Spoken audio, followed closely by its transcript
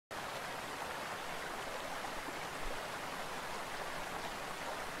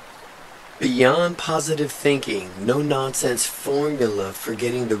Beyond Positive Thinking, No Nonsense Formula for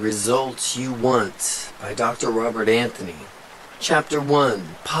Getting the Results You Want by Dr. Robert Anthony. Chapter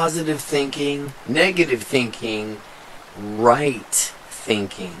 1, Positive Thinking, Negative Thinking, Right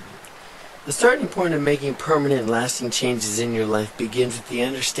Thinking. The starting point of making permanent and lasting changes in your life begins with the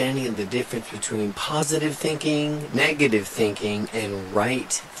understanding of the difference between positive thinking, negative thinking, and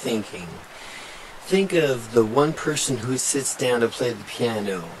right thinking. Think of the one person who sits down to play the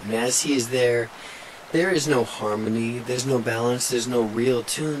piano, and as he is there is no harmony, there's no balance, there's no real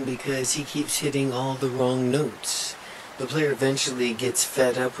tune because he keeps hitting all the wrong notes. The player eventually gets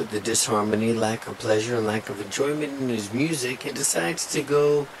fed up with the disharmony, lack of pleasure, and lack of enjoyment in his music and decides to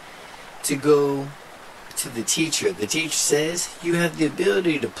go to the teacher. The teacher says, you have the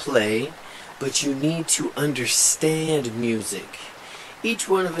ability to play, but you need to understand music. Each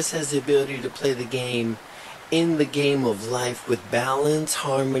one of us has the ability to play the game in the game of life with balance,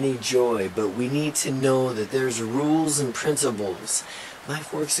 harmony, joy, but we need to know that there's rules and principles.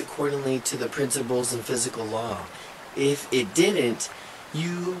 Life works accordingly to the principles and physical law. If it didn't,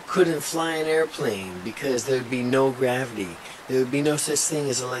 you couldn't fly an airplane because there'd be no gravity. There would be no such thing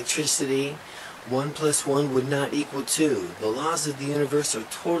as electricity. 1 + 1 would not equal 2. The laws of the universe are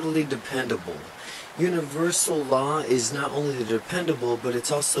totally dependable. Universal law is not only dependable, but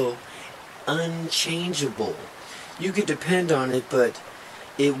it's also unchangeable. You could depend on it, but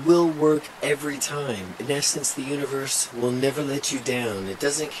it will work every time. In essence, the universe will never let you down. It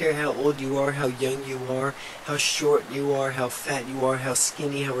doesn't care how old you are, how young you are, how short you are, how fat you are, how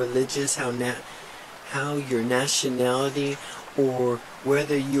skinny, how religious, how your nationality, or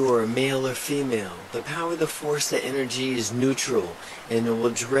whether you are male or female. The power of the force, the energy is neutral, and it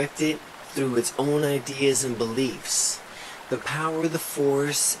will direct it through its own ideas and beliefs. The power of the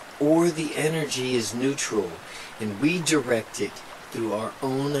force or the energy is neutral, and we direct it through our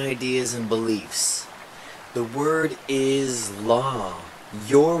own ideas and beliefs. The word is law.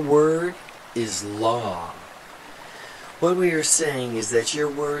 Your word is law. What we are saying is that your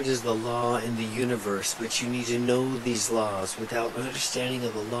word is the law in the universe, but you need to know these laws. Without understanding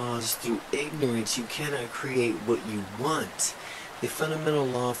of the laws, through ignorance, you cannot create what you want. The fundamental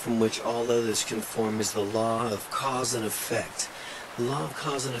law from which all others conform is the law of cause and effect. The law of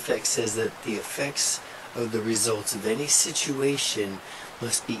cause and effect says that the effects of the results of any situation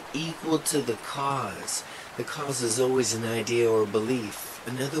must be equal to the cause. The cause is always an idea or belief.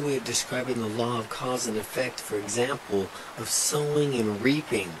 Another way of describing the law of cause and effect, for example, of sowing and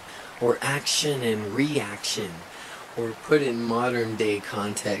reaping, or action and reaction, or put in modern day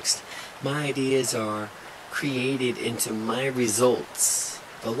context, my ideas are created into my results.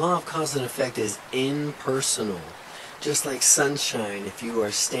 The law of cause and effect is impersonal. Just like sunshine, if you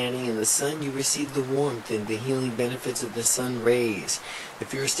are standing in the sun, you receive the warmth and the healing benefits of the sun rays.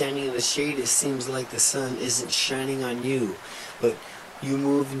 If you're standing in the shade, it seems like the sun isn't shining on you, but you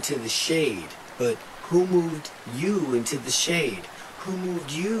move into the shade. But who moved you into the shade? Who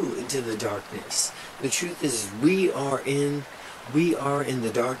moved you into the darkness? The truth is, we are in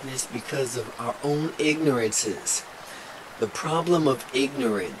the darkness because of our own ignorances. The problem of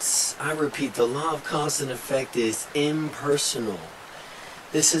ignorance, I repeat, the law of cause and effect is impersonal.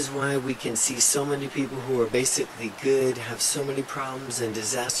 This is why we can see so many people who are basically good have so many problems and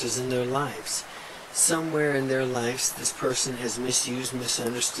disasters in their lives. Somewhere in their lives, this person has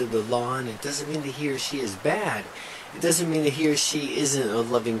misunderstood the law, and it doesn't mean that he or she is bad. It doesn't mean that he or she isn't a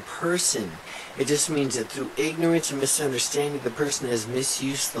loving person. It just means that through ignorance and misunderstanding, the person has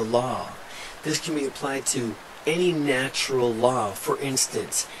misused the law. This can be applied to any natural law. For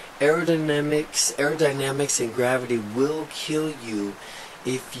instance, aerodynamics and gravity will kill you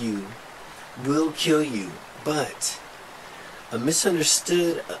but a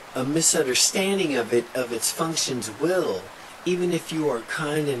misunderstanding of its functions will. Even if you are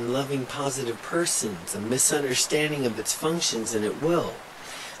kind and loving, positive persons, a misunderstanding of its functions and it will.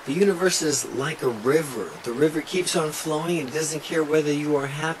 The universe is like a river. The river keeps on flowing and doesn't care whether you are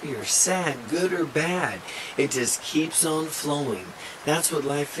happy or sad, good or bad. It just keeps on flowing. That's what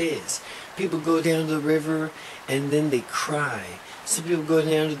life is. People go down to the river and then they cry. Some people go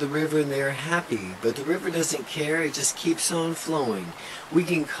down to the river and they are happy, but the river doesn't care. It just keeps on flowing. We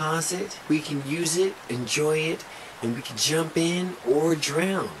can cause it, we can use it, enjoy it, and we can jump in or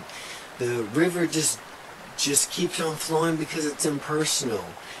drown. The river just keeps on flowing because it's impersonal.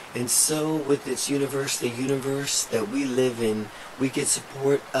 And so with its universe, the universe that we live in, we can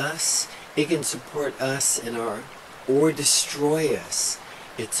support us. It can support us in or destroy us.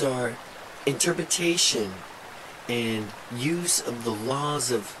 It's our interpretation and use of the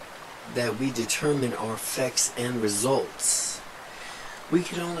laws that we determine our effects and results. We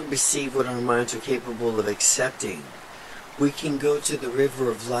can only receive what our minds are capable of accepting. We can go to the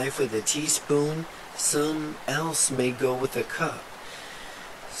river of life with a teaspoon. Some else may go with a cup.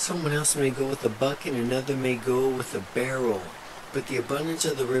 Someone else may go with a bucket, another may go with a barrel. But the abundance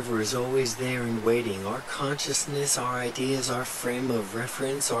of the river is always there and waiting. Our consciousness, our ideas, our frame of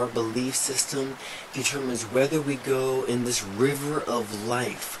reference, our belief system determines whether we go in this river of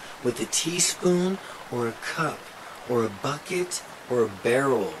life with a teaspoon or a cup or a bucket or a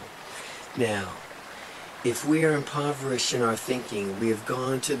barrel. Now, if we are impoverished in our thinking, we have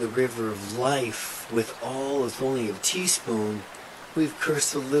gone to the river of life with only a teaspoon, we've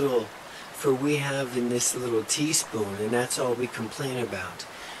cursed a little, for we have in this little teaspoon, and that's all we complain about.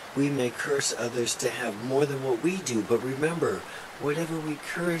 We may curse others to have more than what we do, but remember, whatever we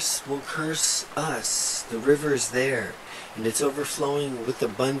curse will curse us. The river is there, and it's overflowing with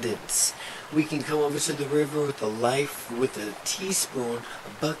abundance. We can come over to the river with a life, with a teaspoon,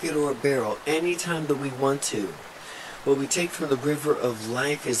 a bucket, or a barrel, anytime that we want to. What we take from the river of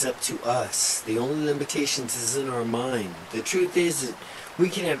life is up to us. The only limitations is in our mind. The truth is that we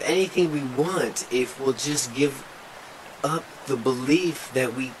can have anything we want if we'll just give up the belief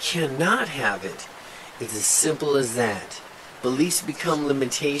that we cannot have it. It's as simple as that. Beliefs become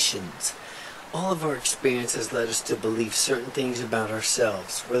limitations. All of our experience has led us to believe certain things about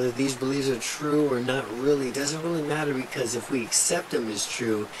ourselves. Whether these beliefs are true or not really doesn't really matter, because if we accept them as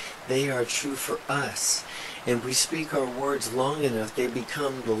true, they are true for us. And we speak our words long enough, they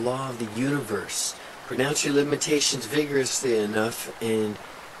become the law of the universe. Pronounce your limitations vigorously enough and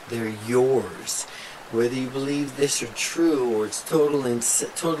they're yours. Whether you believe this are true or it's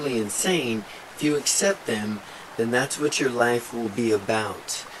totally insane, if you accept them, then that's what your life will be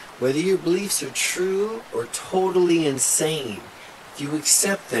about. Whether your beliefs are true or totally insane, if you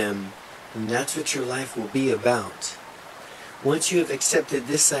accept them, then that's what your life will be about. Once you have accepted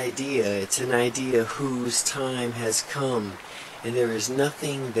this idea, it's an idea whose time has come, and there is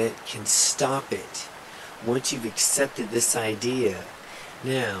nothing that can stop it. Once you've accepted this idea.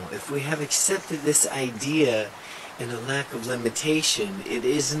 Now, if we have accepted this idea and a lack of limitation, it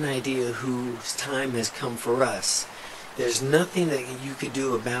is an idea whose time has come for us. There's nothing that you could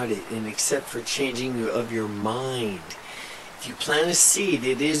do about it, and except for changing of your mind. If you plant a seed,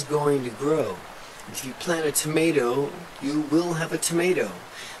 it is going to grow. If you plant a tomato, you will have a tomato.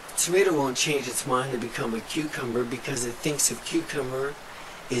 The tomato won't change its mind to become a cucumber because it thinks a cucumber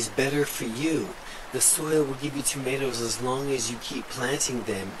is better for you. The soil will give you tomatoes as long as you keep planting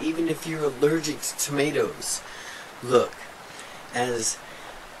them, even if you're allergic to tomatoes. Look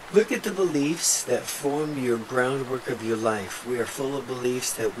at the beliefs that form your groundwork of your life. We are full of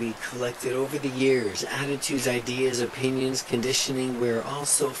beliefs that we collected over the years. Attitudes, ideas, opinions, conditioning. We are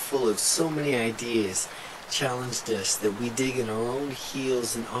also full of so many ideas challenged us that we dig in our own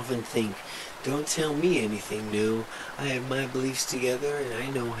heels and often think, don't tell me anything new. I have my beliefs together and I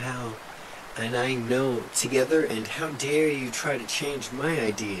know how. And I know together, and how dare you try to change my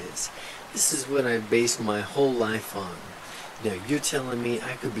ideas. This is what I based my whole life on. Now you're telling me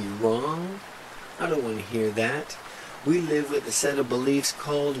I could be wrong? I don't want to hear that. We live with a set of beliefs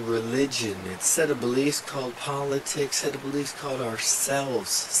called religion. It's a set of beliefs called politics, a set of beliefs called ourselves,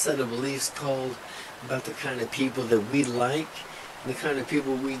 a set of beliefs called about the kind of people that we like and the kind of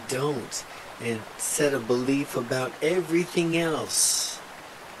people we don't, and a set of belief about everything else.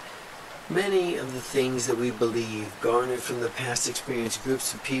 Many of the things that we believe, garnered from the past experience,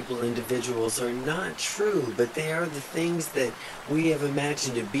 groups of people, individuals, are not true, but they are the things that we have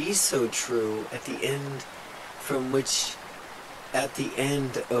imagined to be so true at the end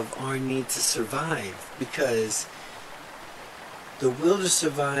of our need to survive, because the will to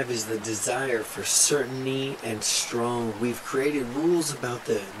survive is the desire for certainty and strong. We've created rules about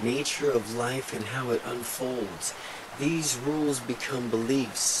the nature of life and how it unfolds. These rules become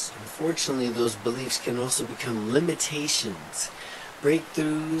beliefs. Unfortunately, those beliefs can also become limitations. Break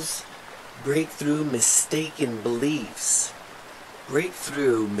through mistaken beliefs. Break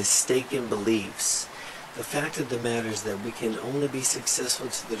through mistaken beliefs. The fact of the matter is that we can only be successful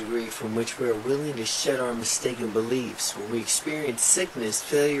to the degree from which we are willing to shed our mistaken beliefs. When we experience sickness,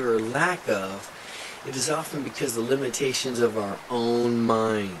 failure, or lack of, it is often because of the limitations of our own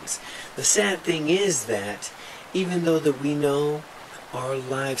minds. The sad thing is that even though that we know our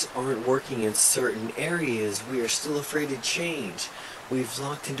lives aren't working in certain areas, we are still afraid to change. We've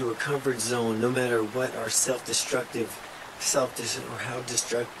locked into a comfort zone no matter what our self-destructive or how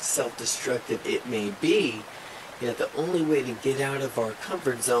self-destructive it may be. Yet the only way to get out of our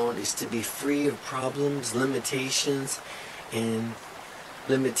comfort zone is to be free of problems, limitations, and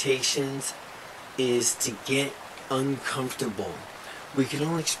limitations is to get uncomfortable. We can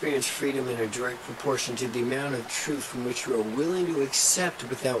all experience freedom in a direct proportion to the amount of truth from which we are willing to accept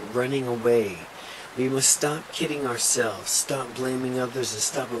without running away. We must stop kidding ourselves, stop blaming others, and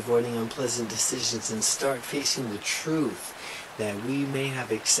stop avoiding unpleasant decisions, and start facing the truth that we may have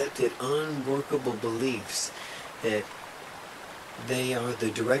accepted unworkable beliefs, that they are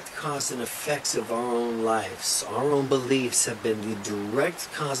the direct cause and effects of our own lives. Our own beliefs have been the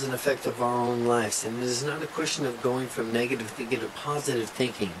direct cause and effect of our own lives. And it is not a question of going from negative thinking to positive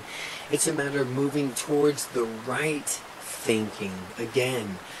thinking. It's a matter of moving towards the right thinking.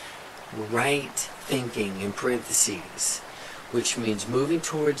 Again, right thinking in parentheses, which means moving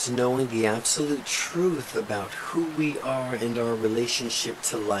towards knowing the absolute truth about who we are and our relationship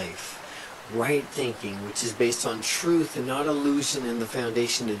to life. Right thinking, which is based on truth and not illusion, and the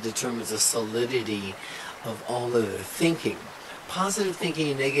foundation that determines the solidity of all other thinking. Positive thinking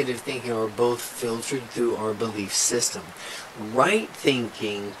and negative thinking are both filtered through our belief system. Right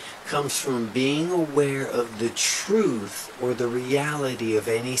thinking comes from being aware of the truth or the reality of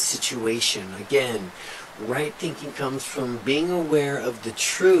any situation. Again, right thinking comes from being aware of the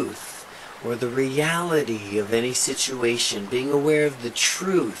truth or the reality of any situation. Being aware of the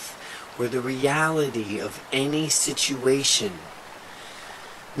truth or the reality of any situation.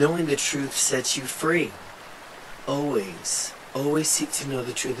 Knowing the truth sets you free. Always seek to know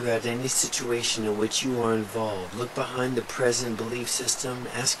the truth about any situation in which you are involved. Look behind the present belief system,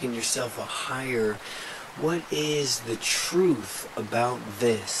 asking yourself a higher, what is the truth about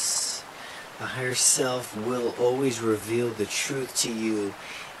this? The higher self will always reveal the truth to you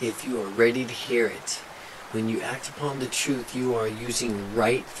if you are ready to hear it. When you act upon the truth, you are using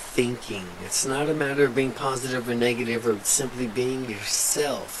right thinking. It's not a matter of being positive or negative, or simply being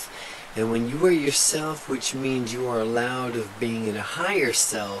yourself. And when you are yourself, which means you are allowed of being in a higher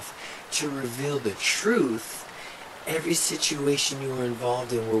self to reveal the truth, every situation you are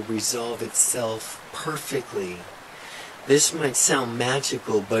involved in will resolve itself perfectly. This might sound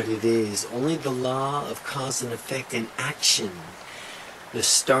magical, but it is. Only the law of cause and effect in action. The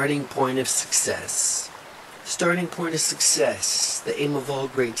starting point of success. Starting point of success. The aim of all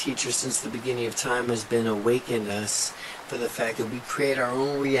great teachers since the beginning of time has been awaken us for the fact that we create our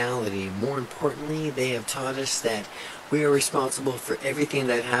own reality. More importantly, they have taught us that we are responsible for everything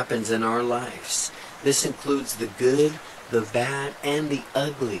that happens in our lives. This includes the good, the bad, and the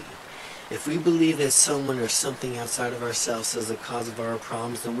ugly. If we believe that someone or something outside of ourselves is the cause of our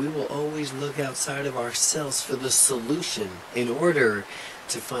problems, then we will always look outside of ourselves for the solution in order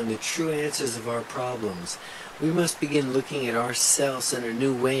to find the true answers of our problems. We must begin looking at ourselves in a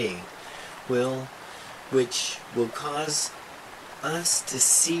new way, which will cause us to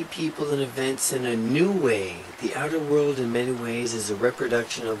see people and events in a new way. The outer world in many ways is a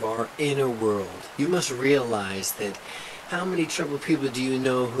reproduction of our inner world. You must realize that how many troubled people do you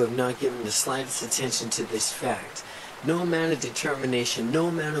know who have not given the slightest attention to this fact? No amount of determination, no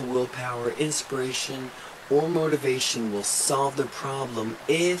amount of willpower, inspiration, or motivation will solve the problem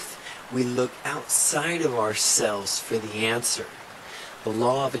if we look outside of ourselves for the answer. The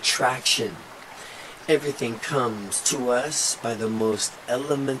law of attraction. Everything comes to us by the most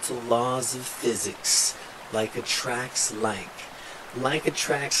elemental laws of physics. Like attracts like. Like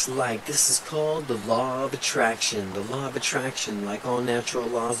attracts like. This is called the law of attraction. The law of attraction, like all natural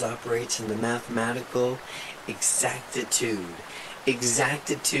laws, operates in the mathematical exactitude.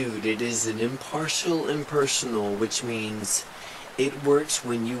 Exactitude. It is an impartial impersonal, which means it works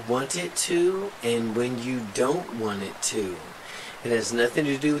when you want it to and when you don't want it to. It has nothing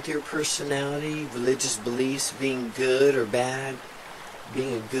to do with your personality, religious beliefs, being good or bad,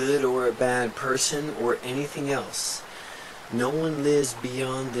 being a good or a bad person, or anything else. No one lives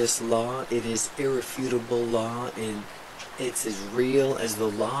beyond this law. It is irrefutable law, and it's as real as the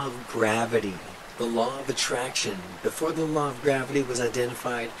law of gravity. The law of attraction. Before the law of gravity was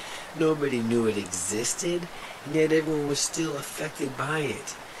identified, nobody knew it existed, and yet everyone was still affected by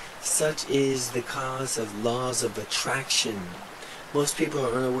it. Such is the cause of laws of attraction. Most people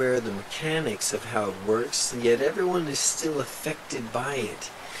are unaware of the mechanics of how it works, and yet everyone is still affected by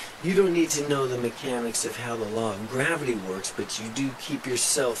it. You don't need to know the mechanics of how the law of gravity works, but you do keep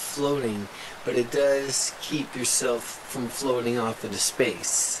yourself floating, but it does keep yourself from floating off into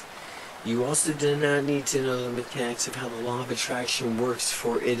space. You also do not need to know the mechanics of how the law of attraction works,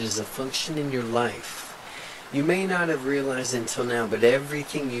 for it is a function in your life. You may not have realized until now, but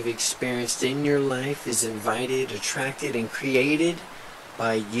everything you've experienced in your life is invited, attracted, and created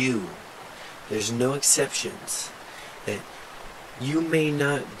by you. There's no exceptions. That you may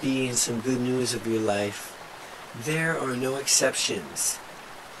not be in some good news of your life. There are no exceptions.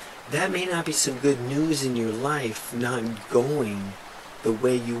 That may not be some good news in your life, not going the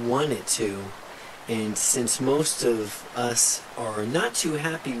way you want it to. And since most of us are not too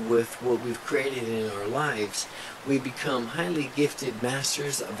happy with what we've created in our lives, we become highly gifted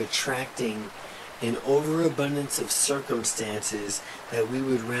masters of attracting an overabundance of circumstances that we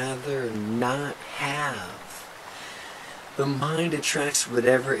would rather not have. The mind attracts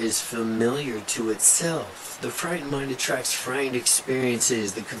whatever is familiar to itself. The frightened mind attracts frightened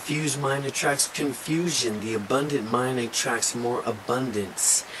experiences. The confused mind attracts confusion. The abundant mind attracts more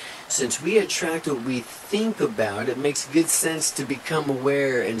abundance. Since we attract what we think about, it makes good sense to become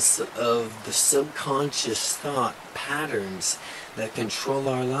aware of the subconscious thought patterns that control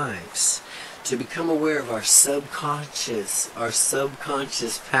our lives. To become aware of our subconscious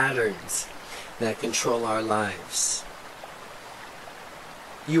patterns that control our lives.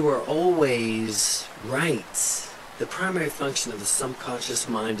 You are always right. The primary function of the subconscious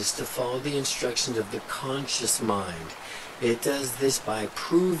mind is to follow the instructions of the conscious mind. It does this by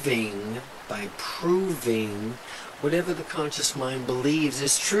proving whatever the conscious mind believes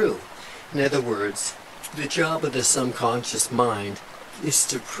is true. In other words, the job of the subconscious mind is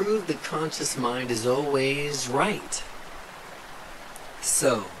to prove the conscious mind is always right.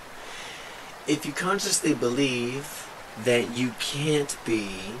 So, if you consciously believe that you can't be,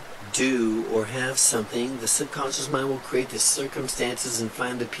 do, or have something, the subconscious mind will create the circumstances and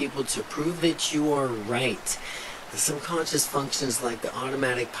find the people to prove that you are right. The subconscious functions like the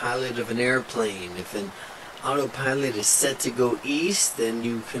automatic pilot of an airplane. If an autopilot is set to go east, then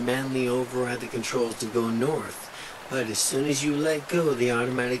you commandly override the controls to go north. But as soon as you let go, the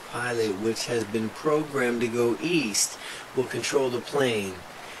automatic pilot, which has been programmed to go east, will control the plane,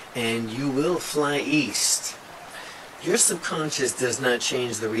 and you will fly east. Your subconscious does not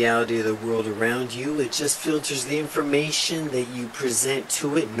change the reality of the world around you. It just filters the information that you present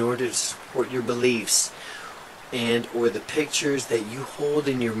to it in order to support your beliefs and or the pictures that you hold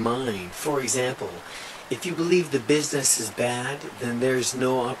in your mind. For example, if you believe the business is bad, then there's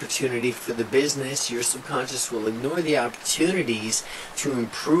no opportunity for the business. Your subconscious will ignore the opportunities to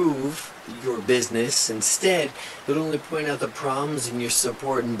improve your business. Instead, it'll only point out the problems in your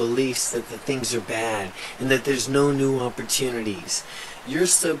support and beliefs that the things are bad and that there's no new opportunities. Your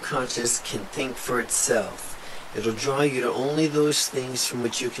subconscious can think for itself. It'll draw you to only those things from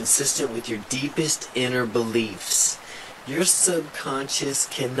which you're consistent with your deepest inner beliefs. Your subconscious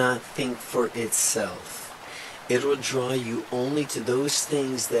cannot think for itself. It will draw you only to those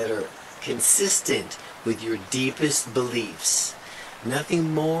things that are consistent with your deepest beliefs.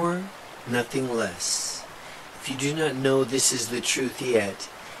 Nothing more, nothing less. If you do not know this is the truth yet,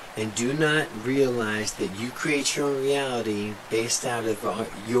 and do not realize that you create your own reality based out of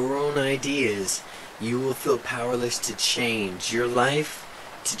your own ideas, you will feel powerless to change your life,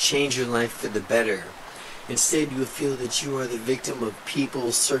 to change your life for the better. Instead, you will feel that you are the victim of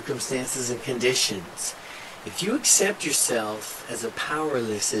people, circumstances, and conditions. If you accept yourself as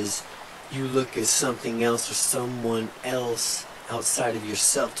powerless as you look as something else or someone else outside of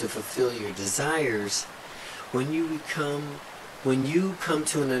yourself to fulfill your desires, when you come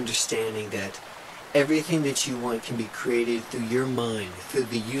to an understanding that everything that you want can be created through your mind, through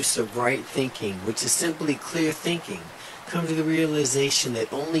the use of right thinking, which is simply clear thinking, come to the realization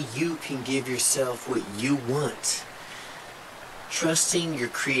that only you can give yourself what you want. Trusting your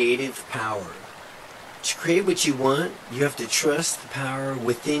creative power. To create what you want, you have to trust the power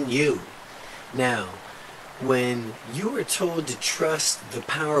within you. Now, when you are told to trust the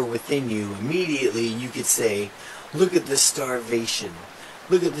power within you, immediately you could say, look at this starvation.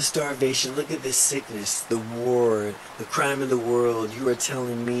 Look at the starvation, look at this sickness, the war, the crime in the world. You are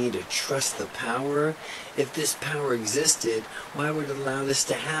telling me to trust the power? If this power existed, why would it allow this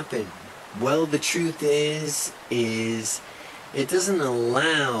to happen? Well, the truth is it doesn't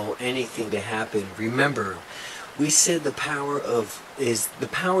allow anything to happen. Remember, we said the power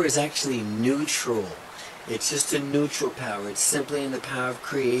is actually neutral. It's just a neutral power. It's simply in the power of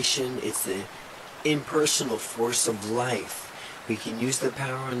creation. It's the impersonal force of life. We can use the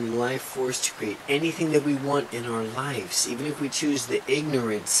power and the life force to create anything that we want in our lives. Even if we choose the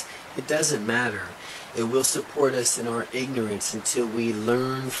ignorance, it doesn't matter. It will support us in our ignorance until we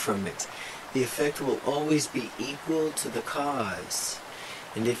learn from it. The effect will always be equal to the cause.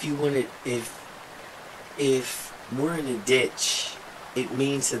 And if we're in a ditch, it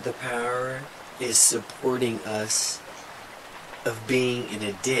means that the power is supporting us of being in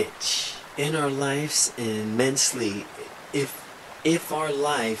a ditch. In our lives, immensely, if our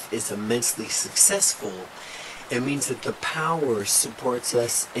life is immensely successful, it means that the power supports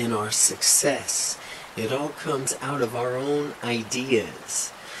us in our success. It all comes out of our own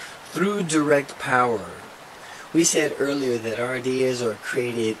ideas. Through direct power, We said earlier that our ideas are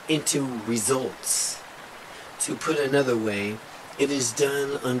created into results. To put another way, it is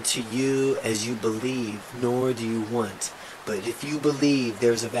done unto you as you believe, nor do you want. But if you believe,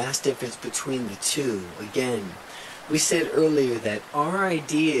 there's a vast difference between the two. Again, we said earlier that our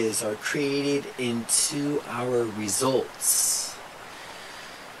ideas are created into our results.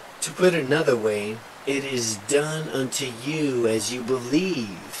 To put another way, it is done unto you as you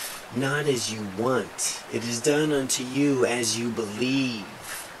believe, not as you want. It is done unto you as you believe,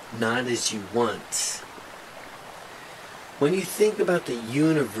 not as you want. When you think about the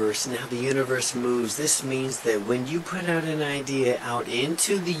universe and how the universe moves, this means that when you put out an idea out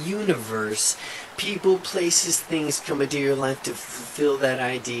into the universe, people, places, things come into your life to fulfill that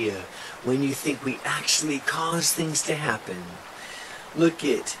idea. When you think we actually cause things to happen. Look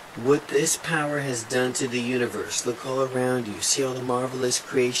at what this power has done to the universe. Look all around you. See all the marvelous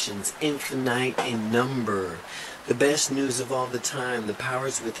creations, infinite in number. The best news of all the time, the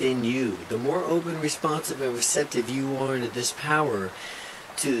power's within you. The more open, responsive, and receptive you are to this power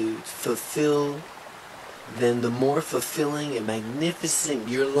to fulfill, then the more fulfilling and magnificent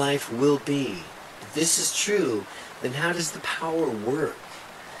your life will be. If this is true, then how does the power work?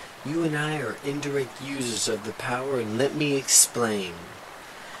 You and I are indirect users of the power, and let me explain.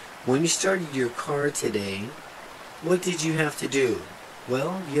 When you started your car today, what did you have to do?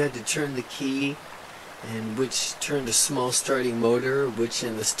 Well, you had to turn the key, and which turned a small starting motor, which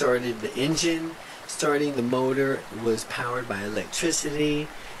started the engine. Starting the motor was powered by electricity.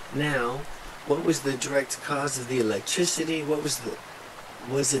 Now, what was the direct cause of the electricity? Was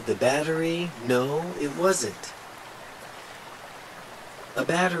it the battery? No, it wasn't. A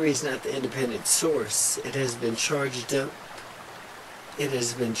battery is not the independent source. It has been charged up. It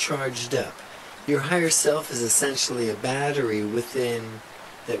has been charged up. Your higher self is essentially a battery within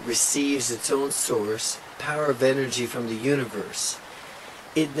that receives its own source, power of energy from the universe.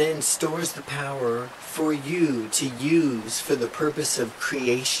 It then stores the power for you to use for the purpose of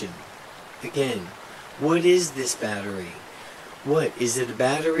creation. Again, what is this battery? What? Is it a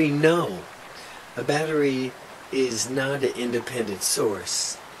battery? No. A battery is not an independent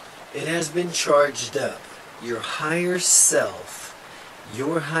source. It has been charged up. Your higher self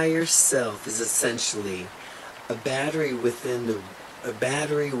is essentially a battery within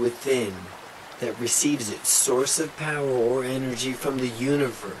that receives its source of power or energy from the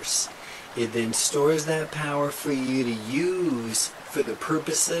universe. It then stores that power for you to use for the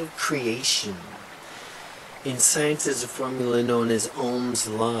purpose of creation. In science, there's a formula known as Ohm's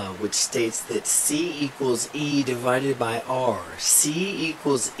law, which states that C equals E divided by R. C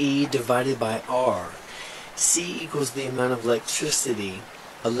equals E divided by R. C equals the amount of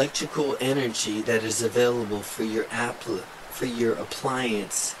electrical energy that is available for your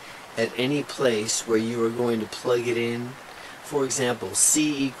appliance at any place where you are going to plug it in. For example,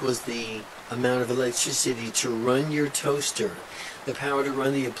 C equals the amount of electricity to run your toaster. The power to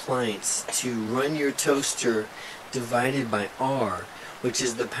run the appliance, to run your toaster, divided by R, which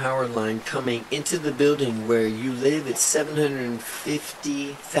is the power line coming into the building where you live at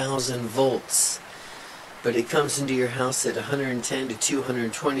 750,000 volts. But it comes into your house at 110 to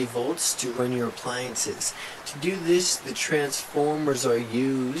 220 volts to run your appliances. To do this, the transformers are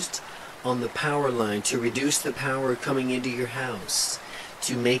used on the power line to reduce the power coming into your house,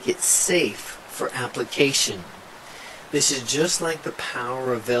 to make it safe for application. This is just like the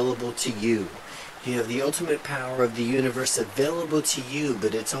power available to you. You have the ultimate power of the universe available to you,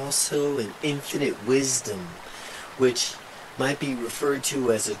 but it's also an infinite wisdom, which might be referred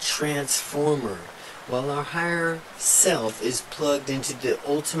to as a transformer. While our higher self is plugged into the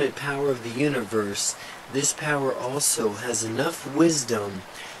ultimate power of the universe, this power also has enough wisdom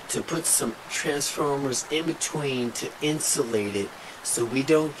to put some transformers in between to insulate it so we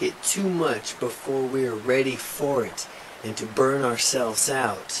don't get too much before we are ready for it and to burn ourselves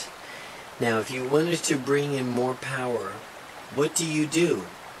out. Now, if you wanted to bring in more power, what do?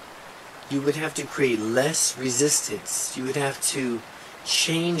 You would have to create less resistance. You would have to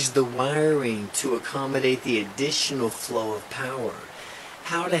change the wiring to accommodate the additional flow of power.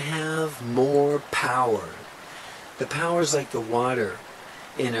 How to have more power? The power is like the water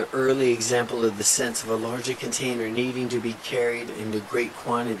in an early example of the sense of a larger container needing to be carried into great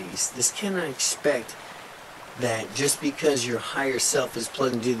quantities. This cannot expect that just because your higher self is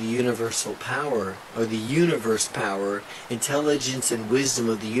plugged into the universal power, or the universe power, intelligence and wisdom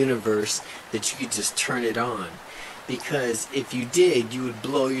of the universe, that you could just turn it on. Because if you did, you would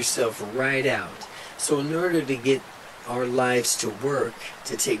blow yourself right out. So in order to get our lives to work,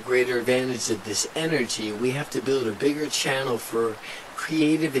 to take greater advantage of this energy, we have to build a bigger channel for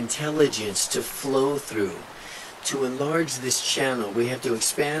creative intelligence to flow through. To enlarge this channel, we have to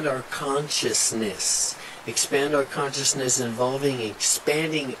expand our consciousness. Expand our consciousness involving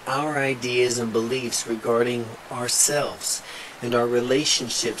expanding our ideas and beliefs regarding ourselves and our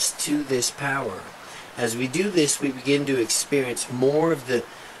relationships to this power. As we do this, we begin to experience more of the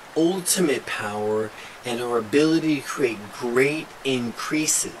ultimate power, and our ability to create great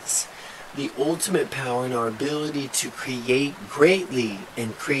increases. The ultimate power and our ability to create greatly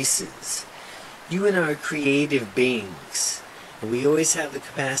increases. You and I are creative beings, and we always have the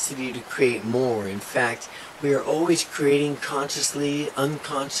capacity to create more. In fact, we are always creating consciously,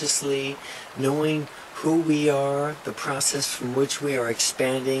 unconsciously, knowing who we are, the process from which we are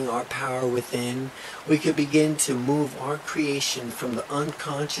expanding our power within. We could begin to move our creation from the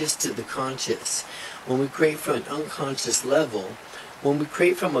unconscious to the conscious. When we create from an unconscious level, when we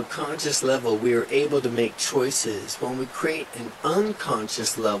create from a conscious level, we are able to make choices. When we create an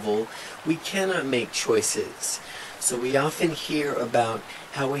unconscious level, we cannot make choices. So we often hear about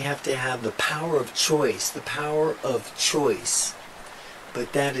how we have to have the power of choice, the power of choice.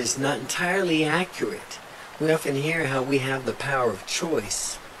 But that is not entirely accurate. We often hear how we have the power of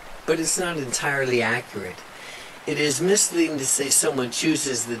choice, but it's not entirely accurate. It is misleading to say someone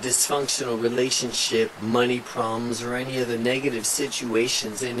chooses the dysfunctional relationship, money problems, or any other negative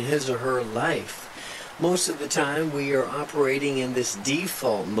situations in his or her life. Most of the time we are operating in this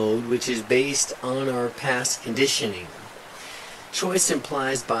default mode, which is based on our past conditioning. Choice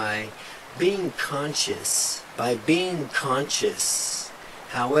implies by being conscious.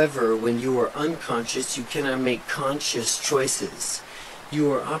 However, when you are unconscious, you cannot make conscious choices.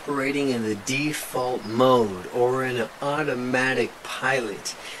 You are operating in the default mode or in an automatic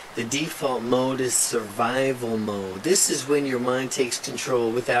pilot. The default mode is survival mode. This is when your mind takes control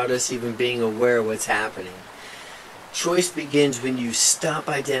without us even being aware of what's happening. Choice begins when you stop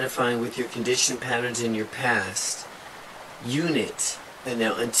identifying with your conditioned patterns in your past. Unit. And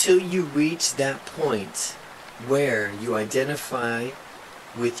now until you reach that point where you identify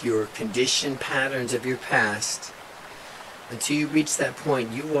with your conditioned patterns of your past, until you reach that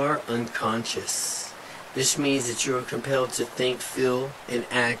point, you are unconscious. This means that you are compelled to think, feel, and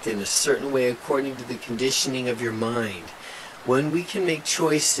act in a certain way according to the conditioning of your mind. When we can make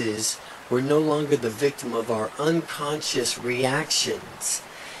choices, we're no longer the victim of our unconscious reactions.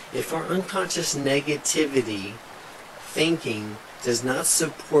 If our unconscious negativity thinking does not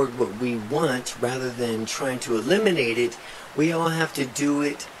support what we want, rather than trying to eliminate it, we all have to do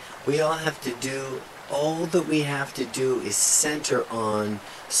it. All that we have to do is center on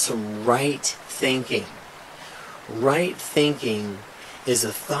some right thinking. Right thinking is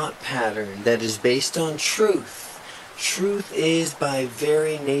a thought pattern that is based on truth. Truth is, by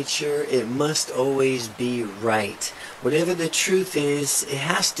very nature, it must always be right. Whatever the truth is, it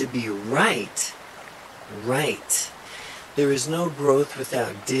has to be right. Right. There is no growth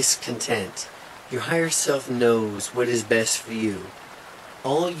without discontent. Your higher self knows what is best for you.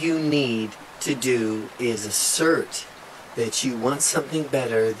 All you need to do is assert that you want something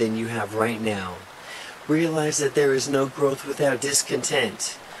better than you have right now. Realize that there is no growth without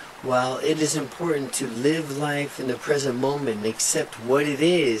discontent. While it is important to live life in the present moment and accept what it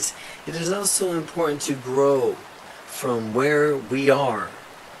is also important to grow from where we are.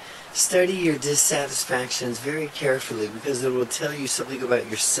 Study your dissatisfactions very carefully, because it will tell you something about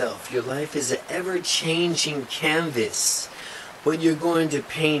yourself. Your life is an ever-changing canvas. What you're going to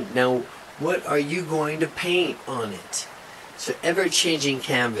paint now, what are you going to paint on it? It's an ever-changing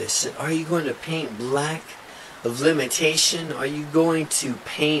canvas. Are you going to paint black of limitation? Are you going to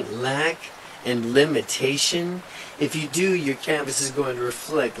paint lack and limitation? If you do, your canvas is going to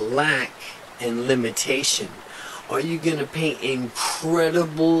reflect lack and limitation. Are you going to paint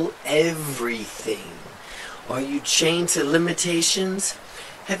incredible everything? Are you chained to limitations?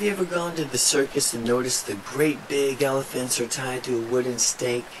 Have you ever gone to the circus and noticed the great big elephants are tied to a wooden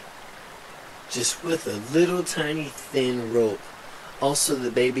stake? Just with a little tiny thin rope. Also,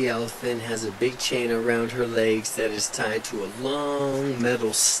 the baby elephant has a big chain around her legs that is tied to a long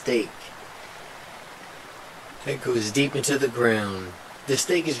metal stake that goes deep into the ground. The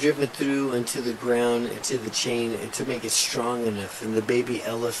stake is driven through into the ground, into the chain, and to make it strong enough, and the baby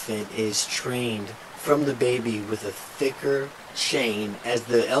elephant is trained from the baby with a thicker chain. As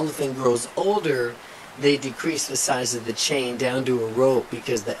the elephant grows older, they decrease the size of the chain down to a rope,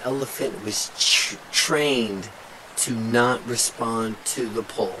 because the elephant was trained to not respond to the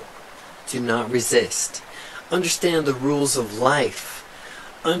pull, to not resist. Understand the rules of life.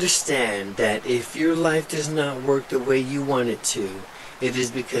 Understand that if your life does not work the way you want it to, it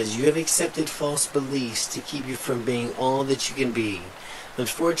is because you have accepted false beliefs to keep you from being all that you can be.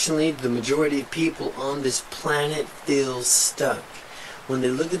 Unfortunately, the majority of people on this planet feel stuck. When they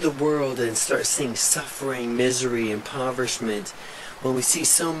look at the world and start seeing suffering, misery, impoverishment, when we see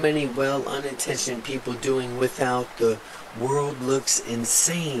so many well unintentioned people doing without, the world looks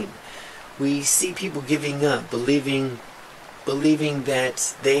insane. We see people giving up, believing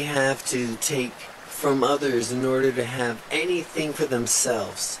that they have to take from others in order to have anything for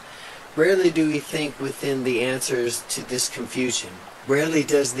themselves. Rarely do we think within the answers to this confusion. Rarely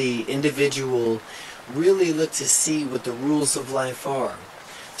does the individual really look to see what the rules of life are.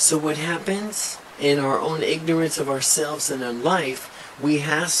 So what happens? In our own ignorance of ourselves and in life, we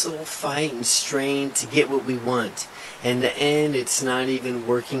hassle, fight, and strain to get what we want. And in the end, it's not even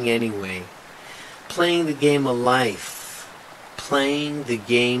working anyway. Playing the game of life. Playing the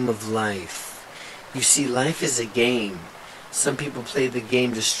game of life. You see, life is a game. Some people play the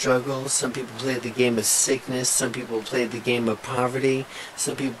game to struggle. Some people play the game of sickness. Some people play the game of poverty.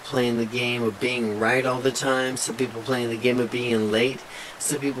 Some people play in the game of being right all the time. Some people play in the game of being late.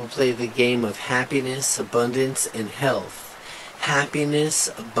 Some people play the game of happiness, abundance, and health. Happiness,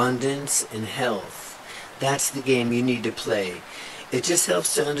 abundance, and health. That's the game you need to play. It just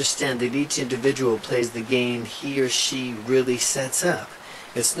helps to understand that each individual plays the game he or she really sets up.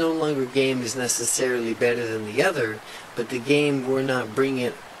 It's no longer game is necessarily better than the other, but the game were not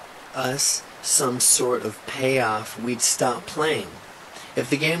bringing us some sort of payoff, we'd stop playing. If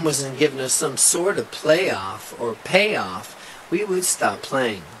the game wasn't giving us some sort of playoff or payoff, we would stop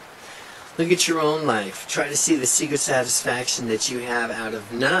playing. Look at your own life. Try to see the secret satisfaction that you have out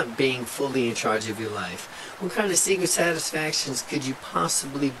of not being fully in charge of your life. What kind of secret satisfactions could you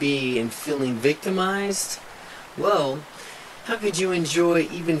possibly be in feeling victimized? Well, how could you enjoy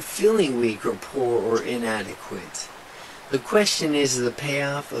even feeling weak or poor or inadequate? The question is the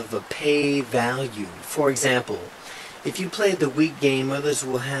payoff of a pay value. For example, if you play the weak game, others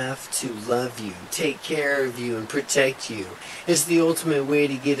will have to love you, take care of you, and protect you. It's the ultimate way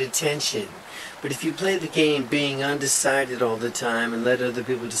to get attention. But if you play the game being undecided all the time and let other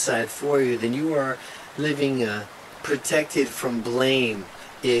people decide for you, then you are living protected from blame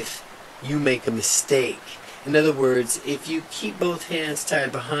if you make a mistake. In other words, if you keep both hands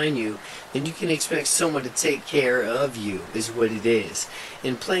tied behind you, then you can expect someone to take care of you, is what it is.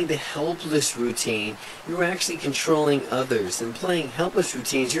 In playing the helpless routine, you're actually controlling others. In playing helpless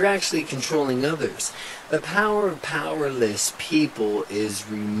routines, you're actually controlling others. The power of powerless people is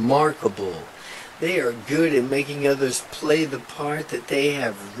remarkable. They are good at making others play the part that they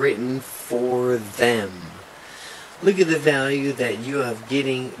have written for them. Look at the value that you are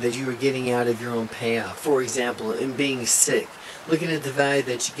getting out of your own payoff. For example, in being sick, looking at the value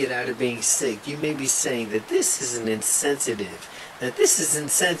that you get out of being sick, you may be saying that this is insensitive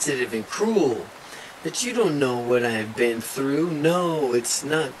and cruel, that you don't know what I've been through. No, it's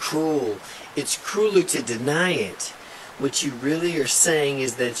not cruel. It's crueler to deny it. What you really are saying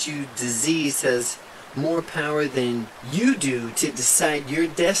is that disease has more power than you do to decide your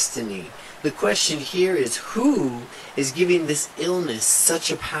destiny. The question here is, who is giving this illness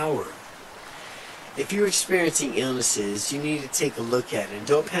such a power? If you're experiencing illnesses, you need to take a look at it. And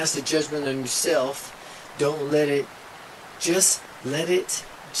don't pass a judgment on yourself. Don't let it, just let it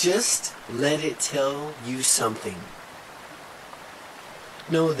tell you something.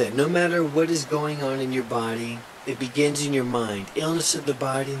 Know that no matter what is going on in your body, it begins in your mind. Illness of the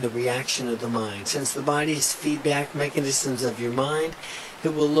body and the reaction of the mind. Since the body is feedback mechanisms of your mind,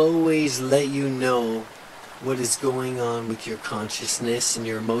 it will always let you know what is going on with your consciousness and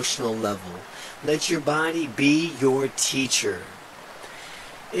your emotional level. Let your body be your teacher.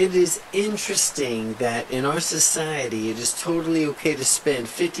 It is interesting that in our society, it is totally okay to spend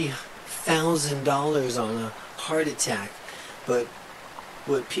 $50,000 on a heart attack, but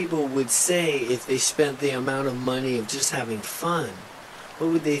what people would say if they spent the amount of money of just having fun,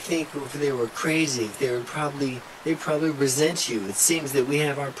 what would they think if they were crazy? They'd probably resent you. It seems that we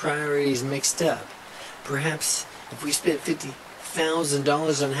have our priorities mixed up. Perhaps if we spent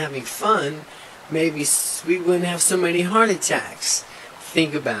 $50,000 on having fun, maybe we wouldn't have so many heart attacks.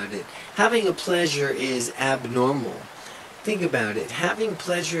 Think about it. Having a pleasure is abnormal. Think about it. Having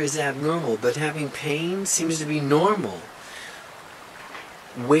pleasure is abnormal, but having pain seems to be normal.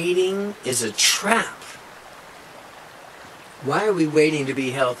 Waiting is a trap. Why are we waiting to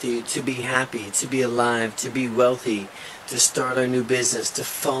be healthy, to be happy, to be alive, to be wealthy, to start our new business, to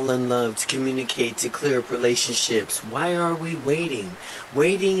fall in love, to communicate, to clear up relationships? Why are we waiting?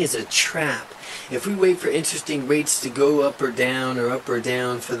 Waiting is a trap. If we wait for interesting rates to go up or down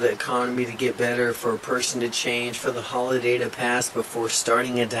for the economy to get better, for a person to change, for the holiday to pass before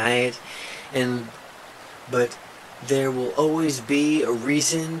starting a diet, but There will always be a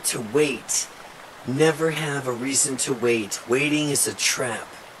reason to wait. Never have a reason to wait. Waiting is a trap.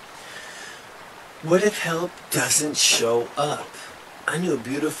 What if help doesn't show up? I knew a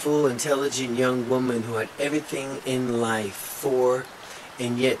beautiful, intelligent young woman who had everything in life for,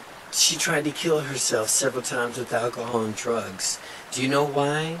 and yet she tried to kill herself several times with alcohol and drugs. Do you know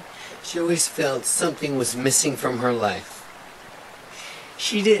why? She always felt something was missing from her life.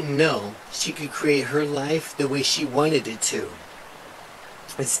 She didn't know she could create her life the way she wanted it to.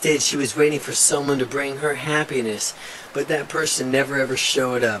 Instead, she was waiting for someone to bring her happiness, but that person never ever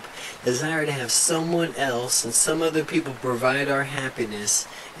showed up. Desire to have someone else and some other people provide our happiness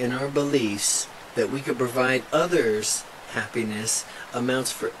and our beliefs that we could provide others happiness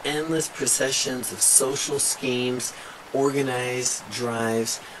amounts for endless processions of social schemes, organized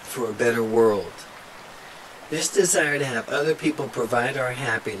drives for a better world. This desire to have other people provide our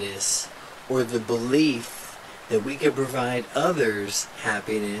happiness, or the belief that we can provide others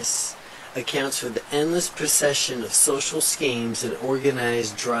happiness, accounts for the endless procession of social schemes and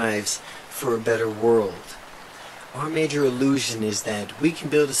organized drives for a better world. Our major illusion is that we can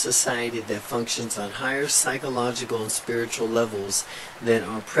build a society that functions on higher psychological and spiritual levels than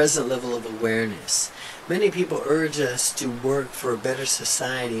our present level of awareness. Many people urge us to work for a better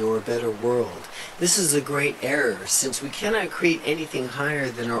society or a better world. This is a great error, since we cannot create anything higher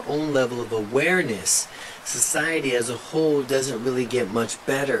than our own level of awareness. Society as a whole doesn't really get much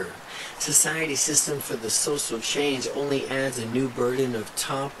better. Society's system for the social change only adds a new burden on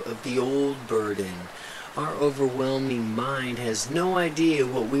top of the old burden. Our overwhelming mind has no idea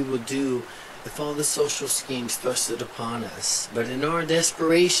what we will do if all the social schemes thrusted upon us. But in our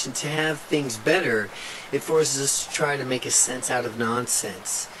desperation to have things better, it forces us to try to make a sense out of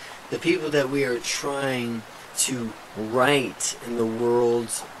nonsense. The people that we are trying to right in the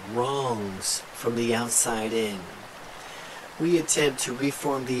world's wrongs from the outside in. We attempt to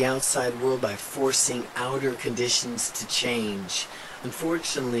reform the outside world by forcing outer conditions to change.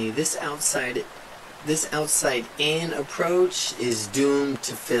 Unfortunately, this outside in approach is doomed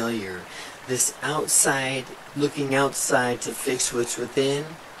to failure. This looking outside to fix what's within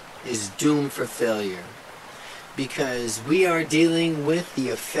is doomed for failure. Because we are dealing with the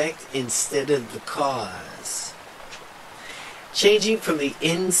effect instead of the cause. Changing from the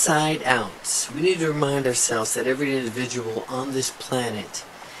inside out. We need to remind ourselves that every individual on this planet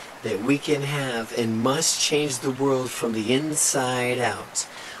that we can have and must change the world from the inside out.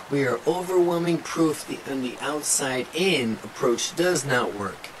 We are overwhelming proof the outside in approach does not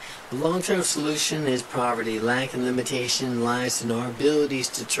work. The long-term solution is poverty. Lack and limitation lies in our abilities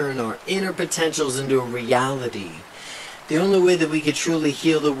to turn our inner potentials into a reality. The only way that we can truly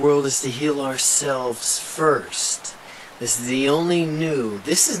heal the world is to heal ourselves first. This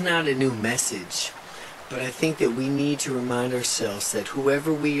is not a new message, but I think that we need to remind ourselves that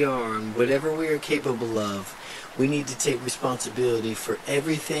whoever we are and whatever we are capable of, we need to take responsibility for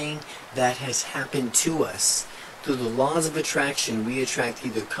everything that has happened to us. Through the laws of attraction, we attract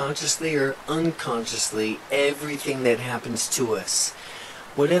either consciously or unconsciously everything that happens to us.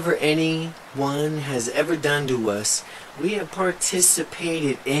 Whatever anyone has ever done to us, we have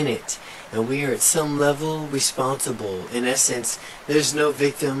participated in it, and we are at some level responsible. In essence, there's no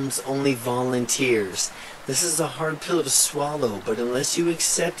victims, only volunteers. This is a hard pill to swallow, but unless we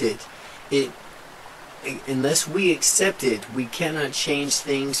accept it, we cannot change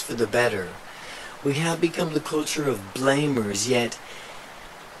things for the better. We have become the culture of blamers, yet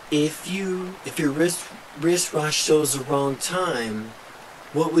if your wristwatch shows the wrong time,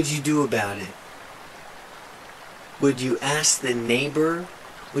 what would you do about it? Would you ask the neighbor?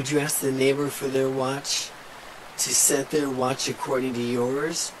 Would you ask the neighbor for their watch to set their watch according to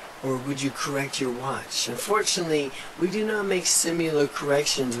yours? Or would you correct your watch? Unfortunately, we do not make similar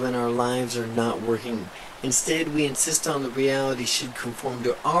corrections when our lives are not working. Instead, we insist on the reality should conform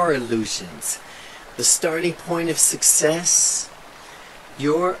to our illusions. The starting point of success,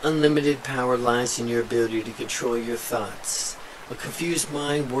 your unlimited power lies in your ability to control your thoughts. A confused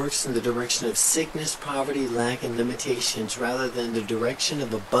mind works in the direction of sickness, poverty, lack, and limitations rather than the direction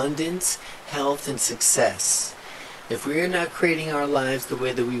of abundance, health, and success. If we are not creating our lives the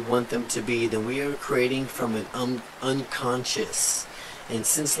way that we want them to be, then we are creating from an unconscious. And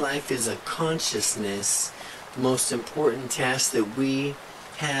since life is a consciousness, the most important task that we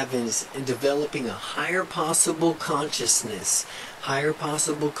have is in developing a higher possible consciousness. Higher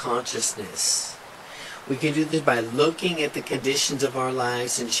possible consciousness. We can do this by looking at the conditions of our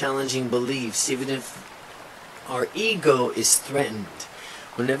lives and challenging beliefs, even if our ego is threatened.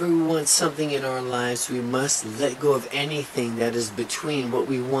 Whenever we want something in our lives, we must let go of anything that is between what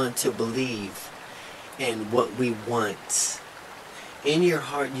we want to believe and what we want. In your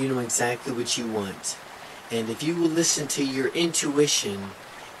heart, you know exactly what you want. And if you will listen to your intuition,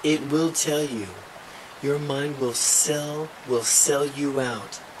 it will tell you. Your mind will sell you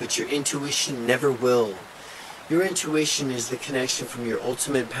out, but your intuition never will. Your intuition is the connection from your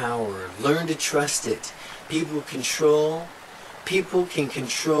ultimate power. Learn to trust it. People can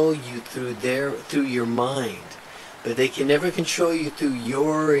control you through your mind, but they can never control you through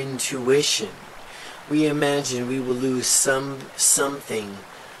your intuition. We imagine we will lose something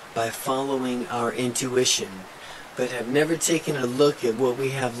by following our intuition, but have never taken a look at what we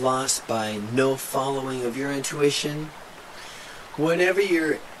have lost by no following of your intuition. Whatever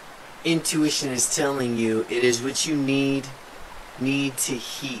your intuition is telling you, it is what you need to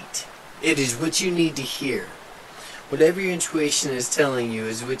heat. It is what you need to hear. Whatever your intuition is telling you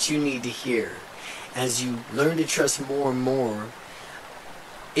is what you need to hear. As you learn to trust more and more,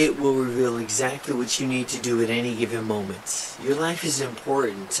 it will reveal exactly what you need to do at any given moment. Your life is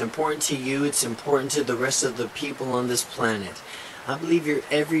important. It's important to you. It's important to the rest of the people on this planet. I believe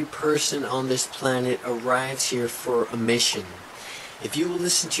every person on this planet arrives here for a mission. If you will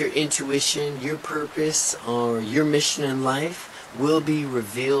listen to your intuition, your purpose or your mission in life will be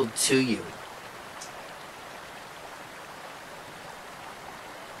revealed to you.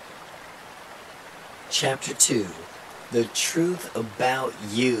 Chapter 2. The truth about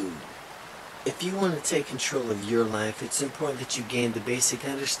you. If you want to take control of your life, it's important that you gain the basic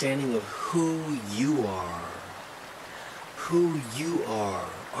understanding of who you are. Who you are.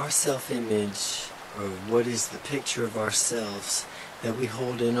 Our self-image, or what is the picture of ourselves that we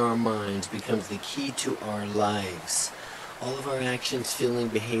hold in our minds, becomes the key to our lives. All of our actions,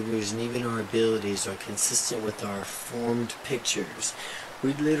 feelings, behaviors, and even our abilities are consistent with our formed pictures.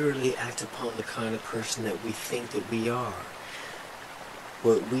 We literally act upon the kind of person that we think that we are.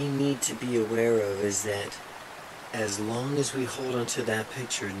 What we need to be aware of is that as long as we hold on to that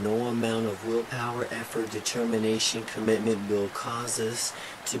picture, no amount of willpower, effort, determination, commitment will cause us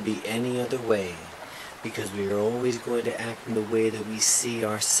to be any other way. Because we are always going to act in the way that we see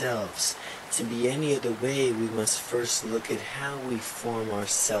ourselves. To be any other way, we must first look at how we form our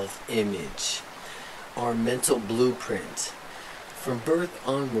self-image, our mental blueprint. From birth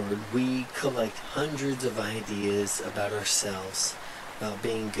onward, we collect hundreds of ideas about ourselves, about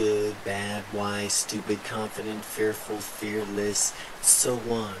being good, bad, wise, stupid, confident, fearful, fearless, and so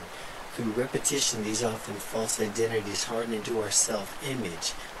on. Through repetition, these often false identities harden into our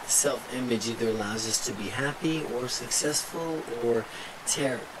self-image. The self-image either allows us to be happy or successful or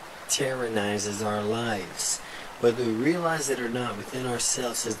tyrannizes our lives. Whether we realize it or not, within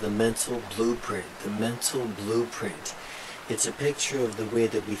ourselves is the mental blueprint. The mental blueprint. It's a picture of the way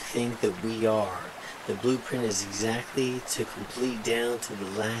that we think that we are. The blueprint is exactly to complete down to the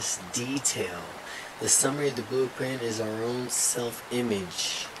last detail. The summary of the blueprint is our own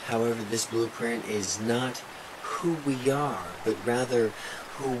self-image. However, this blueprint is not who we are, but rather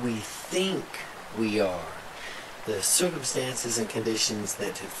who we think we are. The circumstances and conditions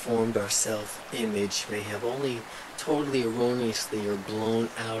that have formed our self-image may have only totally erroneously or blown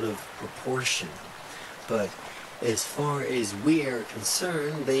out of proportion. But as far as we are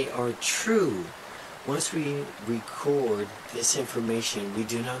concerned, they are true. Once we record this information, we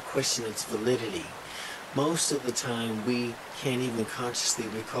do not question its validity. Most of the time, we can't even consciously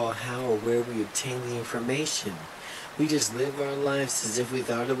recall how or where we obtained the information. We just live our lives as if we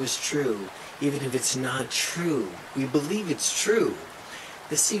thought it was true, even if it's not true. We believe it's true.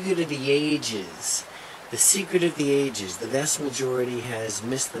 The secret of the ages. The secret of the ages. The vast majority has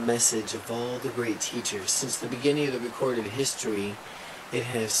missed the message of all the great teachers. Since the beginning of the recorded history, it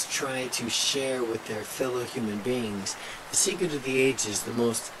has tried to share with their fellow human beings the secret of the ages, the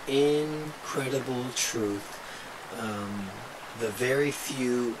most incredible truth. The very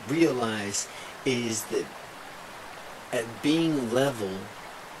few realize is that at being level,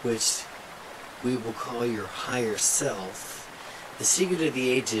 which we will call your higher self, the secret of the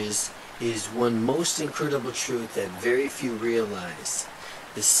ages is one most incredible truth that very few realize.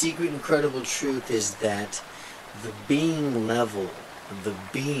 The secret incredible truth is that the being level, the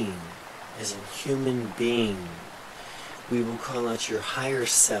being as a human being, we will call out your higher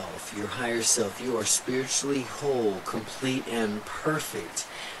self. Your higher self. You are spiritually whole, complete, and perfect.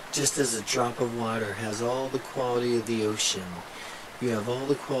 Just as a drop of water has all the quality of the ocean, you have all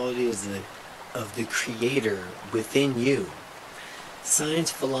the qualities of the Creator within you.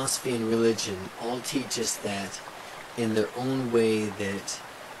 Science, philosophy, and religion all teach us that in their own way, that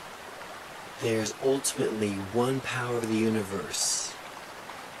there's ultimately one power of the universe,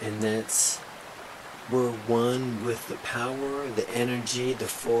 and that's We're one with the power, the energy, the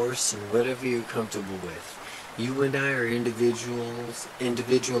force, and whatever you're comfortable with. You and I are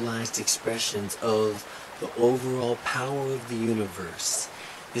individualized expressions of the overall power of the universe.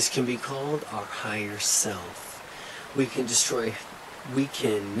 This can be called our higher self. We can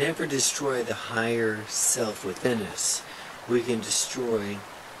never destroy the higher self within us. Who can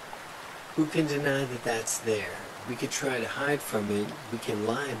deny that that's there? We could try to hide from it, we can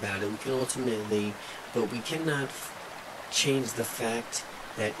lie about it, but we cannot change the fact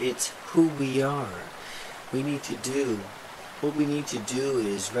that it's who we are. What we need to do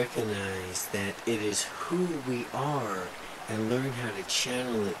is recognize that it is who we are and learn how to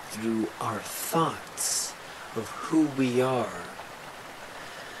channel it through our thoughts of who we are.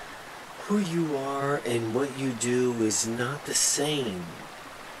 Who you are and what you do is not the same.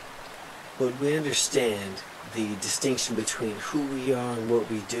 But we understand the distinction between who we are and what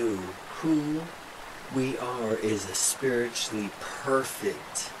we do. Who we are is a spiritually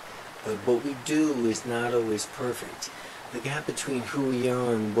perfect, but what we do is not always perfect. The gap between who we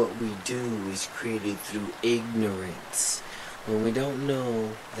are and what we do is created through ignorance. When we don't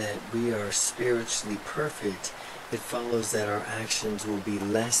know that we are spiritually perfect, it follows that our actions will be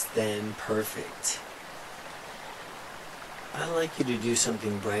less than perfect. I'd like you to do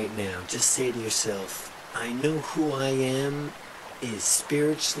something right now. Just say to yourself, I know who I am is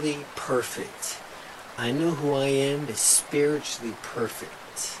spiritually perfect. I know who I am is spiritually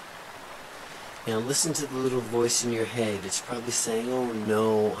perfect. Now listen to the little voice in your head. It's probably saying, oh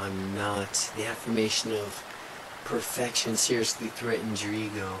no, I'm not. The affirmation of perfection seriously threatens your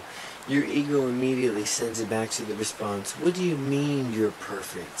ego. Your ego immediately sends it back to the response, what do you mean you're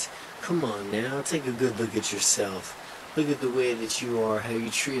perfect? Come on now, take a good look at yourself. Look at the way that you are, how you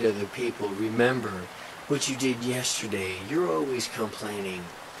treat other people. Remember what you did yesterday. You're always complaining.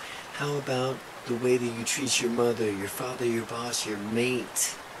 How about the way that you treat your mother, your father, your boss, your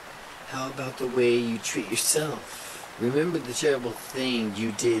mate? How about the way you treat yourself? Remember the terrible thing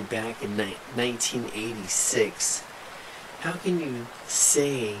you did back in 1986. How can you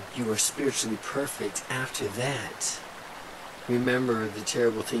say you are spiritually perfect after that? Remember the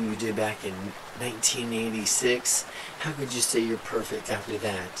terrible thing you did back in 1986? How could you say you're perfect after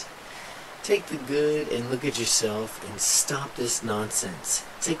that? Take the good and look at yourself and stop this nonsense.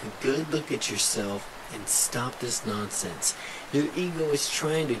 Take a good look at yourself and stop this nonsense. Your ego is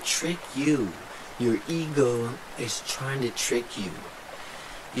trying to trick you. Your ego is trying to trick you.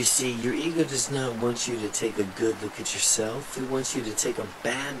 You see, your ego does not want you to take a good look at yourself. It wants you to take a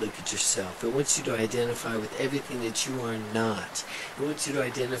bad look at yourself. It wants you to identify with everything that you are not. It wants you to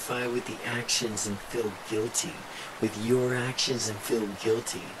identify with the actions and feel guilty. With your actions and feel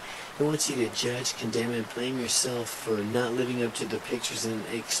guilty. It wants you to judge, condemn, and blame yourself for not living up to the pictures and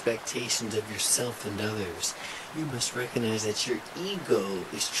expectations of yourself and others. You must recognize that your ego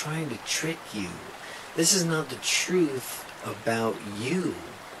is trying to trick you. This is not the truth about you.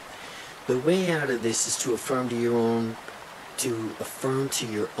 The way out of this is to affirm to your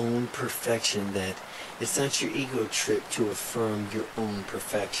own perfection that it's not your ego trip to affirm your own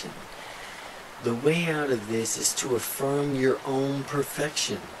perfection. The way out of this is to affirm your own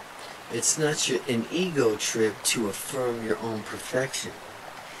perfection. It's not an ego trip to affirm your own perfection.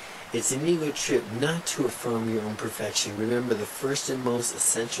 It's an ego trip not to affirm your own perfection. Remember, the first and most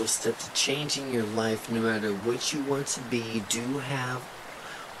essential step to changing your life, no matter what you want to be, do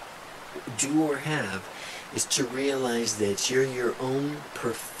or have, is to realize that you're your own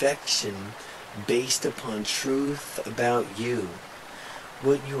perfection based upon truth about you.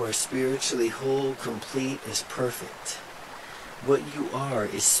 What you are spiritually whole, complete, is perfect. What you are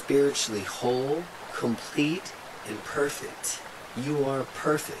is spiritually whole, complete, and perfect. You are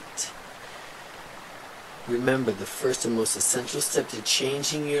perfect. Remember, the first and most essential step to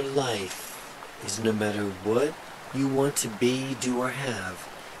changing your life is no matter what you want to be, do, or have,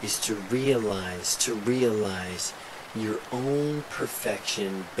 is to realize your own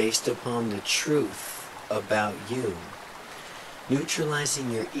perfection based upon the truth about you.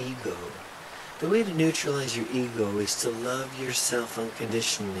 Neutralizing your ego. The way to neutralize your ego is to love yourself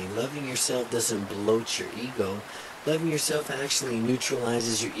unconditionally. Loving yourself doesn't bloat your ego. Loving yourself actually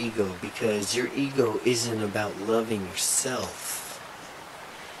neutralizes your ego, because your ego isn't about loving yourself.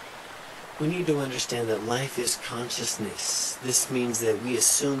 We need to understand that life is consciousness. This means that we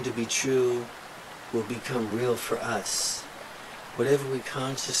assume to be true will become real for us. Whatever we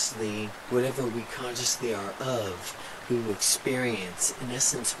consciously are of, we will experience. In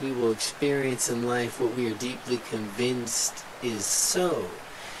essence, we will experience in life what we are deeply convinced is so.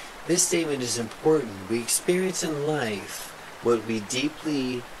 This statement is important. We experience in life what we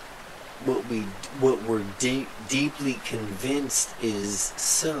deeply what we're deeply convinced is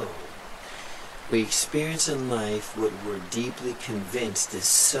so. We experience in life what we're deeply convinced is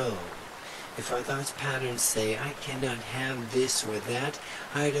so. If our thoughts patterns say, I cannot have this or that,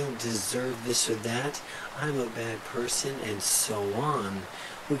 I don't deserve this or that, I'm a bad person, and so on,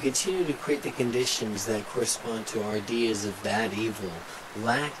 we continue to create the conditions that correspond to our ideas of that evil,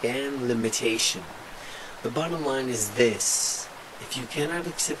 lack, and limitation. The bottom line is this: if you cannot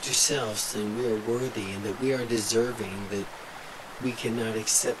accept yourselves, then we are worthy and that we are deserving, that we cannot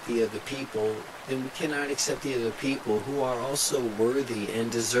accept the other people, then we cannot accept the other people who are also worthy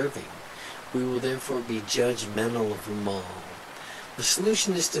and deserving. We will therefore be judgmental of them all. The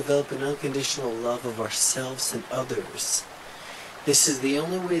solution is to develop an unconditional love of ourselves and others. This is the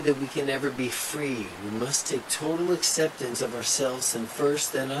only way that we can ever be free. We must take total acceptance of ourselves and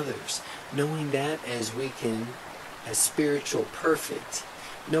first then others, knowing that as spiritual perfect,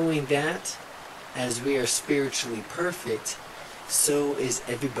 knowing that as we are spiritually perfect, so is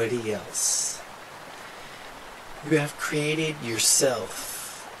everybody else. You have created yourself.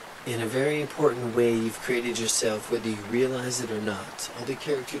 In a very important way, you've created yourself, whether you realize it or not. All the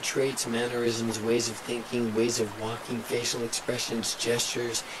character traits, mannerisms, ways of thinking, ways of walking, facial expressions,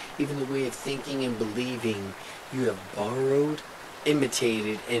 gestures, even the way of thinking and believing, you have borrowed,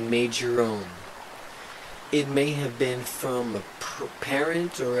 imitated, and made your own. It may have been from a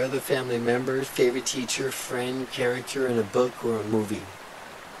parent or other family member, favorite teacher, friend, character in a book or a movie.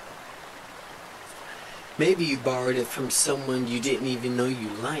 Maybe you borrowed it from someone you didn't even know you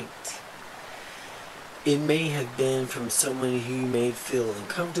liked. It may have been from someone who you made feel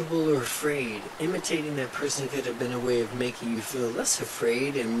uncomfortable or afraid. Imitating that person could have been a way of making you feel less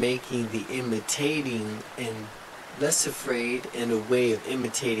afraid and making the imitating and less afraid and a way of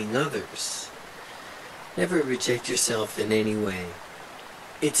imitating others. Never reject yourself in any way.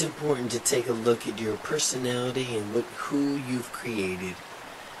 It's important to take a look at your personality and who you've created.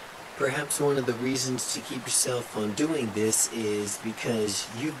 Perhaps one of the reasons to keep yourself on doing this is because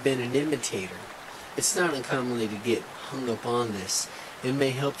you've been an imitator. It's not uncommon to get hung up on this. It may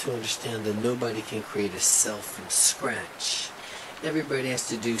help to understand that nobody can create a self from scratch. Everybody has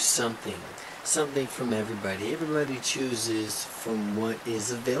to do something from everybody. Everybody chooses from what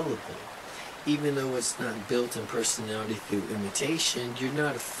is available. Even though it's not built in personality through imitation, you're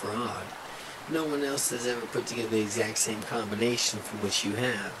not a fraud. No one else has ever put together the exact same combination from what you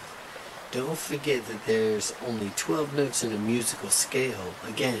have. Don't forget that there's only 12 notes in a musical scale.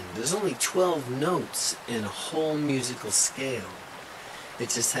 Again, there's only 12 notes in a whole musical scale.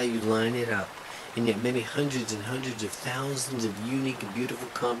 It's just how you line it up. And yet many hundreds and hundreds of thousands of unique and beautiful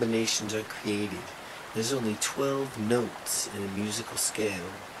combinations are created. There's only 12 notes in a musical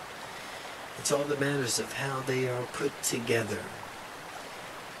scale. It's all that matters of how they are put together.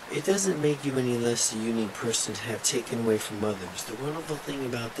 It doesn't make you any less a unique person to have taken away from others. The wonderful thing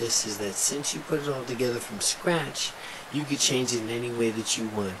about this is that since you put it all together from scratch, you can change it in any way that you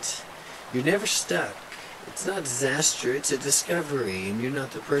want. You're never stuck. It's not a disaster, it's a discovery, and you're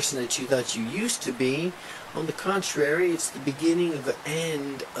not the person that you thought you used to be. On the contrary, it's the beginning of the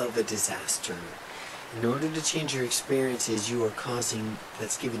end of a disaster. In order to change your experiences you are causing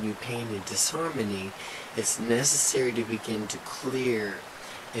that's giving you pain and disharmony, it's necessary to begin to clear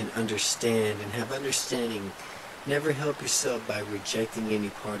and understand and have understanding. Never help yourself by rejecting any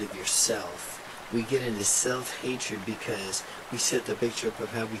part of yourself. We get into self-hatred because we set the picture up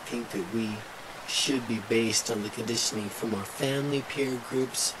of how we think that we should be based on the conditioning from our family, peer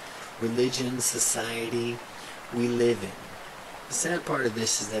groups, religion, society we live in. The sad part of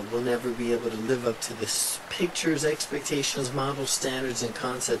this is that we'll never be able to live up to the pictures, expectations, models, standards, and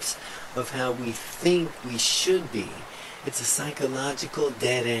concepts of how we think we should be. It's a psychological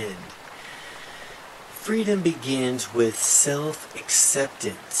dead end. Freedom begins with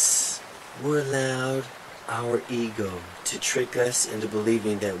self-acceptance. We're allowed our ego to trick us into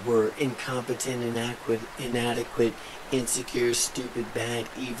believing that we're incompetent, inadequate, insecure, stupid, bad,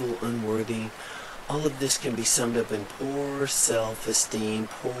 evil, unworthy. All of this can be summed up in poor self-esteem,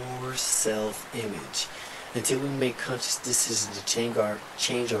 poor self-image. Until we make conscious decisions to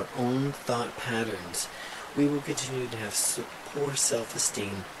change our own thought patterns, we will continue to have poor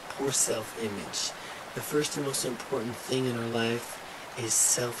self-esteem, poor self-image. The first and most important thing in our life is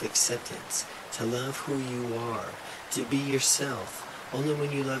self-acceptance. To love who you are, to be yourself. Only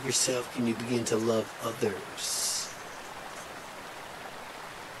when you love yourself can you begin to love others.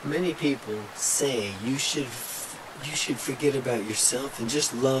 Many people say you should forget about yourself and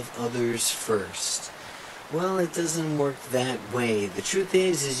just love others first. Well, it doesn't work that way. The truth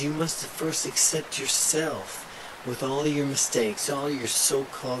is you must first accept yourself. with all of your mistakes, all your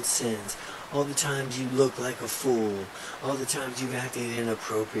so-called sins, all the times you look like a fool, all the times you've acted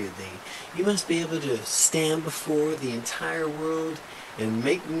inappropriately. You must be able to stand before the entire world and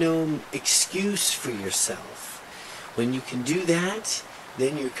make no excuse for yourself. When you can do that,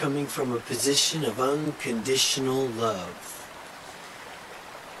 then you're coming from a position of unconditional love.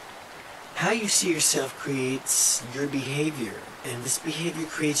 How you see yourself creates your behavior, and this behavior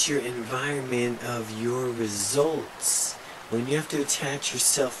creates your environment of your results. When you have to attach your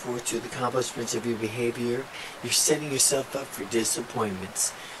self-worth to the accomplishments of your behavior, you're setting yourself up for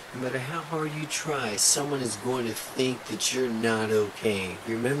disappointments. No matter how hard you try, someone is going to think that you're not okay.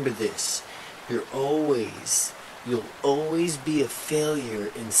 Remember this. You'll always be a failure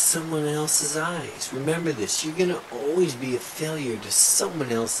in someone else's eyes. Remember this. You're going to always be a failure to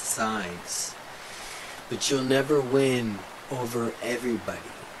someone else's eyes. But you'll never win over everybody.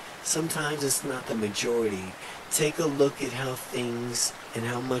 Sometimes it's not the majority. Take a look at how things and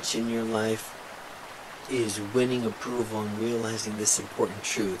how much in your life is winning approval and realizing this important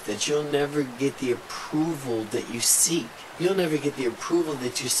truth, that you'll never get the approval that you seek. You'll never get the approval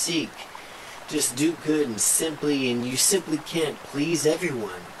that you seek. Just do good and you simply can't please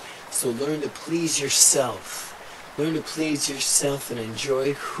everyone. So learn to please yourself. Learn to please yourself and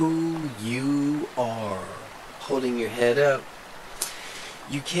enjoy who you are. Holding your head up.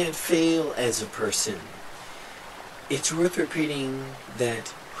 You can't fail as a person. It's worth repeating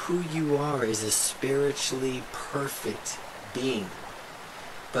that who you are is a spiritually perfect being.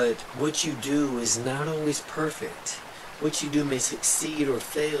 But what you do is not always perfect. What you do may succeed or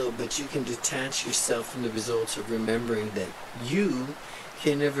fail, but you can detach yourself from the results of remembering that you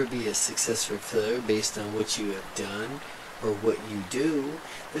can never be a success or failure based on what you have done or what you do.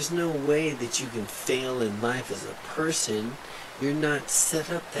 There's no way that you can fail in life as a person. You're not set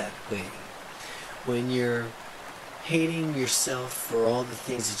up that way. When you're hating yourself for all the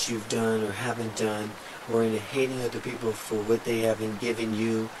things that you've done or haven't done, or into hating other people for what they haven't given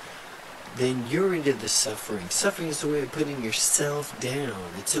you, then you're into the suffering. Suffering is a way of putting yourself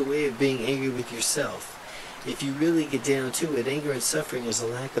down. It's a way of being angry with yourself. If you really get down to it, anger and suffering is a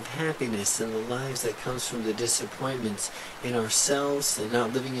lack of happiness in the lives that comes from the disappointments in ourselves and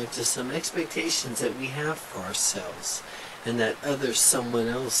not living up to some expectations that we have for ourselves and that other someone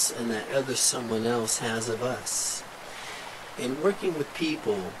else has of us. In working with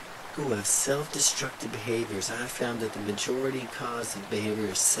people who have self-destructive behaviors, I have found that the majority cause of behavior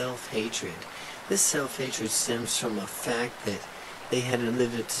is self-hatred. This self-hatred stems from a fact that they hadn't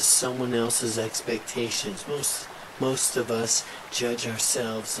lived up to someone else's expectations. Most of us judge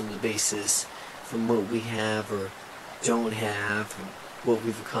ourselves on the basis from what we have or don't have, what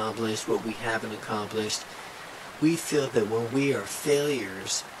we've accomplished, what we haven't accomplished. We feel that when we are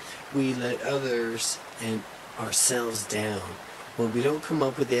failures, we let others and ourselves down. When we don't come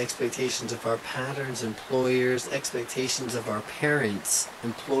up with the expectations of our patterns, employers, expectations of our parents,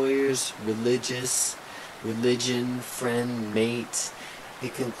 employers, religion, friend, mate,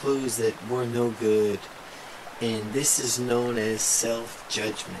 it concludes that we're no good. And this is known as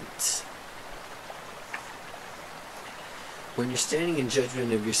self-judgment. When you're standing in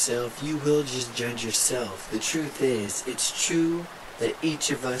judgment of yourself, you will just judge yourself. The truth is, it's true that each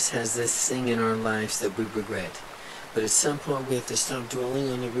of us has this thing in our lives that we regret. But at some point we have to stop dwelling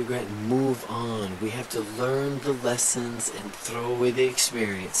on the regret and move on. We have to learn the lessons and throw away the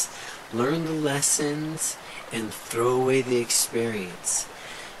experience. Learn the lessons and throw away the experience.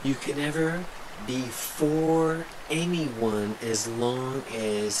 You can never be for anyone as long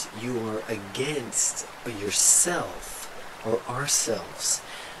as you are against yourself or ourselves.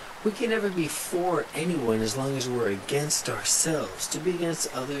 We can never be for anyone as long as we're against ourselves. To be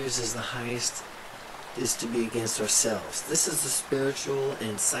against others is the highest, is to be against ourselves. This is the spiritual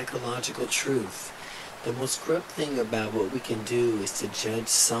and psychological truth. The most corrupt thing about what we can do is to judge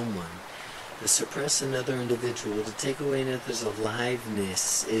someone. To suppress another individual, to take away another's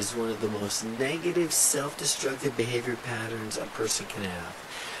aliveness is one of the most negative self-destructive behavior patterns a person can have.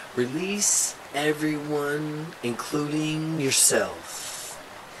 Release everyone, including yourself.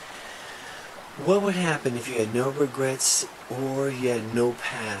 What would happen if you had no regrets or you had no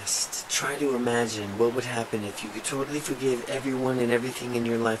past? Try to imagine what would happen if you could totally forgive everyone and everything in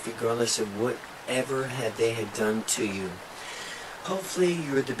your life, regardless of whatever they had done to you. Hopefully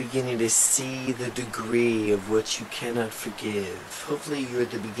you're at the beginning to see the degree of what you cannot forgive. Hopefully you're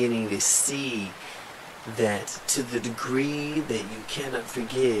at the beginning to see that to the degree that you cannot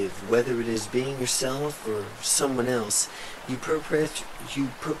forgive, whether it is being yourself or someone else, you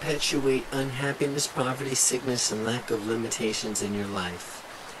perpetuate unhappiness, poverty, sickness, and lack of limitations in your life.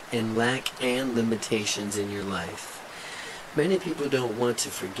 and lack and limitations in your life. Many people don't want to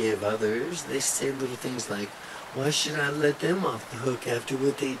forgive others. They say little things like, why should I let them off the hook after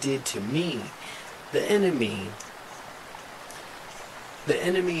what they did to me? The enemy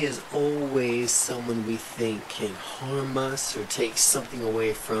is always someone we think can harm us or take something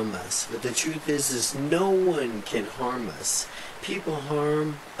away from us. But the truth is no one can harm us. People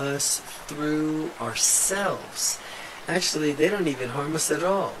harm us through ourselves. Actually, they don't even harm us at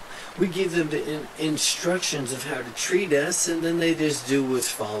all. We give them the instructions of how to treat us, and then they just do what's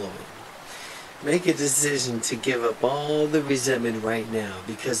following. Make a decision to give up all the resentment right now,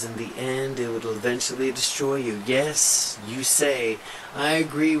 because in the end it will eventually destroy you. Yes, you say, I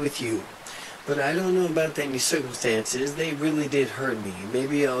agree with you, but I don't know about any circumstances. They really did hurt me.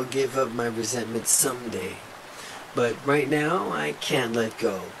 Maybe I'll give up my resentment someday. But right now, I can't let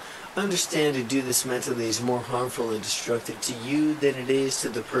go. Understand to do this mentally is more harmful and destructive to you than it is to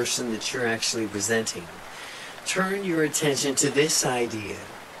the person that you're actually resenting. Turn your attention to this idea.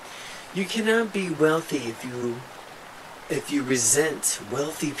 You cannot be wealthy if you resent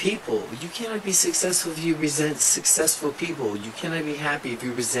wealthy people. You cannot be successful if you resent successful people. You cannot be happy if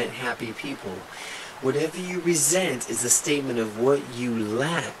you resent happy people. Whatever you resent is a statement of what you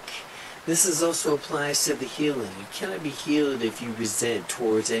lack. This also applies to the healing. You cannot be healed if you resent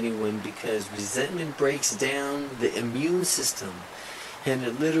towards anyone, because resentment breaks down the immune system, and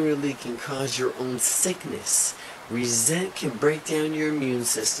it literally can cause your own sickness. Resent can break down your immune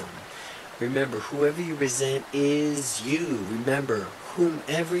system. Remember, whoever you resent is you. Remember,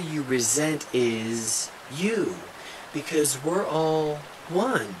 whomever you resent is you, because we're all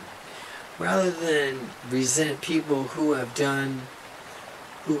one. Rather than resent people who have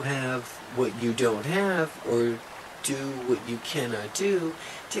what you don't have, or do what you cannot do,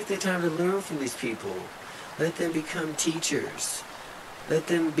 take the time to learn from these people. Let them become teachers. Let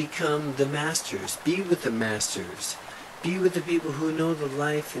them become the masters. Be with the masters. Be with the people who know the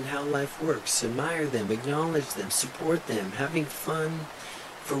life and how life works. Admire them, acknowledge them, support them, having fun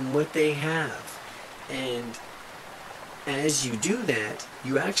from what they have. And as you do that,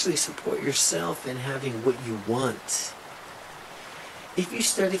 you actually support yourself in having what you want. If you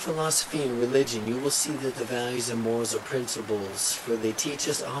study philosophy and religion, you will see that the values and morals are principles, for they teach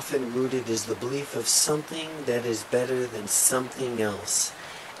us, often rooted is the belief of something that is better than something else.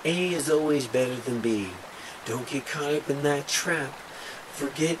 A is always better than B. Don't get caught up in that trap.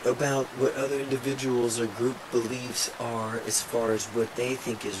 Forget about what other individuals or group beliefs are as far as what they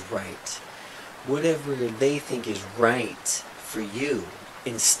think is right. Whatever they think is right for you.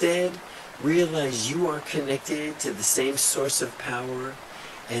 Instead, realize you are connected to the same source of power,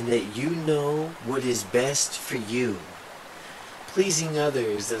 and that you know what is best for you. Pleasing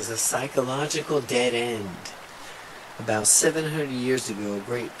others is a psychological dead end. About 700 years ago, a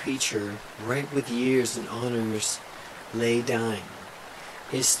great preacher, ripe with years and honors, lay dying.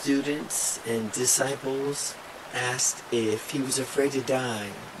 His students and disciples asked if he was afraid to die.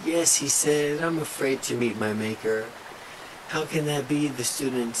 Yes, he said, I'm afraid to meet my Maker. How can that be? The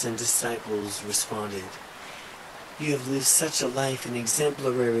students and disciples responded. You have lived such a life, an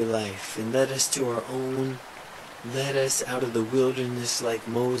exemplary life, and led us out of the wilderness like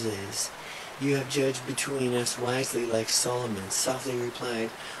Moses. You have judged between us wisely like Solomon. Softly replied,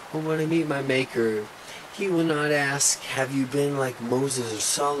 when I meet my Maker, he will not ask, have you been like Moses or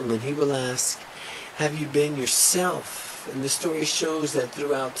Solomon? He will ask, have you been yourself? And the story shows that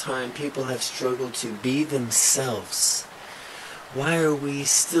throughout time, people have struggled to be themselves. Why are we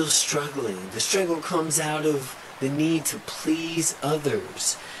still struggling? The struggle comes out of the need to please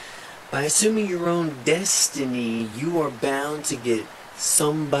others. By assuming your own destiny, you are bound to get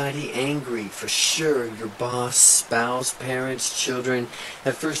somebody angry, for sure. Your boss, spouse, parents, children.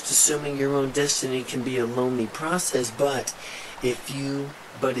 At first, assuming your own destiny can be a lonely process, but it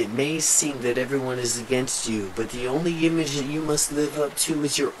may seem that everyone is against you. But the only image that you must live up to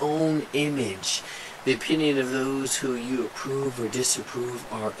is your own image. The opinion of those who you approve or disapprove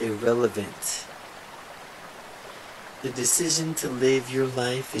are irrelevant. The decision to live your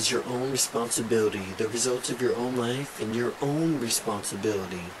life is your own responsibility. The results of your own life and your own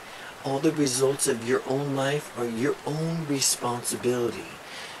responsibility. All the results of your own life are your own responsibility.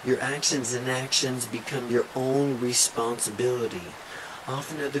 Your actions and actions become your own responsibility.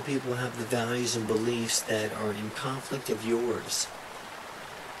 Often other people have the values and beliefs that are in conflict of yours.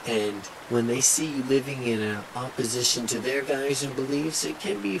 And when they see you living in an opposition to their values and beliefs, it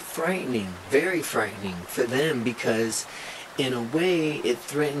can be frightening, very frightening for them, because in a way it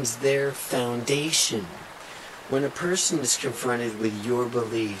threatens their foundation. When a person is confronted with your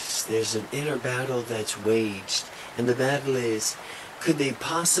beliefs, there's an inner battle that's waged. And the battle is, Could they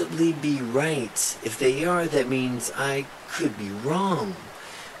possibly be right? If they are, that means I could be wrong.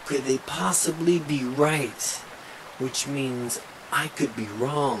 Could they possibly be right? Which means I could be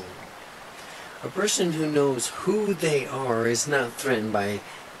wrong. A person who knows who they are is not threatened by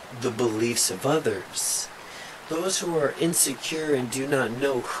the beliefs of others. Those who are insecure and do not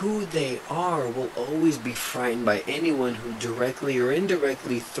know who they are will always be frightened by anyone who directly or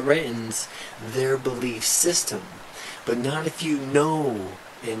indirectly threatens their belief system. But not if you know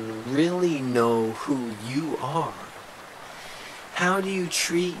and really know who you are. How do you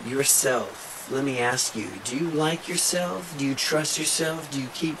treat yourself? Let me ask you, do you like yourself? Do you trust yourself? Do you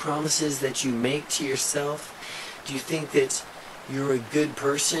keep promises that you make to yourself? Do you think that you're a good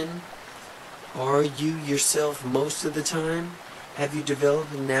person? Are you yourself most of the time? Have you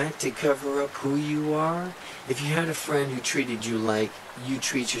developed a knack to cover up who you are? If you had a friend who treated you like you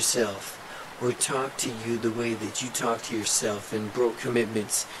treat yourself, or talked to you the way that you talk to yourself, and broke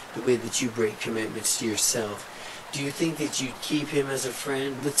commitments the way that you break commitments to yourself, do you think that you'd keep him as a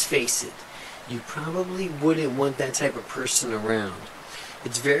friend? Let's face it, you probably wouldn't want that type of person around.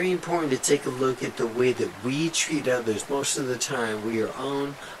 It's very important to take a look at the way that we treat others. Most of the time, we are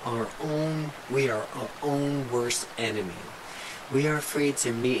our own worst enemy. We are afraid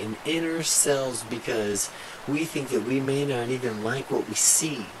to meet an inner selves because we think that we may not even like what we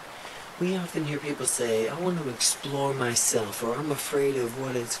see. We often hear people say, I want to explore myself, or I'm afraid of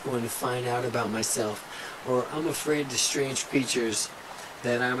what it's going to find out about myself, or I'm afraid of the strange creatures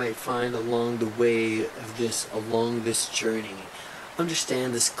that I might find along the way of along this journey.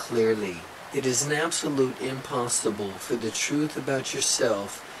 Understand this clearly. It is an absolute impossible for the truth about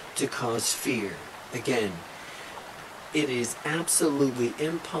yourself to cause fear. Again, it is absolutely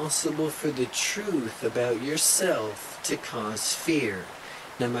impossible for the truth about yourself to cause fear.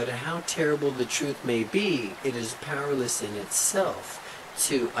 No matter how terrible the truth may be, it is powerless in itself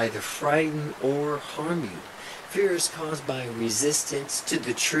to either frighten or harm you. Fear is caused by resistance to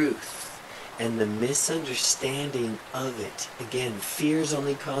the truth and the misunderstanding of it. Again, fear is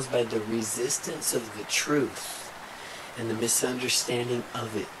only caused by the resistance of the truth and the misunderstanding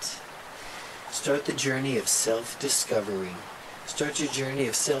of it. Start the journey of self-discovery. Start your journey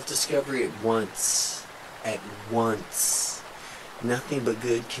of self-discovery at once. At once. Nothing but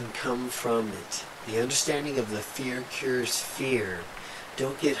good can come from it. The understanding of the fear cures fear.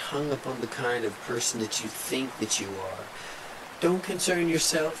 Don't get hung up on the kind of person that you think that you are. Don't concern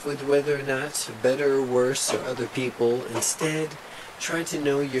yourself with whether or not it's better or worse or other people. Instead, try to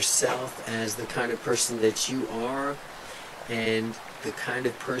know yourself as the kind of person that you are and the kind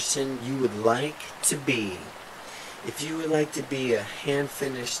of person you would like to be. If you would like to be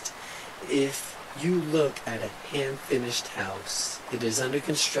if you look at a hand-finished house, it is under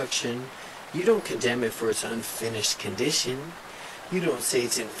construction, you don't condemn it for its unfinished condition. You don't say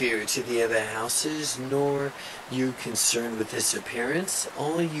it's inferior to the other houses, nor you concerned with its appearance.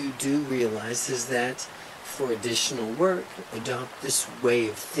 All you do realize is that for additional work, adopt this way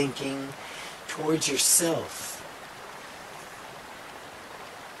of thinking towards yourself.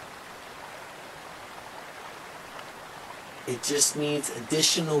 It just needs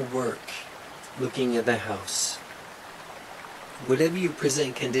additional work looking at the house. Whatever you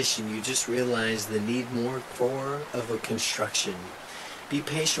present condition, you just realize the need more of a construction. Be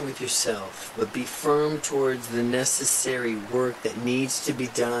patient with yourself, but be firm towards the necessary work that needs to be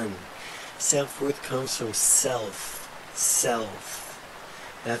done. Self-worth comes from self.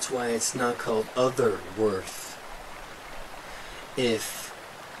 That's why it's not called other worth. If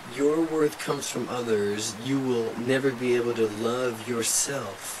your worth comes from others, you will never be able to love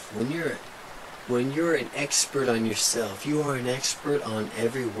yourself. When you're an expert on yourself, you are an expert on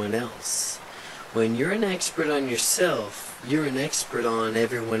everyone else. When you're an expert on yourself, you're an expert on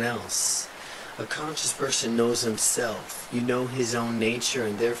everyone else. A conscious person knows himself. You know his own nature,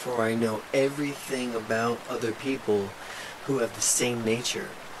 and therefore I know everything about other people who have the same nature.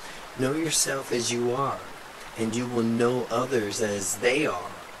 Know yourself as you are, and you will know others as they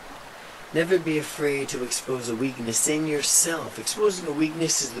are. Never be afraid to expose a weakness in yourself. Exposing a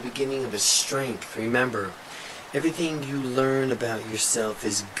weakness is the beginning of a strength. Remember, everything you learn about yourself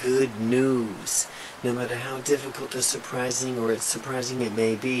is good news. No matter how difficult or surprising it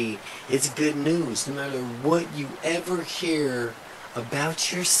may be, it's good news. No matter what you ever hear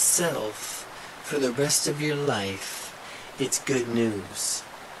about yourself for the rest of your life, it's good news.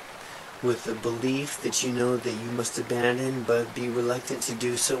 With the belief that you know that you must abandon, but be reluctant to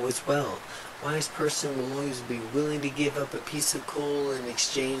do so as well. A wise person will always be willing to give up a piece of coal in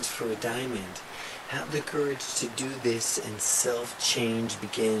exchange for a diamond. Have the courage to do this, and self-change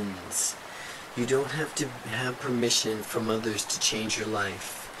begins. You don't have to have permission from others to change your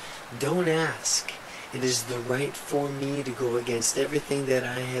life. Don't ask. It is the right for me to go against everything that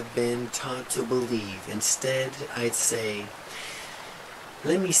I have been taught to believe. Instead, I'd say,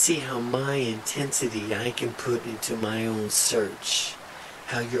 let me see how my intensity I can put into my own search.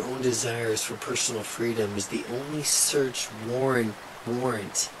 How your own desires for personal freedom is the only search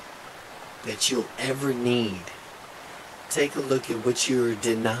warrant that you'll ever need. Take a look at what you're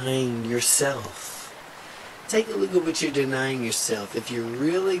denying yourself. Take a look at what you're denying yourself. If you're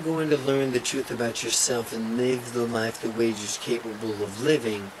really going to learn the truth about yourself and live the life the way you're capable of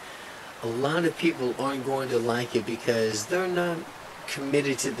living, a lot of people aren't going to like it because they're not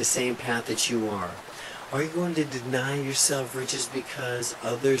committed to the same path that you are. Are you going to deny yourself riches because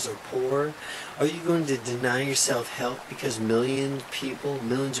others are poor? Are you going to deny yourself health because millions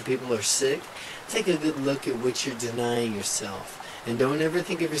of people are sick? Take a good look at what you're denying yourself. And don't ever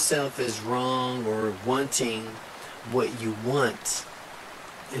think of yourself as wrong or wanting what you want.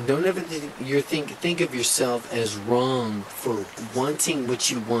 And don't ever think of yourself as wrong for wanting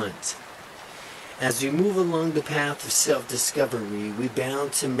what you want. As we move along the path of self-discovery, we're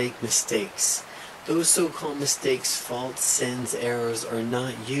bound to make mistakes. Those so-called mistakes, faults, sins, errors are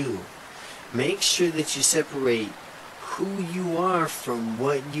not you. Make sure that you separate who you are from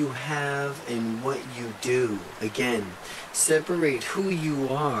what you have and what you do. Again, separate who you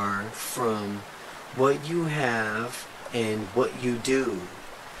are from what you have and what you do.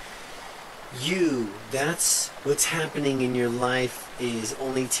 That's what's happening in your life, is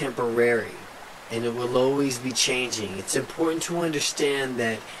only temporary, and it will always be changing. It's important to understand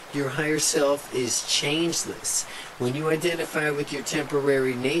that your higher self is changeless. When you identify with your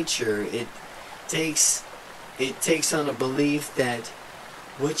temporary nature, it takes on a belief that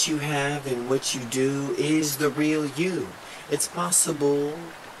what you have and what you do is the real you. It's possible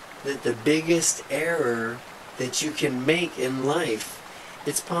that the biggest error that you can make in life,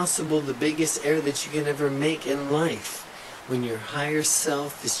 the biggest error that you can ever make in life, when your higher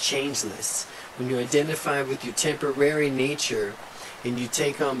self is changeless, when you identify with your temporary nature and you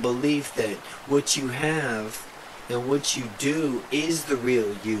take on belief that what you have and what you do is the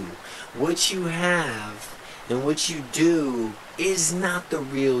real you. What you have and what you do is not the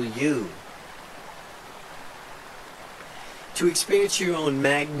real you. To experience your own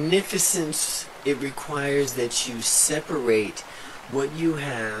magnificence, it requires that you separate what you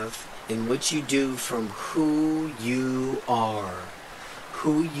have and what you do from who you are.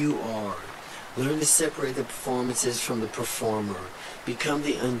 Who you are. Learn to separate the performances from the performer. Become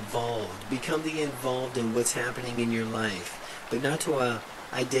the involved. Become the involved in what's happening in your life, but not to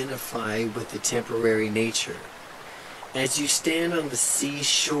identify with the temporary nature. As you stand on the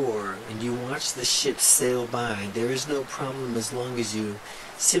seashore and you watch the ships sail by, there is no problem as long as you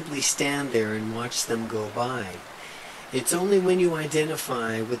simply stand there and watch them go by. It's only when you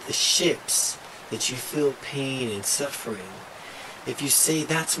identify with the ships that you feel pain and suffering. If you say,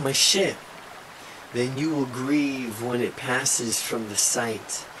 "That's my ship," then you will grieve when it passes from the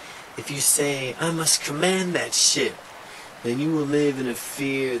sight. If you say, "I must command that ship," then you will live in a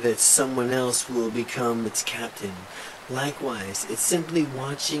fear that someone else will become its captain. Likewise, it's simply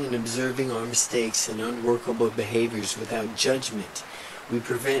watching and observing our mistakes and unworkable behaviors without judgment. We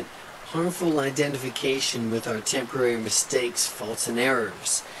prevent harmful identification with our temporary mistakes, faults, and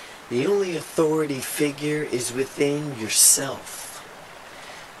errors. The only authority figure is within yourself.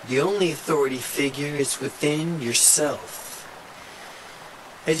 The only authority figure is within yourself.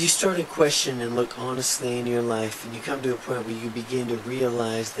 As you start to question and look honestly in your life, and you come to a point where you begin to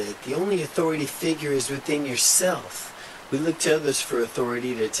realize that the only authority figure is within yourself. We look to others for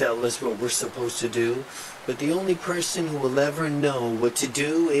authority to tell us what we're supposed to do, but the only person who will ever know what to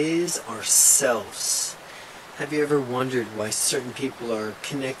do is ourselves. Have you ever wondered why certain people are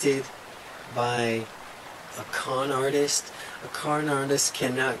connected by a con artist? A con artist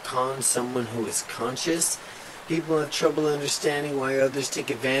cannot con someone who is conscious. People have trouble understanding why others take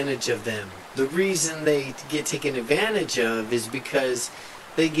advantage of them. The reason they get taken advantage of is because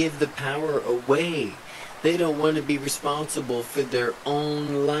they give the power away. They don't want to be responsible for their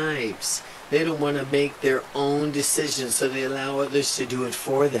own lives. They don't want to make their own decisions, so they allow others to do it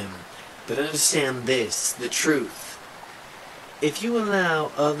for them. But understand this, the truth. If you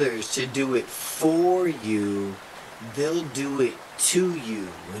allow others to do it for you, they'll do it to you.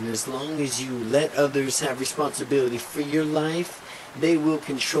 And as long as you let others have responsibility for your life, they will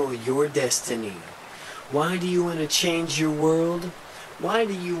control your destiny. Why do you want to change your world? Why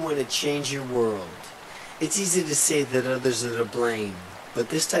do you want to change your world? It's easy to say that others are to blame, but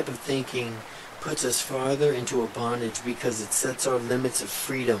this type of thinking puts us farther into a bondage because it sets our limits of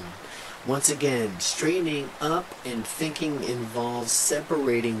freedom. Once again, straightening up and thinking involves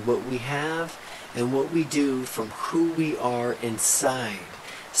separating what we have and what we do from who we are inside.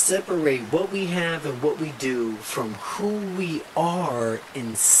 Separate what we have and what we do from who we are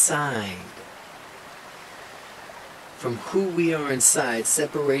inside. From who we are inside,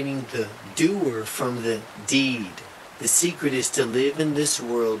 separating the doer from the deed. The secret is to live in this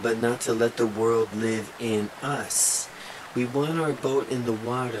world, but not to let the world live in us. We want our boat in the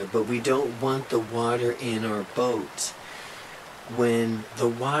water, but we don't want the water in our boat. When the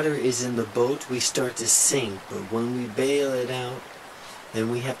water is in the boat, we start to sink, but when we bail it out, then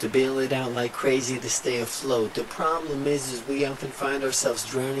we have to bail it out like crazy to stay afloat. The problem is we often find ourselves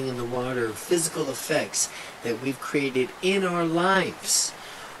drowning in the water of physical effects that we've created in our lives.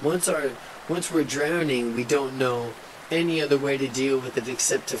 Once we're drowning, we don't know any other way to deal with it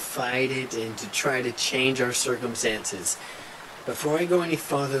except to fight it and to try to change our circumstances. Before I go any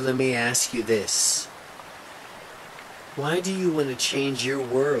farther, let me ask you this. Why do you want to change your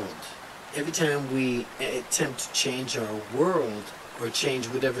world? Every time we attempt to change our world, or change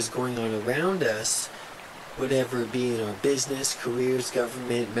whatever's going on around us, whatever it be in our business, careers,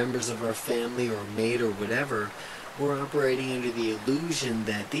 government, members of our family, or mate, or whatever, we're operating under the illusion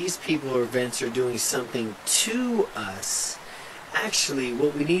that these people or events are doing something to us. Actually,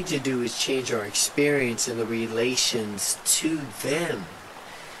 what we need to do is change our experience and the relations to them.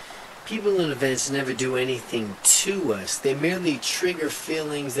 People and events never do anything to us. They merely trigger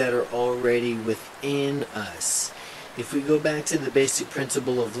feelings that are already within us. If we go back to the basic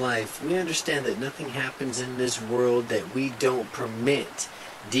principle of life, we understand that nothing happens in this world that we don't permit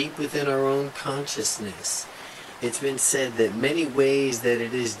deep within our own consciousness. It's been said that many ways that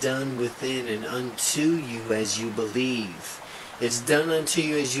it is done within and unto you as you believe. It's done unto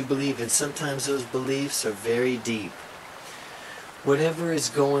you as you believe, and sometimes those beliefs are very deep. Whatever is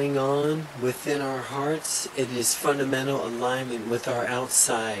going on within our hearts, it is fundamental alignment with our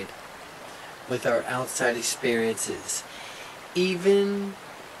outside experiences. Even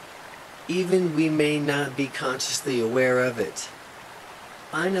we may not be consciously aware of it.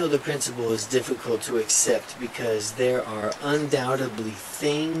 I know the principle is difficult to accept because there are undoubtedly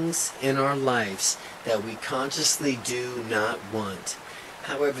things in our lives that we consciously do not want.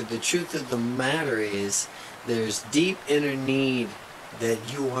 However, the truth of the matter is there's deep inner need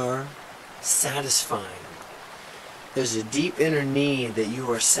that you are satisfying. There's a deep inner need that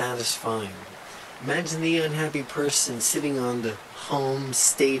you are satisfying. Imagine the unhappy person sitting on the home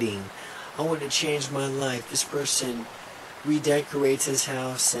stating, I want to change my life. This person redecorates his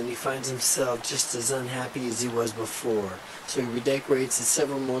house and he finds himself just as unhappy as he was before. So he redecorates it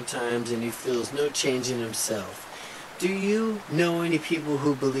several more times and he feels no change in himself. Do you know any people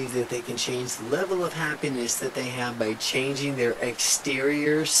who believe that they can change the level of happiness that they have by changing their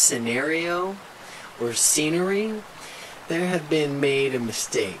exterior scenario or scenery? There have been made a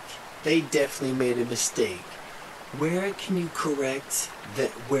mistake. They definitely made a mistake. Where can you correct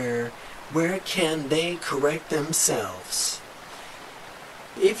that? Where can they correct themselves?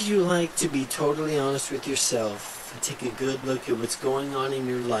 If you like to be totally honest with yourself and take a good look at what's going on in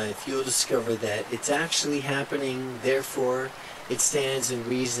your life, you'll discover that it's actually happening. Therefore, it stands and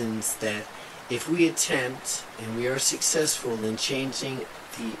reasons that if we attempt and we are successful in changing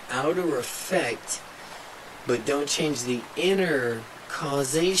the outer effect, but don't change the inner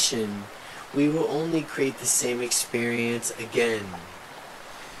causation, we will only create the same experience again.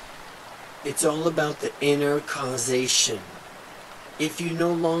 It's all about the inner causation. If you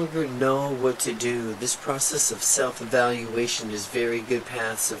no longer know what to do, this process of self-evaluation is very good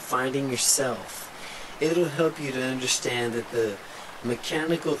paths of finding yourself. It'll help you to understand that the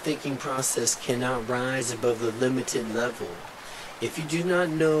mechanical thinking process cannot rise above the limited level. If you do not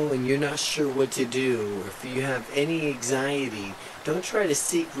know and you're not sure what to do, or if you have any anxiety, don't try to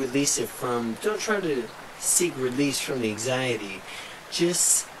seek release from the anxiety.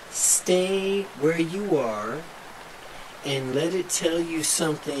 Just stay where you are and let it tell you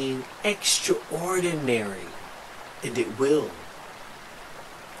something extraordinary, and it will.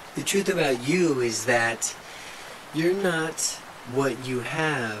 The truth about you is that you're not what you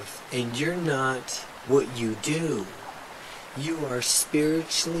have, and you're not what you do. You are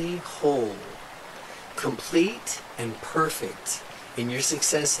spiritually whole, complete and perfect, and your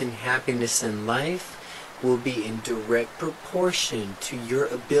success and happiness in life will be in direct proportion to your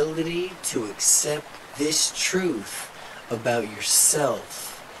ability to accept this truth about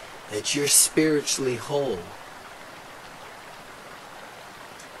yourself, that you're spiritually whole.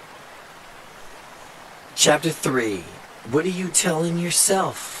 Chapter 3. What are you telling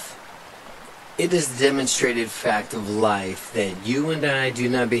yourself? It is a demonstrated fact of life that you and I do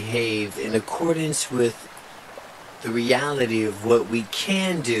not behave in accordance with the reality of what we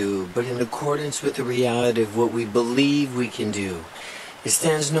can do, but in accordance with the reality of what we believe we can do. It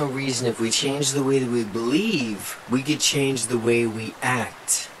stands no reason if we change the way that we believe, we could change the way we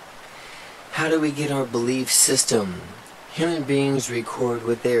act. How do we get our belief system? Human beings record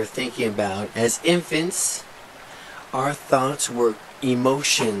what they are thinking about. As infants, our thoughts were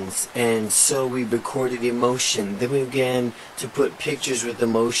emotions, and so we recorded emotion. Then we began to put pictures with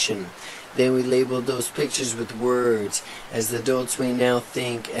emotion. Then we labeled those pictures with words. As adults, we now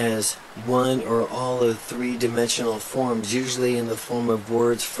think as one or all of three-dimensional forms, usually in the form of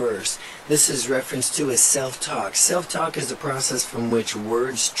words first. This is referenced to as self-talk. Self-talk is the process from which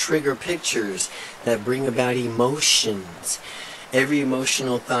words trigger pictures that bring about emotions. Every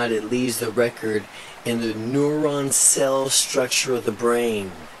emotional thought, it leaves the record in the neuron cell structure of the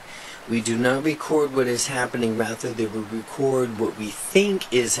brain. We do not record what is happening, rather we record what we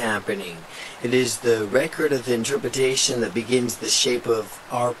think is happening. It is the record of the interpretation that begins the shape of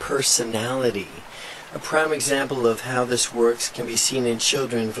our personality. A prime example of how this works can be seen in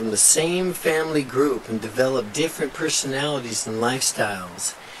children from the same family group and develop different personalities and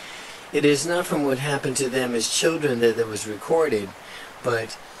lifestyles. It is not from what happened to them as children that it was recorded,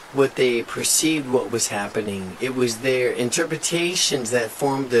 but what they perceived what was happening. It was their interpretations that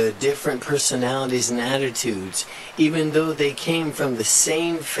formed the different personalities and attitudes, even though they came from the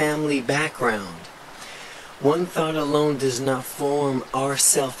same family background. One thought alone does not form our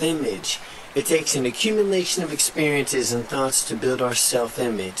self-image. It takes an accumulation of experiences and thoughts to build our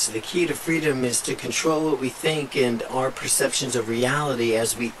self-image. The key to freedom is to control what we think and our perceptions of reality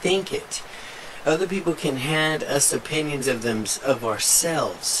as we think it. Other people can hand us opinions of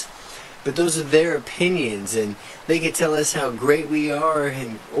ourselves, but those are their opinions, and they can tell us how great we are,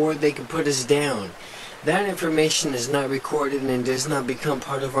 or they can put us down. That information is not recorded and does not become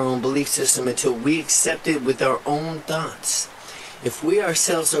part of our own belief system until we accept it with our own thoughts. If we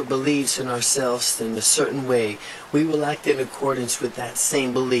ourselves are beliefs in ourselves in a certain way, we will act in accordance with that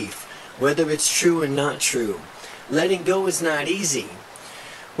same belief, whether it's true or not true. Letting go is not easy.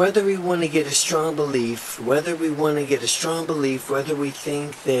 Whether we want to get a strong belief, whether we think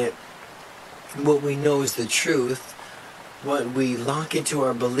that what we know is the truth, what we lock into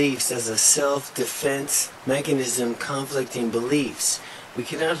our beliefs as a self-defense mechanism, conflicting beliefs. We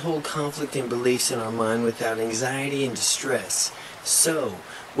cannot hold conflicting beliefs in our mind without anxiety and distress. So,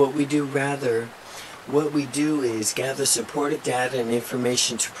 what we do is gather supportive data and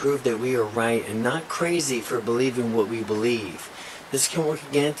information to prove that we are right and not crazy for believing what we believe. This can work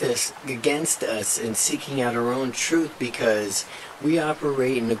against us in seeking out our own truth, because we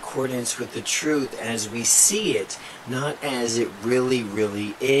operate in accordance with the truth as we see it, not as it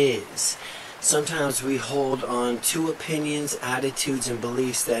really is. Sometimes we hold on to opinions, attitudes, and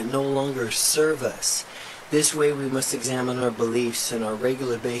beliefs that no longer serve us. This way we must examine our beliefs on a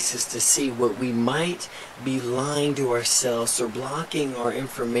regular basis to see what we might be lying to ourselves or blocking our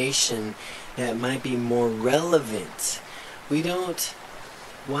information that might be more relevant.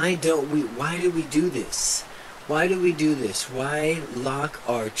 Why do we do this? Why do we do this? Why lock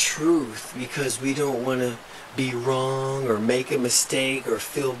our truth? Because we don't want to be wrong or make a mistake or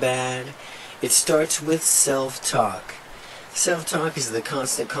feel bad. It starts with self-talk. Self-talk is the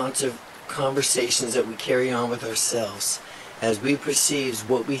constant conversations that we carry on with ourselves as we perceive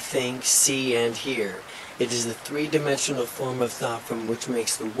what we think, see, and hear. It is the three-dimensional form of thought from which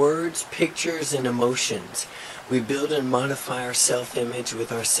makes the words, pictures, and emotions. We build and modify our self-image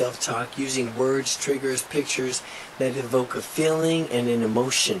with our self-talk using words, triggers, pictures that evoke a feeling and an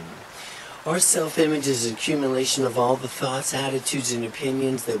emotion. Our self-image is an accumulation of all the thoughts, attitudes, and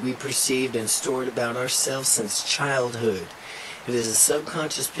opinions that we perceived and stored about ourselves since childhood. It is a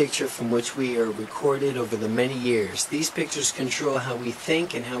subconscious picture from which we are recorded over the many years. These pictures control how we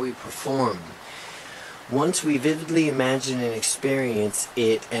think and how we perform. Once we vividly imagine and experience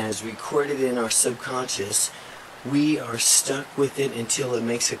it as recorded in our subconscious, we are stuck with it until it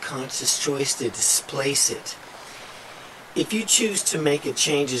makes a conscious choice to displace it. If you choose to make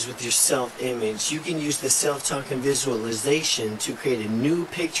changes with your self-image, you can use the self-talk and visualization to create a new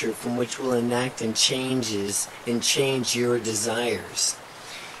picture from which will enact and change your desires.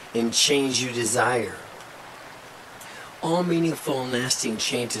 And change you desire. All meaningful and lasting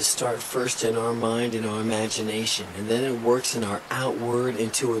changes start first in our mind and our imagination, and then it works in our outward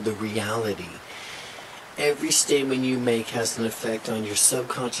into the reality. Every statement you make has an effect on your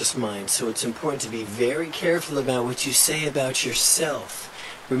subconscious mind, so it's important to be very careful about what you say about yourself.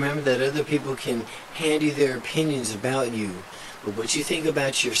 Remember that other people can hand you their opinions about you, but what you think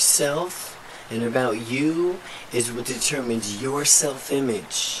about yourself and about you is what determines your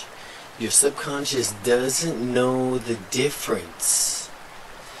self-image. Your subconscious doesn't know the difference.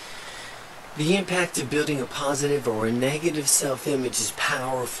 The impact of building a positive or a negative self-image is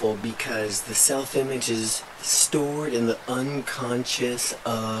powerful because the self-image is stored in the unconscious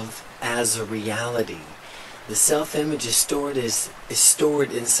as a reality. The self-image is stored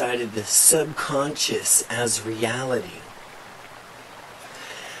inside of the subconscious as reality.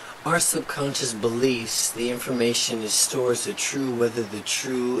 Our subconscious beliefs, the information is stored as true, whether the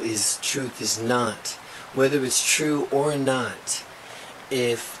truth is not, whether it's true or not.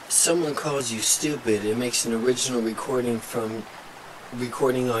 If someone calls you stupid, it makes an original recording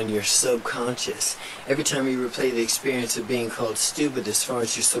on your subconscious. Every time you replay the experience of being called stupid, as far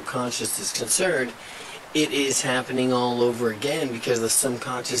as your subconscious is concerned, it is happening all over again because the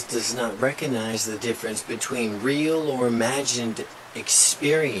subconscious does not recognize the difference between real or imagined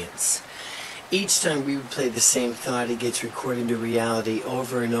experience. Each time we replay the same thought, it gets recorded to reality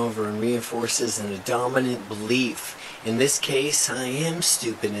over and over and reinforces a dominant belief. In this case, I am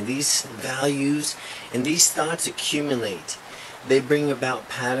stupid, and these values and these thoughts accumulate. They bring about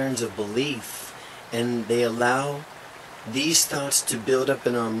patterns of belief, and they allow these thoughts to build up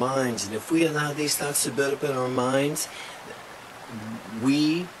in our minds. And if we allow these thoughts to build up in our minds,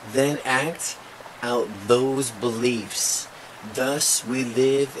 we then act out those beliefs. Thus we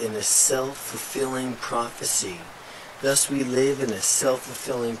live in a self-fulfilling prophecy.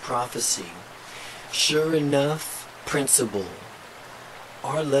 Sure enough, principle.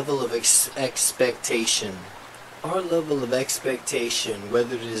 Our level of expectation.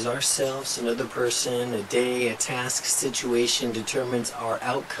 Whether it is ourselves, another person, a day, a task, situation, determines our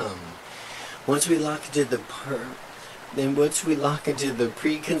outcome. Once we lock into the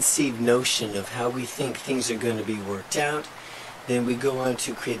preconceived notion of how we think things are going to be worked out, then we go on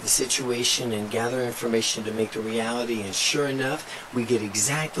to create the situation and gather information to make the reality, and sure enough, we get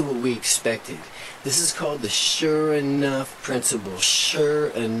exactly what we expected. This is called the sure enough principle.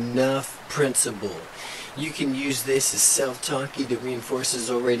 You can use this as self-talk, either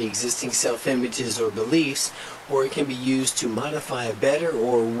reinforces already existing self-images or beliefs, or it can be used to modify better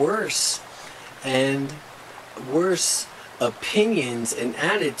or worse opinions and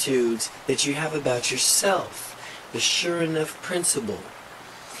attitudes that you have about yourself. The sure enough principle.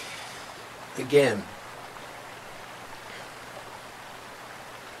 Again,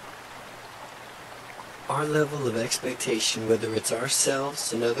 our level of expectation, whether it's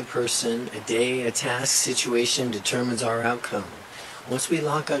ourselves, another person, a day, a task, situation, determines our outcome. Once we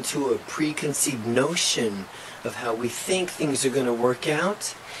lock onto a preconceived notion of how we think things are going to work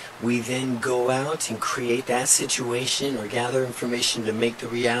out, we then go out and create that situation or gather information to make the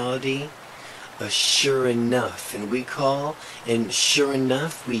reality a sure enough. And sure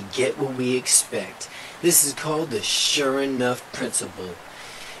enough, we get what we expect. This is called the sure enough principle.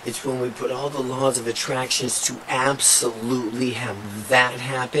 It's when we put all the laws of attractions to absolutely have that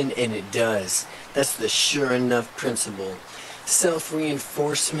happen, and it does. That's the sure enough principle.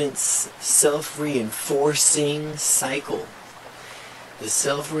 Self-reinforcing cycle. The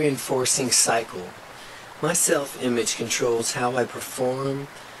self-reinforcing cycle. My self-image controls how I perform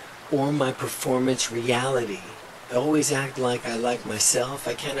or my performance reality. I always act like I like myself.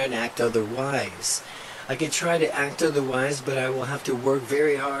 I cannot act otherwise. I can try to act otherwise, but I will have to work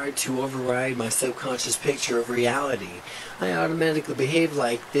very hard to override my subconscious picture of reality. I automatically behave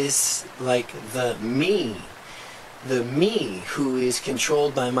like this, like the me who is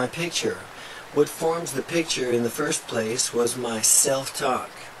controlled by my picture. What forms the picture in the first place was my self-talk.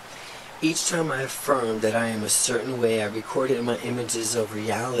 Each time I affirm that I am a certain way, I record it in my images of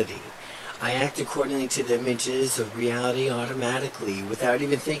reality. I act accordingly to the images of reality automatically, without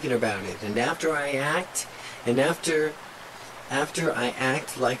even thinking about it. And after I act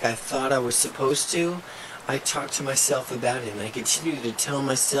like I thought I was supposed to, I talk to myself about it, and I continue to tell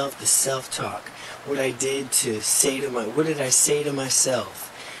myself the self-talk. What did I say to myself?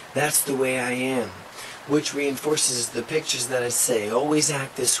 That's the way I am. Which reinforces the pictures that I say. Always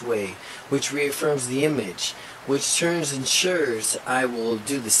act this way. Which reaffirms the image. Which ensures I will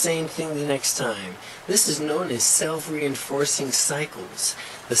do the same thing the next time. This is known as self-reinforcing cycles.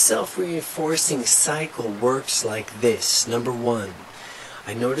 The self-reinforcing cycle works like this. Number 1,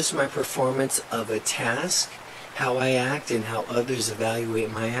 I notice my performance of a task, how I act, and how others evaluate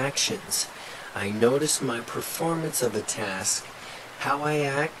my actions. I notice my performance of a task, how I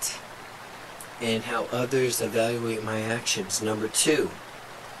act, and how others evaluate my actions. Number 2,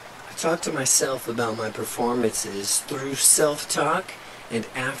 I talk to myself about my performances through self-talk and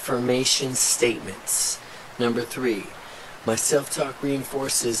affirmation statements. Number 3, My self-talk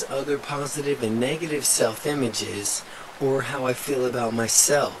reinforces other positive and negative self-images, or how I feel about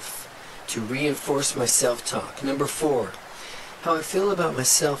myself, to reinforce my self-talk. Number 4, how I feel about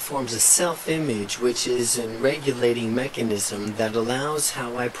myself forms a self-image, which is a regulating mechanism that allows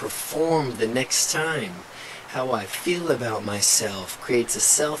how I perform the next time. How I feel about myself creates a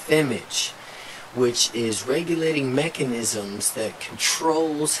self-image, which is regulating mechanisms that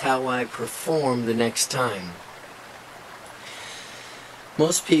controls how I perform the next time.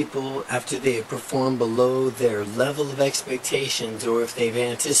 Most people, after they have performed below their level of expectations, or if they've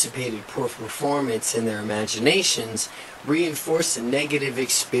anticipated poor performance in their imaginations, reinforce a negative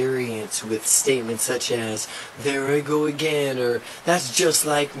experience with statements such as, "There I go again," or "That's just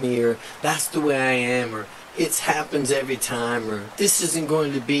like me," or "That's the way I am," or "It happens every time," or "This isn't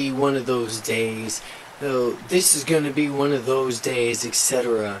going to be one of those days," "No, this is going to be one of those days,"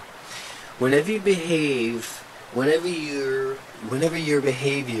 etc. Whenever you behave, whenever your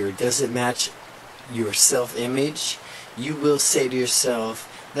behavior doesn't match your self-image, you will say to yourself,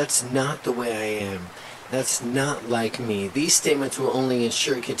 "That's not the way I am. That's not like me." These statements will only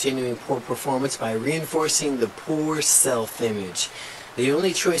ensure continuing poor performance by reinforcing the poor self-image. The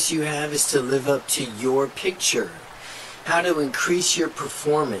only choice you have is to live up to your picture. How to increase your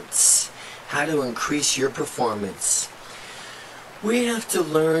performance. How to increase your performance. We have to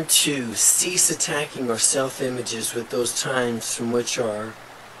learn to cease attacking our self-images with those times from which our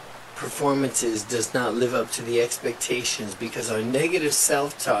performances does not live up to the expectations, because our negative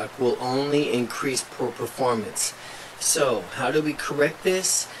self-talk will only increase poor performance. So, how do we correct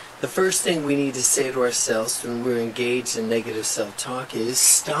this? The first thing we need to say to ourselves when we're engaged in negative self-talk is,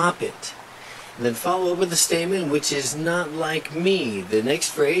 "Stop it." And then follow up with a statement which is "not like me." The next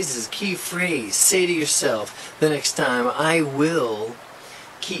phrase is a key phrase. Say to yourself, "The next time I will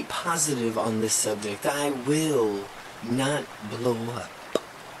keep positive on this subject. I will not blow up."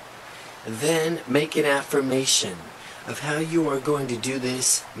 Then make an affirmation of how you are going to do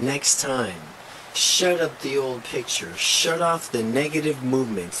this next time. Shut up the old picture. Shut off the negative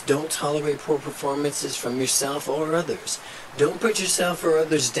movements. Don't tolerate poor performances from yourself or others. Don't put yourself or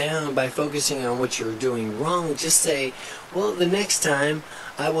others down by focusing on what you're doing wrong. Just say, "Well, the next time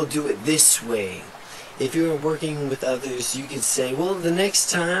I will do it this way." If you're working with others, you can say, "Well, the next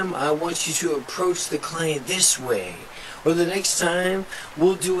time I want you to approach the client this way." Or "The next time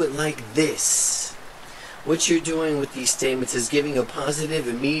we'll do it like this." What you're doing with these statements is giving a positive,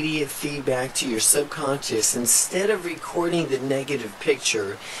 immediate feedback to your subconscious. Instead of recording the negative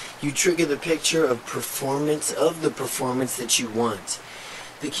picture, you trigger the picture of the performance that you want.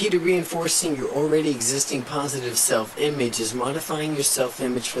 The key to reinforcing your already existing positive self-image is modifying your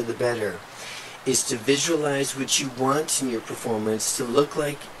self-image for the better. Is to visualize what you want in your performance to look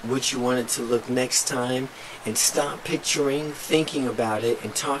like what you want it to look next time, and stop picturing, thinking about it,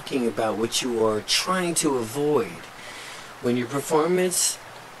 and talking about what you are trying to avoid. When your performance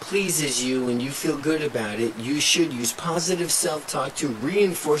pleases you and you feel good about it, you should use positive self-talk to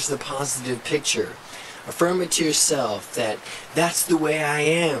reinforce the positive picture. Affirm it to yourself that "That's the way I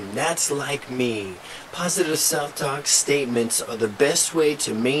am. That's like me." Positive self-talk statements are the best way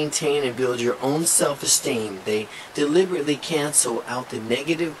to maintain and build your own self-esteem. They deliberately cancel out the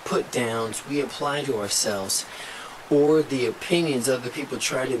negative put-downs we apply to ourselves, or the opinions other people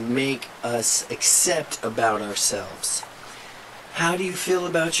try to make us accept about ourselves. How do you feel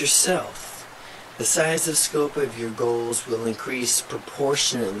about yourself? The size and scope of your goals will increase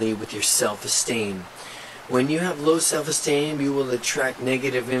proportionately with your self-esteem. When you have low self-esteem, you will attract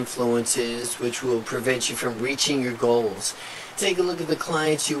negative influences which will prevent you from reaching your goals. Take a look at the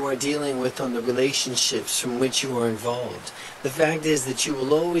clients you are dealing with on the relationships from which you are involved. The fact is that you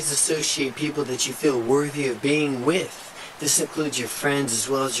will always associate people that you feel worthy of being with. This includes your friends as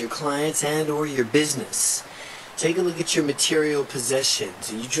well as your clients and or your business. Take a look at your material possessions.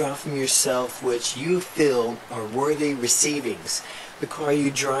 You draw from yourself which you feel are worthy receivings. The car you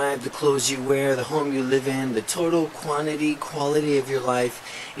drive, the clothes you wear, the home you live in, the total quality of your life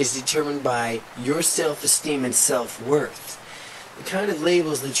is determined by your self-esteem and self-worth. The kind of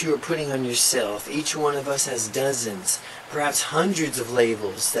labels that you are putting on yourself, each one of us has dozens, perhaps hundreds of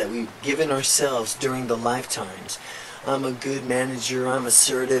labels that we've given ourselves during the lifetimes. I'm a good manager, I'm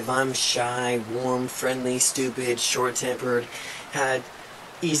assertive, I'm shy, warm, friendly, stupid, short-tempered, had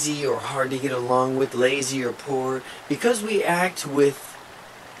easy or hard to get along with, lazy or poor. Because we act with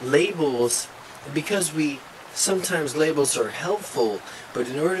labels, because sometimes labels are helpful, but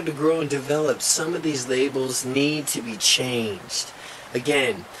in order to grow and develop, some of these labels need to be changed.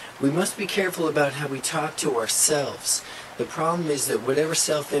 Again, we must be careful about how we talk to ourselves. The problem is that whatever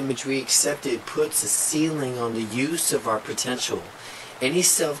self-image we accepted puts a ceiling on the use of our potential. Any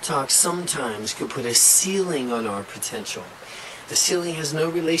self-talk sometimes could put a ceiling on our potential. The ceiling has no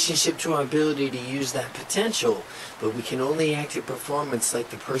relationship to our ability to use that potential, but we can only act in performance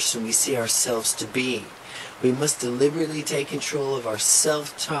like the person we see ourselves to be. We must deliberately take control of our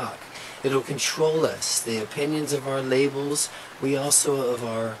self-talk. It'll control us. The opinions of our labels, the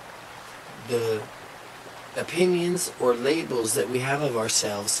opinions or labels that we have of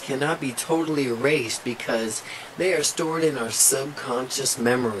ourselves cannot be totally erased because they are stored in our subconscious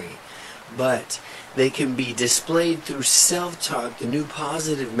memory. But they can be displayed through self-talk. The new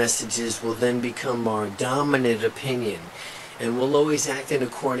positive messages will then become our dominant opinion, and we'll always act in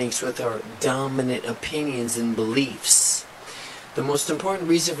accordance with our dominant opinions and beliefs. The most important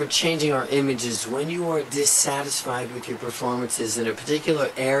reason for changing our image is when you are dissatisfied with your performances in a particular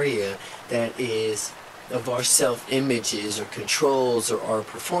area that is of our self-images or controls or our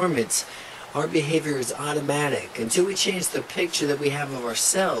performance, our behavior is automatic. Until we change the picture that we have of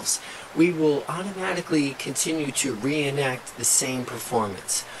ourselves, we will automatically continue to reenact the same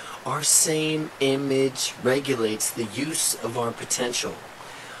performance. Our same image regulates the use of our potential.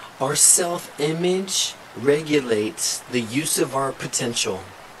 Our self-image regulates the use of our potential.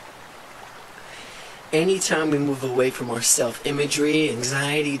 Anytime we move away from our self-imagery,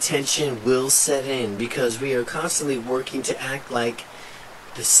 anxiety, tension will set in because we are constantly working to act like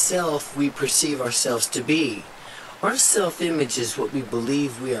the self we perceive ourselves to be. Our self-image is what we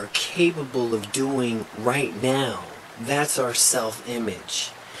believe we are capable of doing right now. That's our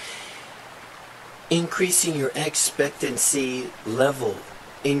self-image. Increasing your expectancy level.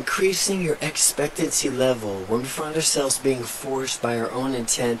 Increasing your expectancy level when we find ourselves being forced by our own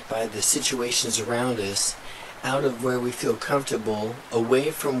intent, by the situations around us, out of where we feel comfortable,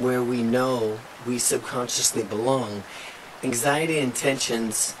 away from where we know we subconsciously belong, anxiety and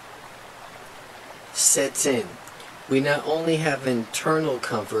tensions sets in. We not only have internal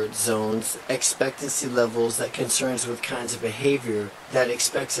comfort zones, expectancy levels that concerns with kinds of behavior that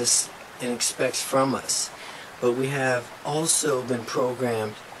expects us and expects from us, but we have also been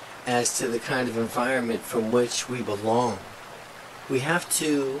programmed as to the kind of environment from which we belong. We have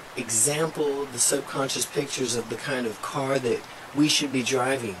to example the subconscious pictures of the kind of car that we should be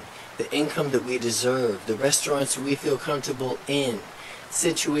driving, the income that we deserve, the restaurants we feel comfortable in,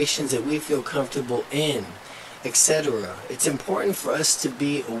 situations that we feel comfortable in, etc. It's important for us to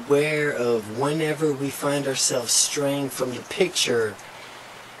be aware of whenever we find ourselves straying from the picture,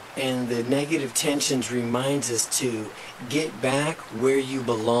 and the negative tensions reminds us to get back where you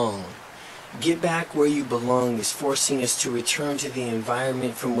belong. Get back where you belong is forcing us to return to the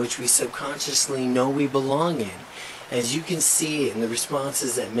environment from which we subconsciously know we belong in. As you can see in the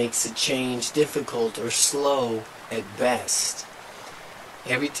responses, that makes a change difficult or slow at best.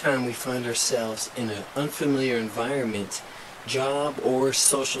 Every time we find ourselves in an unfamiliar environment, job or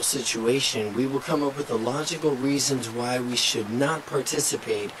social situation, we will come up with the logical reasons why we should not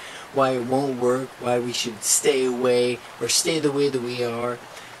participate, why it won't work, why we should stay away or stay the way that we are.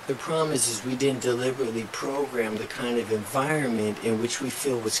 The problem is we didn't deliberately program the kind of environment in which we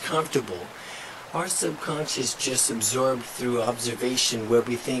feel was comfortable. Our subconscious just absorbed through observation where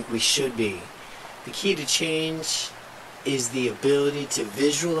we think we should be. The key to change is the ability to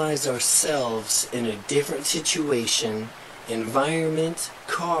visualize ourselves in a different situation, environment,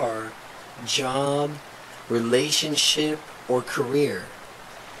 car, job, relationship, or career.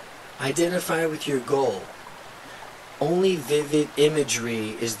 Identify with your goal. Only vivid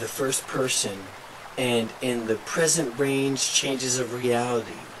imagery is the first person, and in the present range changes of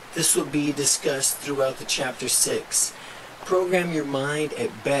reality. This will be discussed throughout the chapter 6. Program your mind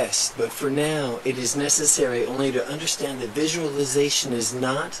at best, but for now it is necessary only to understand that visualization is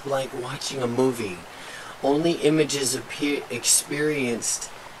not like watching a movie. Only images appear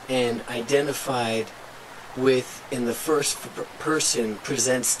experienced and identified with in the first person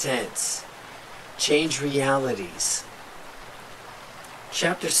presents tense. Change realities.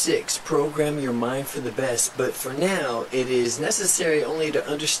 Chapter 6, program your mind for the best, but for now it is necessary only to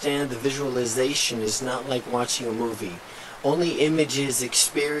understand the visualization is not like watching a movie. Only images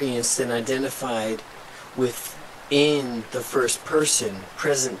experienced and identified within the first person,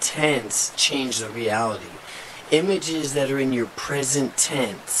 present tense, change the reality. Images that are in your present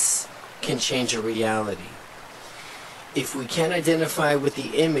tense can change a reality. If we can't identify with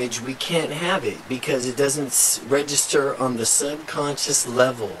the image, we can't have it because it doesn't register on the subconscious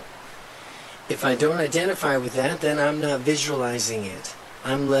level. If I don't identify with that, then I'm not visualizing it.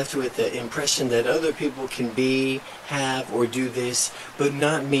 I'm left with the impression that other people can be, have, or do this, but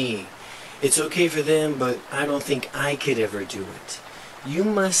not me. It's okay for them, but I don't think I could ever do it. You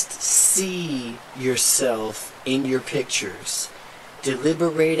must see yourself in your pictures.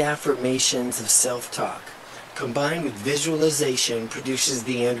 Deliberate affirmations of self-talk, combined with visualization, produces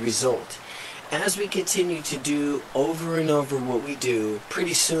the end result. As we continue to do over and over what we do,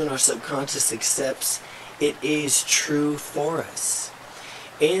 pretty soon our subconscious accepts it is true for us.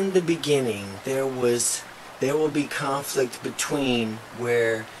 In the beginning, there will be conflict between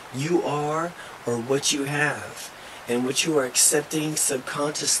where you are or what you have and what you are accepting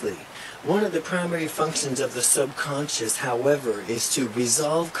subconsciously. One of the primary functions of the subconscious, however, is to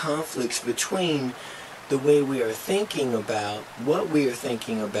resolve conflicts between the way we are thinking about, what we are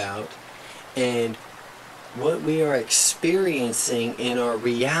thinking about, and what we are experiencing in our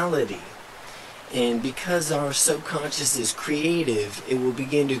reality. And because our subconscious is creative, it will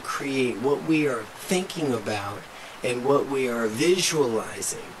begin to create what we are thinking about and what we are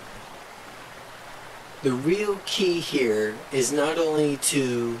visualizing. The real key here is not only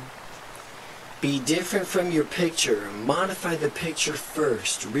to be different from your picture, modify the picture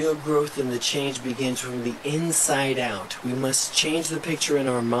first. Real growth and the change begins from the inside out. We must change the picture in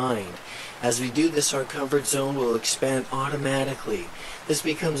our mind. As we do this, our comfort zone will expand automatically. This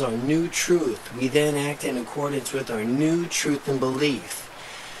becomes our new truth. We then act in accordance with our new truth and belief.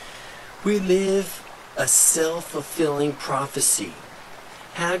 We live a self-fulfilling prophecy.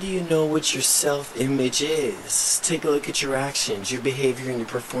 How do you know what your self-image is? Take a look at your actions, your behavior, and your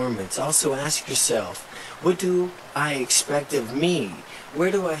performance. Also ask yourself, what do I expect of me?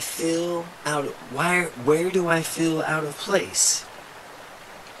 Where do I feel where do I feel out of place?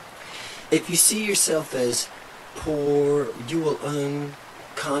 If you see yourself as poor, you will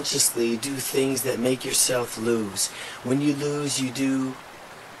unconsciously do things that make yourself lose. When you lose,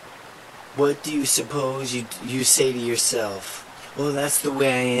 what do you suppose you say to yourself? Well, that's the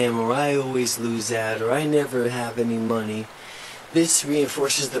way I am, or I always lose that, or I never have any money. This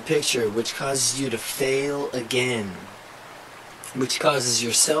reinforces the picture, which causes you to fail again, which causes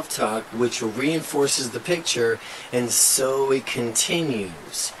your self-talk, which reinforces the picture, and so it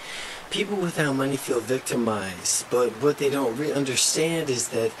continues. People without money feel victimized, but what they don't understand is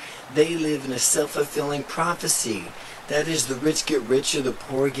that they live in a self-fulfilling prophecy. That is, the rich get richer, the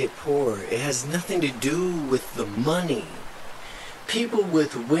poor get poorer. It has nothing to do with the money. People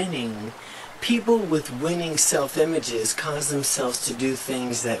with winning self-images cause themselves to do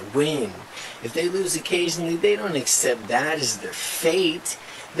things that win. If they lose occasionally, they don't accept that as their fate.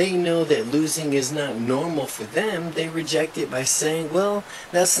 They know that losing is not normal for them. They reject it by saying, well,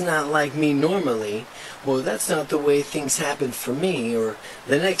 that's not like me normally. Well, that's not the way things happen for me. Or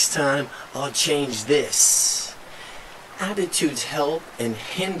the next time, I'll change this. Attitudes help and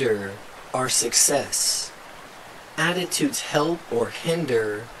hinder our success. Attitudes help or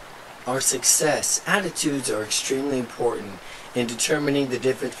hinder our success. Attitudes are extremely important in determining the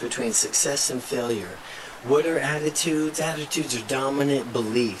difference between success and failure. What are attitudes? Attitudes are dominant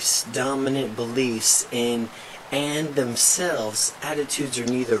beliefs in and themselves. Attitudes are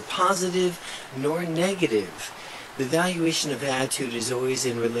neither positive nor negative. The evaluation of attitude is always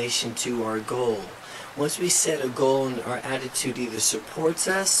in relation to our goal. Once we set a goal, and our attitude either supports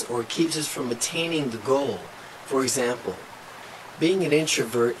us or keeps us from attaining the goal. For example, being an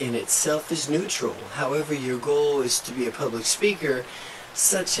introvert in itself is neutral. However, your goal is to be a public speaker.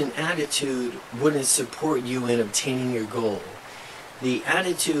 Such an attitude wouldn't support you in obtaining your goal. The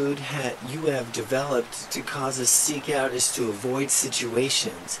attitude you have developed to cause us seek out is to avoid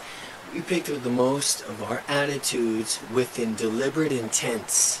situations. We picked up the most of our attitudes within deliberate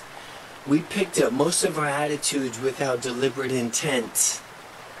intents. We picked up most of our attitudes without deliberate intent.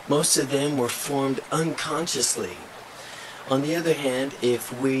 Most of them were formed unconsciously. On the other hand,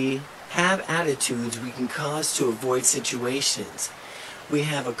 if we have attitudes we can cause to avoid situations, we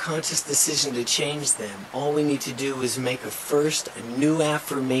have a conscious decision to change them. All we need to do is make a new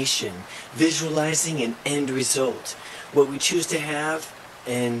affirmation, visualizing an end result, what we choose to have,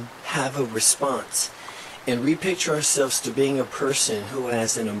 and have a response. And repicture ourselves to being a person who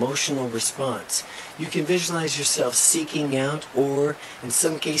has an emotional response. You can visualize yourself seeking out, or in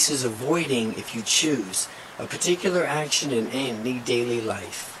some cases avoiding, if you choose, a particular action in any daily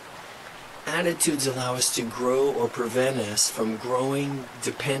life. Attitudes allow us to grow or prevent us from growing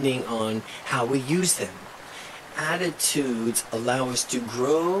depending on how we use them. Attitudes allow us to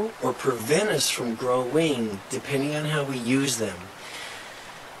grow or prevent us from growing depending on how we use them.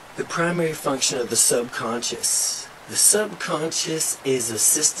 The primary function of the subconscious. The subconscious is a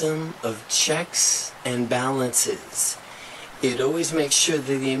system of checks and balances. It always makes sure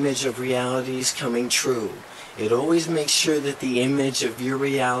that the image of reality is coming true. It always makes sure that the image of your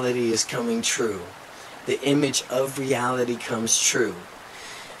reality is coming true. The image of reality comes true.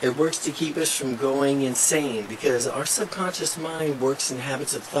 It works to keep us from going insane because our subconscious mind works in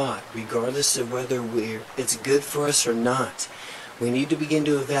habits of thought, regardless of whether it's good for us or not. We need to begin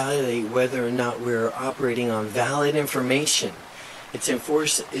to evaluate whether or not we're operating on valid information. It's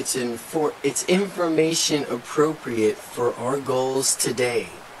information appropriate for our goals today.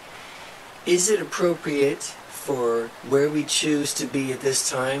 Is it appropriate for where we choose to be at this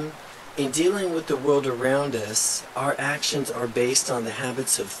time? In dealing with the world around us, our actions are based on the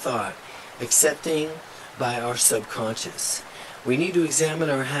habits of thought, accepting by our subconscious. We need to examine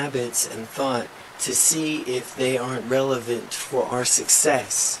our habits and thought to see if they aren't relevant for our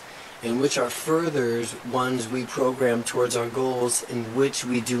success, and which are further ones we program towards our goals and which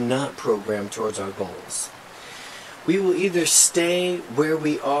we do not program towards our goals. We will either stay where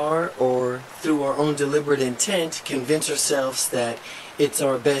we are or, through our own deliberate intent, convince ourselves that it's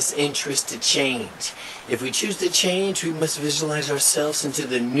our best interest to change. If we choose to change, we must visualize ourselves into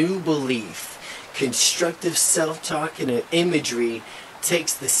the new belief. Constructive self-talk and imagery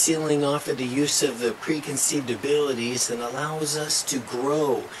takes the ceiling off of the use of the preconceived abilities and allows us to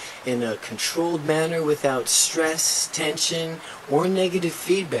grow in a controlled manner without stress, tension, or negative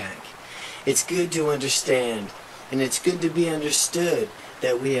feedback. It's good to understand, and it's good to be understood,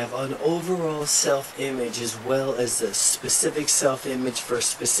 that we have an overall self-image as well as a specific self-image for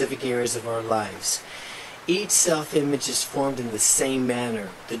specific areas of our lives. Each self-image is formed in the same manner.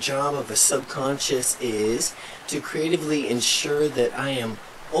 The job of a subconscious is to creatively ensure that I am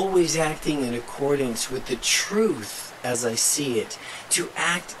always acting in accordance with the truth as I see it. To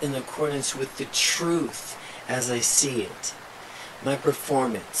act in accordance with the truth as I see it. My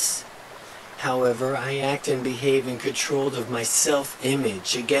performance. However, I act and behave in control of my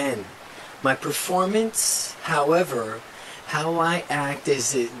self-image. Again, my performance, however, how I act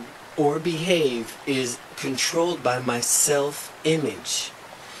or behave is controlled by my self-image.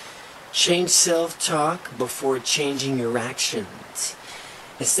 Change self-talk before changing your actions.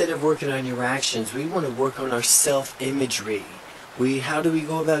 Instead of working on your actions, we want to work on our self-imagery. How do we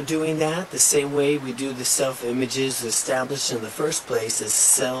go about doing that? The same way we do the self-images established in the first place as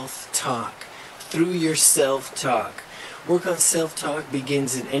self-talk. Through your self-talk. Work on self-talk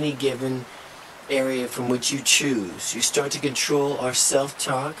begins in any given area from which you choose. You start to control our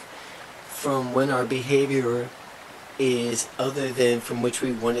self-talk from when our behavior is other than from which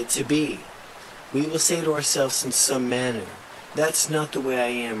we want it to be. We will say to ourselves in some manner, that's not the way I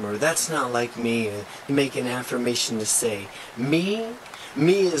am, or that's not like me, and make an affirmation to say, me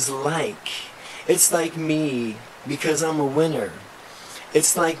is like. It's like me because I'm a winner.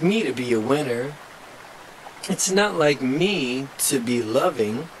 It's like me to be a winner. It's not like me to be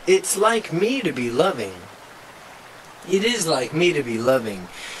loving. It's like me to be loving. It is like me to be loving.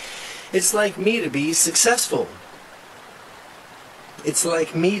 It's like me to be successful. It's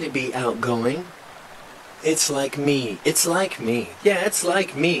like me to be outgoing. It's like me. It's like me. Yeah, it's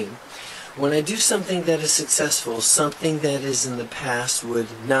like me. When I do something that is successful, something that is in the past would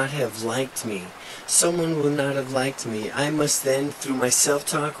not have liked me. Someone would not have liked me. I must then, through my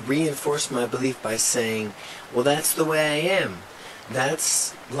self-talk, reinforce my belief by saying, well, that's the way I am.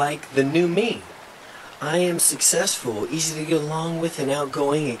 That's like the new me. I am successful, easy to get along with, and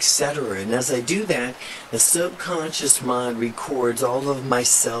outgoing, etc. And as I do that, the subconscious mind records all of my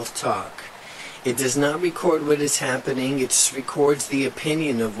self-talk. It does not record what is happening, it just records the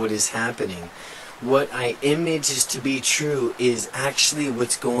opinion of what is happening. What I image is to be true is actually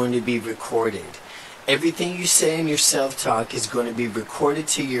what's going to be recorded. Everything you say in your self-talk is going to be recorded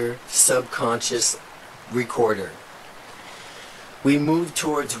to your subconscious recorder. We move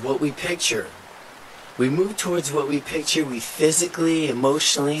towards what we picture. We move towards what we picture. We physically,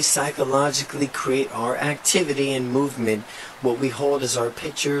 emotionally, psychologically create our activity and movement, what we hold as our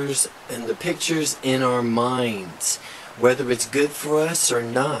pictures and the pictures in our minds, whether it's good for us or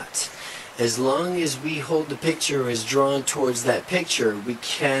not. As long as we hold the picture as drawn towards that picture, we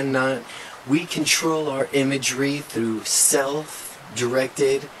control our imagery through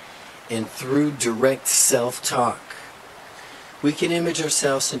self-directed and through direct self-talk. We can image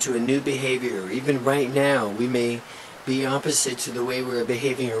ourselves into a new behavior. Even right now, we may be opposite to the way we're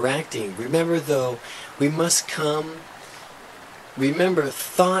behaving or acting. Remember though, thought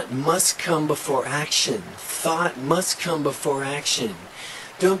must come before action. Thought must come before action.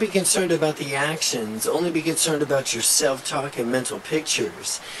 Don't be concerned about the actions, only be concerned about your self-talk and mental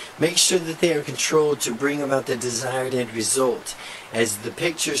pictures. Make sure that they are controlled to bring about the desired end result. As the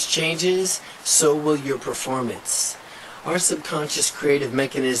pictures changes, so will your performance. Our subconscious creative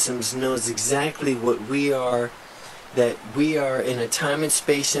mechanisms knows exactly what we are, that we are in a time and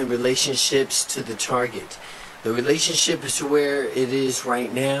space and relationships to the target. The relationship is where it is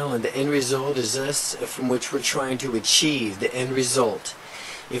right now, and the end result is us, from which we're trying to achieve the end result.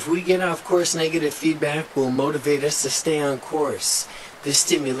 If we get off course, negative feedback will motivate us to stay on course. This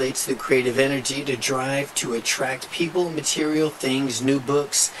stimulates the creative energy to drive to attract people, material, things, new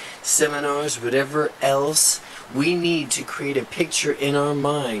books, seminars, whatever else we need to create a picture in our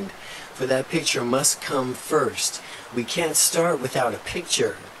mind. For that picture must come first. We can't start without a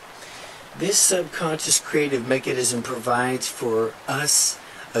picture. This subconscious creative mechanism provides for us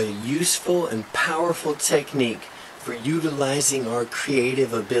a useful and powerful technique for utilizing our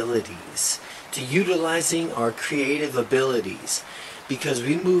creative abilities. Because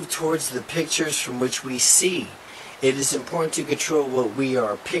we move towards the pictures from which we see. It is important to control what we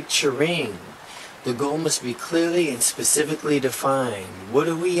are picturing. The goal must be clearly and specifically defined. What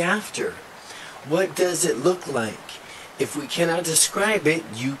are we after? What does it look like? If we cannot describe it,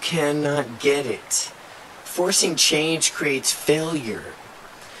 you cannot get it. Forcing change creates failure.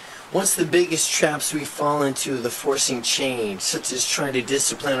 Once the biggest traps we fall into the forcing change, such as trying to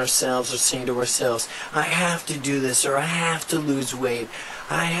discipline ourselves or saying to ourselves, I have to do this, or I have to lose weight,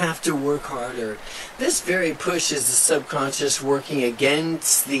 I have to work harder. This very push is the subconscious working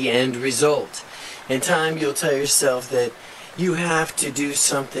against the end result. In time, you'll tell yourself that you have to do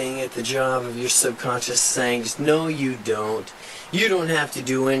something at the job of your subconscious saying, no you don't. You don't have to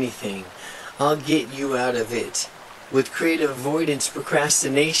do anything. I'll get you out of it. With creative avoidance,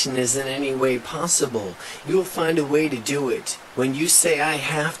 procrastination isn't in any way possible. You'll find a way to do it. When you say I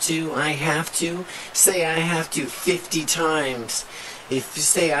have to, say I have to 50 times. If you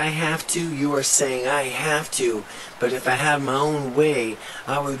say I have to, you are saying I have to. But if I have my own way,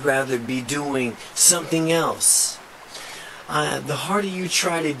 I would rather be doing something else. The harder you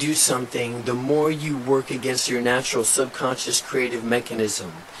try to do something, the more you work against your natural subconscious creative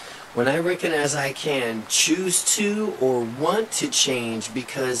mechanism. When I recognize I can choose to or want to change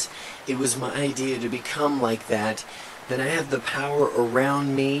because it was my idea to become like that, then I have the power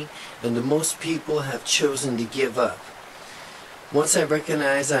around me, and the most people have chosen to give up. Once I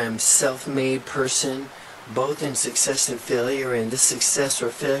recognize I am a self-made person, both in success and failure, and this success or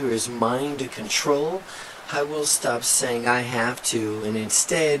failure is mine to control, I will stop saying I have to, and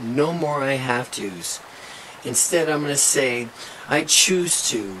instead, no more I have to's. Instead, I'm going to say, I choose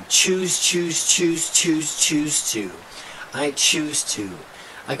to. Choose to. I choose to.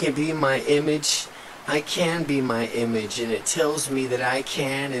 I can be my image. I can be my image, and it tells me that I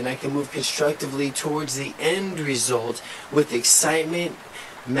can, and I can move constructively towards the end result with excitement,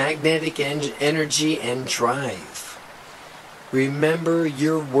 magnetic energy, and drive. Remember,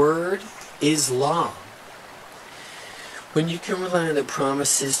 your word is law. When you can rely on the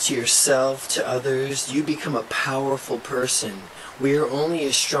promises to yourself, to others, you become a powerful person. We are only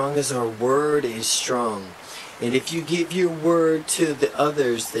as strong as our word is strong. And if you give your word to the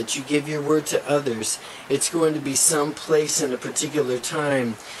others, it's going to be some place in a particular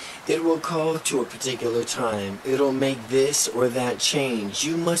time. It will call to a particular time. It'll make this or that change.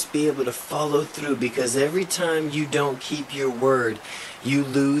 You must be able to follow through, because every time you don't keep your word, you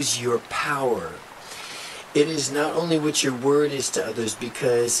lose your power. It is not only what your word is to others,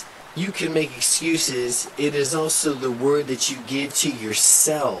 because you can make excuses. It is also the word that you give to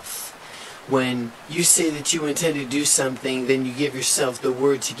yourself. When you say that you intend to do something, then you give yourself the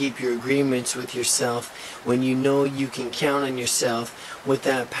word to keep your agreements with yourself. When you know you can count on yourself with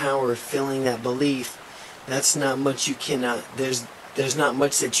that power, filling that belief, that's not much you cannot, there's not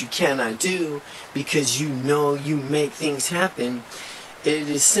much that you cannot do, because you know you make things happen. It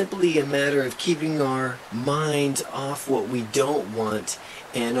is simply a matter of keeping our minds off what we don't want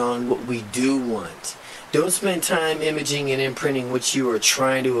and on what we do want. Don't spend time imaging and imprinting what you are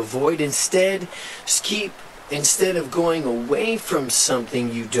trying to avoid. Instead of going away from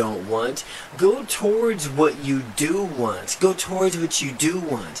something you don't want, go towards what you do want. Go towards what you do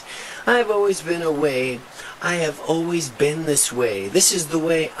want. I have always been I have always been this way. This is the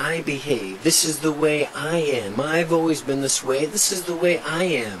way I behave. This is the way I am. I've always been this way. This is the way I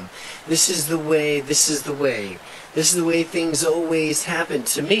am. This is the way. This is the way. This is the way things always happen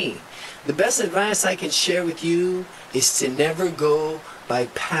to me. The best advice I can share with you is to never go by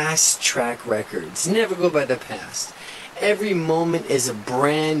past track records. Never go by the past. Every moment is a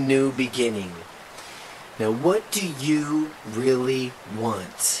brand new beginning. Now, what do you really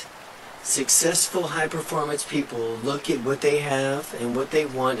want? Successful high-performance people look at what they have and what they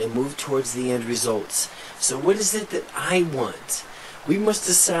want and move towards the end results. So what is it that I want? We must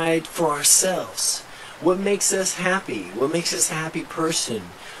decide for ourselves. What makes us happy? What makes us a happy person?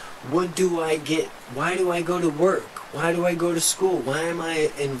 What do I get? Why do I go to work? Why do I go to school? Why am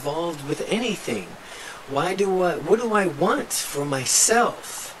I involved with anything? What do I want for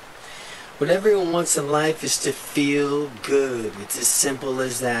myself? What everyone wants in life is to feel good. It's as simple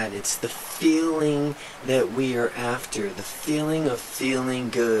as that. It's the feeling that we are after. The feeling of feeling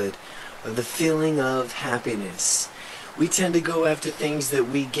good. Or the feeling of happiness. We tend to go after things that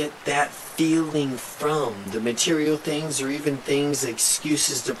we get that feeling from. The material things, or even things,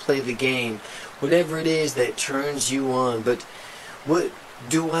 excuses to play the game. Whatever it is that turns you on. But what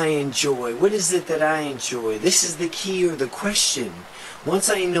do I enjoy? What is it that I enjoy? This is the key, or the question. Once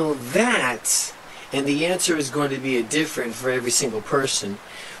I know that, and the answer is going to be different for every single person,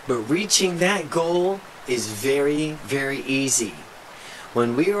 but reaching that goal is very, very easy.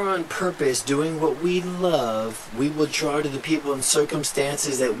 When we are on purpose doing what we love, we will draw to the people and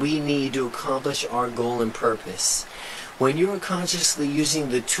circumstances that we need to accomplish our goal and purpose. When you are consciously using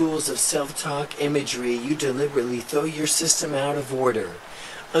the tools of self-talk imagery, you deliberately throw your system out of order.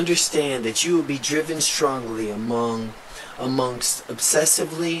 Understand that you will be driven strongly amongst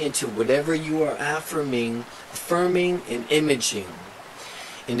obsessively into whatever you are affirming and imaging.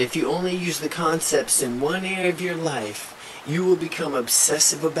 And if you only use the concepts in one area of your life, you will become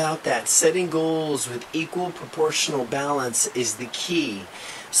obsessive about that. Setting goals with equal proportional balance is the key,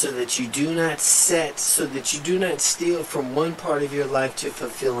 so that you do not steal from one part of your life to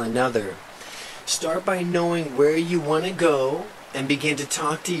fulfill another. Start by knowing where you want to go and begin to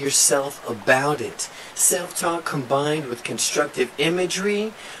talk to yourself about it. Self-talk combined with constructive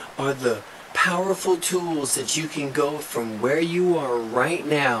imagery are the powerful tools that you can go from where you are right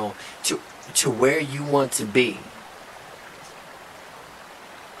now to where you want to be.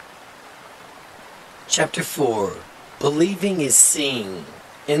 Chapter 4. Believing is seeing.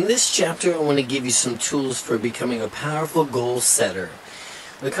 In this chapter, I want to give you some tools for becoming a powerful goal setter.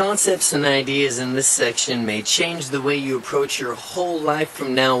 The concepts and ideas in this section may change the way you approach your whole life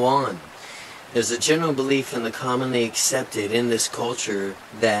from now on. There's a general belief in the commonly accepted in this culture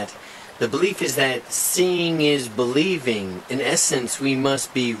that the belief is that seeing is believing. In essence, we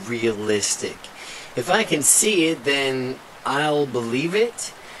must be realistic. If I can see it, then I'll believe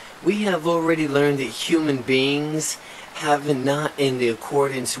it. We have already learned that human beings have not in the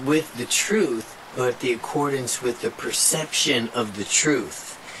accordance with the truth, but the accordance with the perception of the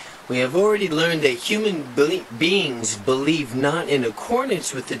truth. We have already learned that human beings believe not in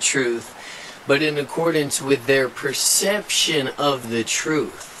accordance with the truth, but in accordance with their perception of the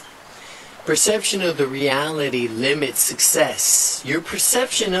truth. Perception of the reality limits success. Your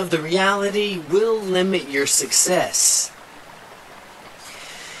perception of the reality will limit your success.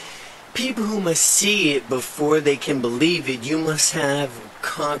 People who must see it before they can believe it. You must have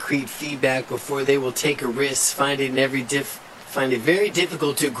concrete feedback before they will take a risk, find it very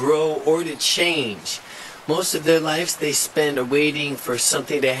difficult to grow or to change. Most of their lives they spend waiting for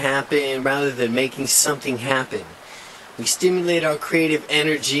something to happen rather than making something happen. We stimulate our creative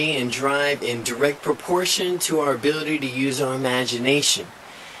energy and drive in direct proportion to our ability to use our imagination.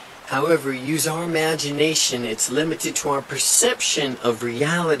 However, use our imagination, it's limited to our perception of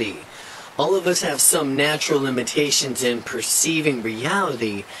reality. All of us have some natural limitations in perceiving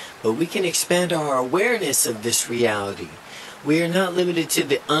reality, but we can expand our awareness of this reality. We are not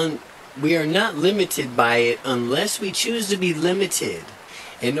limited by it unless we choose to be limited.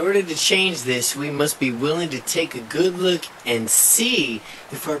 In order to change this, we must be willing to take a good look and see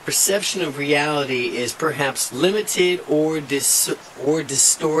if our perception of reality is perhaps limited or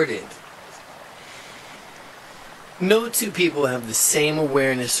distorted. No two people have the same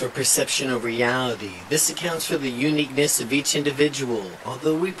awareness or perception of reality. This accounts for the uniqueness of each individual.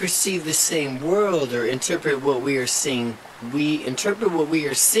 Although we perceive the same world or interpret what we are seeing, we interpret what we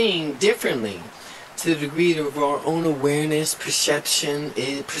are seeing differently. To the degree of our own awareness, perception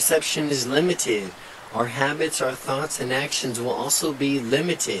is limited. Our habits, our thoughts, and actions will also be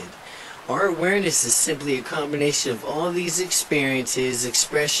limited. Our awareness is simply a combination of all these experiences,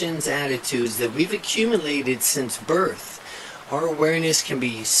 expressions, attitudes that we've accumulated since birth. Our awareness can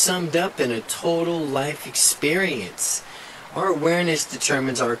be summed up in a total life experience. Our awareness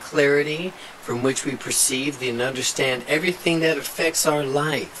determines our clarity, from which we perceive and understand everything that affects our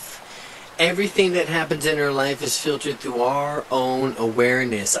life. Everything that happens in our life is filtered through our own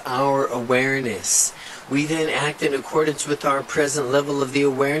awareness, We then act in accordance with our present level of the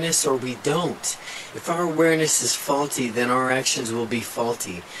awareness, or we don't. If our awareness is faulty, then our actions will be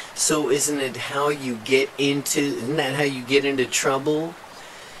faulty. So isn't that how you get into trouble?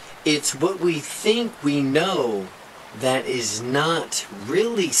 It's what we think we know that is not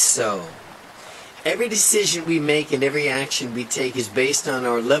really so. Every decision we make and every action we take is based on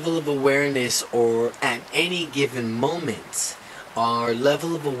our level of awareness, or at any given moment, our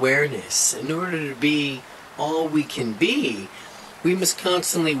level of awareness. In order to be all we can be, we must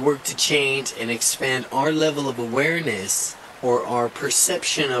constantly work to change and expand our level of awareness, or our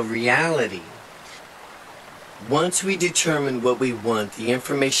perception of reality. Once we determine what we want, the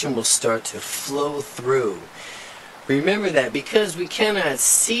information will start to flow through. Remember that because we cannot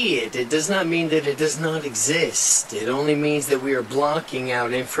see it, it does not mean that it does not exist. It only means that we are blocking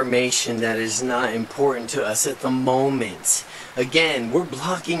out information that is not important to us at the moment. Again, we're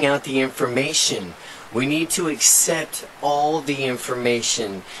blocking out the information. We need to accept all the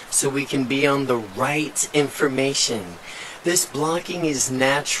information so we can be on the right information. This blocking is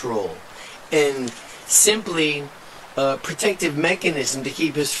natural and simply a protective mechanism to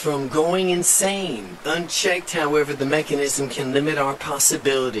keep us from going insane. Unchecked, however, the mechanism can limit our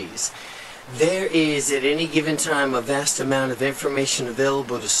possibilities. There is at any given time a vast amount of information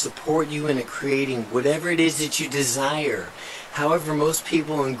available to support you in creating whatever it is that you desire. However, most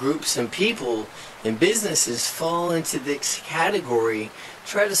people and groups and people and businesses fall into this category,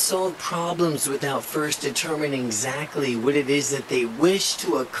 try to solve problems without first determining exactly what it is that they wish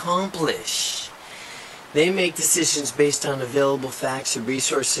to accomplish. They make decisions based on available facts or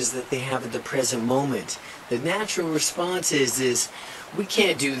resources that they have at the present moment. The natural response is we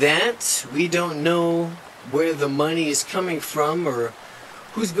can't do that. We don't know where the money is coming from, or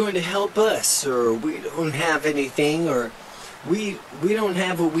who's going to help us, or we don't have anything, or we don't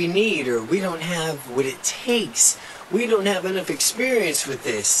have what we need, or we don't have what it takes. We don't have enough experience with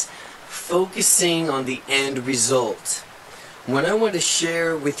this. Focusing on the end result. What I want to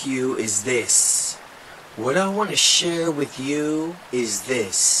share with you is this. What I want to share with you is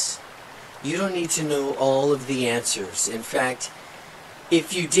this. You don't need to know all of the answers. In fact,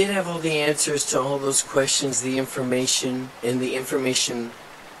 if you did have all the answers to all those questions, the information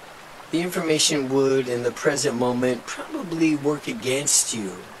would, in the present moment, probably work against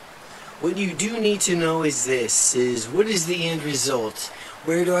you. What you do need to know is this, what is the end result?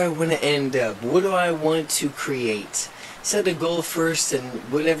 Where do I want to end up? What do I want to create? Set a goal first, and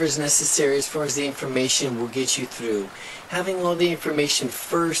whatever's necessary as far as the information will get you through. Having all the information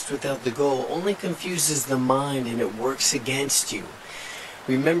first without the goal only confuses the mind, and it works against you.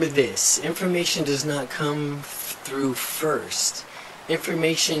 Remember this, information does not come through first.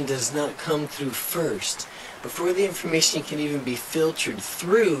 Information does not come through first. Before the information can even be filtered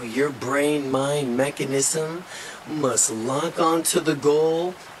through, your brain-mind mechanism must lock onto the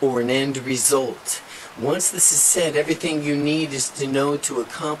goal or an end result. Once this is said, everything you need is to know to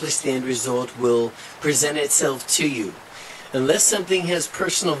accomplish the end result will present itself to you. Unless something has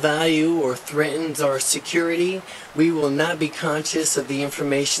personal value or threatens our security, we will not be conscious of the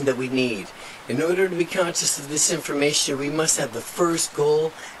information that we need. In order to be conscious of this information, we must have the first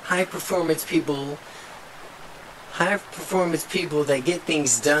goal. High performance people that get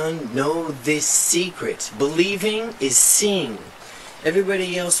things done know this secret. Believing is seeing.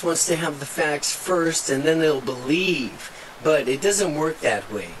 Everybody else wants to have the facts first and then they'll believe. But it doesn't work that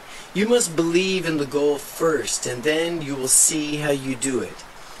way. You must believe in the goal first, and then you will see how you do it.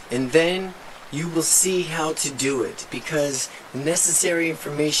 And then you will see how to do it, because the necessary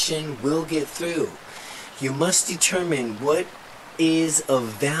information will get through. You must determine what is of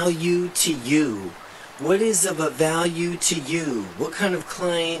value to you. What is of a value to you? What kind of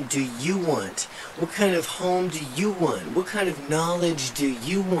client do you want? What kind of home do you want? What kind of knowledge do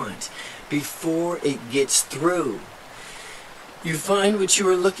you want before it gets through? You find what you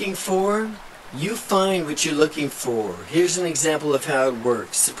are looking for? You find what you're looking for. Here's an example of how it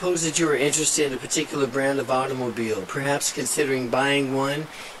works. Suppose that you are interested in a particular brand of automobile, perhaps considering buying one.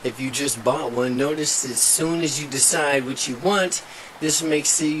 If you just bought one, notice as soon as you decide what you want, this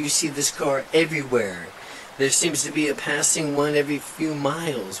makes you see this car everywhere. There seems to be a passing one every few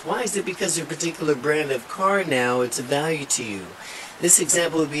miles. Why is it? Because of a particular brand of car now, it's a value to you. This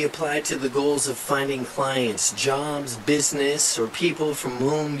example would be applied to the goals of finding clients, jobs, business, or people from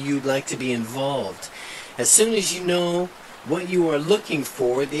whom you'd like to be involved. As soon as you know what you are looking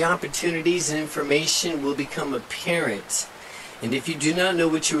for, the opportunities and information will become apparent. And if you do not know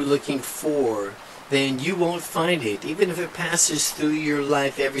what you are looking for, then you won't find it, even if it passes through your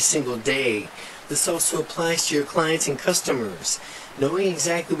life every single day. This also applies to your clients and customers. Knowing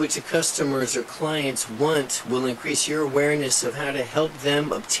exactly what your customers or clients want will increase your awareness of how to help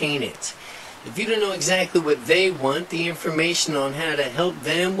them obtain it. If you don't know exactly what they want, the information on how to help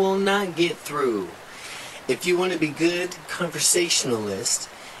them will not get through. If you want to be a good conversationalist,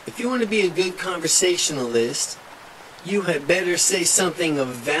 You had better say something of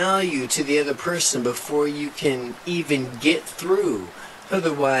value to the other person before you can even get through.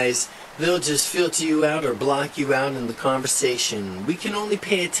 Otherwise, they'll just filter you out or block you out in the conversation. We can only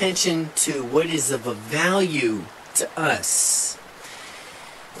pay attention to what is of a value to us.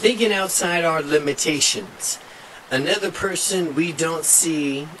 Thinking outside our limitations. Another person we don't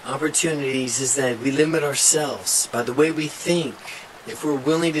see opportunities is that we limit ourselves by the way we think. If we're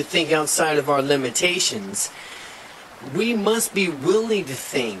willing to think outside of our limitations, we must be willing to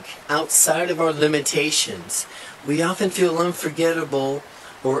think outside of our limitations. We often feel unforgettable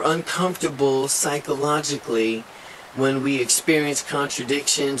or uncomfortable psychologically when we experience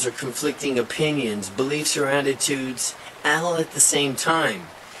contradictions or conflicting opinions, beliefs, or attitudes all at the same time.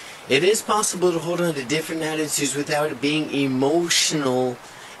 It is possible to hold on to different attitudes without it being emotional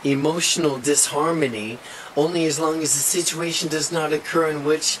disharmony, only as long as the situation does not occur in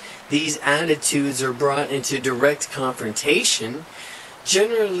which these attitudes are brought into direct confrontation.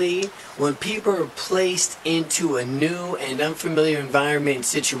 Generally, when people are placed into a new and unfamiliar environment and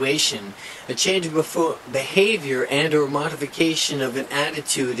situation, a change of behavior and or modification of an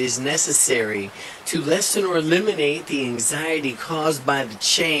attitude is necessary to lessen or eliminate the anxiety caused by the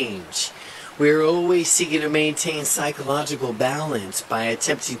change. We are always seeking to maintain psychological balance by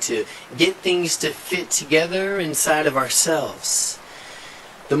attempting to get things to fit together inside of ourselves.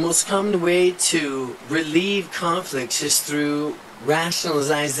 The most common way to relieve conflicts is through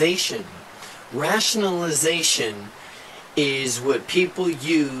rationalization. Rationalization is what people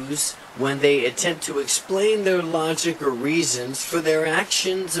use when they attempt to explain their logic or reasons for their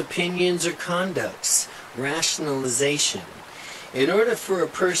actions, opinions, or conducts. Rationalization. In order for a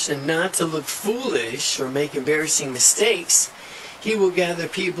person not to look foolish or make embarrassing mistakes, he will gather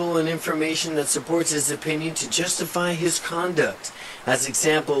people and information that supports his opinion to justify his conduct. As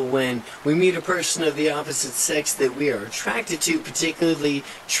example, when we meet a person of the opposite sex that we are attracted to, particularly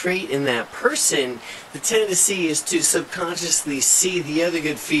trait in that person, the tendency is to subconsciously see the other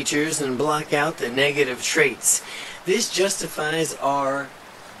good features and block out the negative traits. This justifies our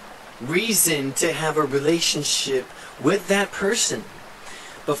reason to have a relationship with that person.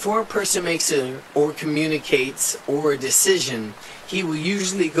 Before a person makes or communicates a decision, he will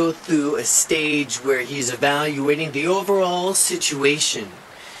usually go through a stage where he's evaluating the overall situation.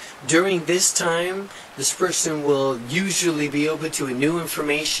 During this time, this person will usually be open to a new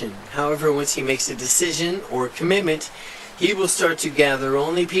information. However, once he makes a decision or commitment, he will start to gather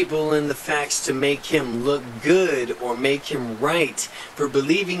only people and the facts to make him look good or make him right for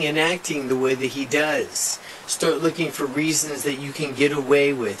believing and acting the way that he does. Start looking for reasons that you can get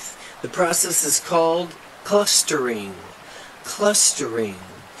away with. The process is called clustering. Clustering.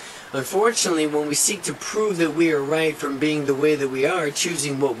 Unfortunately, when we seek to prove that we are right from being the way that we are,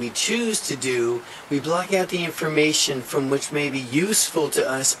 choosing what we choose to do, we block out the information from which may be useful to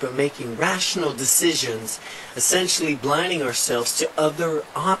us by making rational decisions, essentially blinding ourselves to other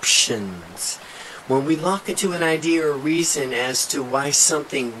options. When we lock into an idea or reason as to why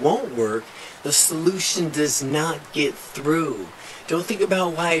something won't work, the solution does not get through. Don't think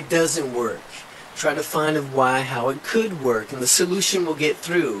about why it doesn't work. Try to find how it could work, and the solution will get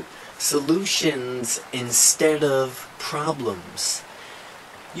through. Solutions instead of problems.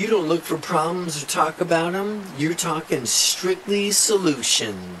 You don't look for problems or talk about them. You're talking strictly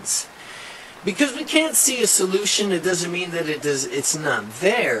solutions. Because we can't see a solution, it doesn't mean that it's not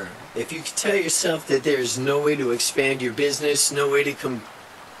there. If you can tell yourself that there's no way to expand your business, no way to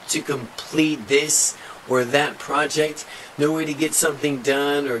complete this or that project, no way to get something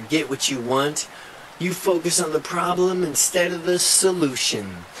done or get what you want, you focus on the problem instead of the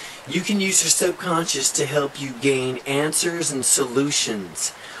solution. You can use your subconscious to help you gain answers and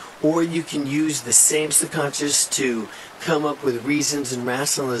solutions. Or you can use the same subconscious to come up with reasons and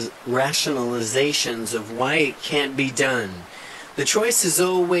rationalizations of why it can't be done. The choice is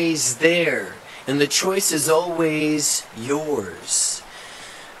always there, and the choice is always yours.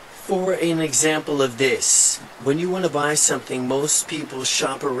 For an example of this, when you want to buy something, most people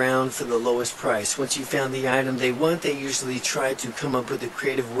shop around for the lowest price. Once you found the item they want, they usually try to come up with a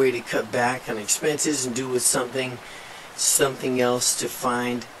creative way to cut back on expenses and do something else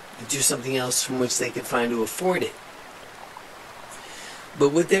from which they could find to afford it.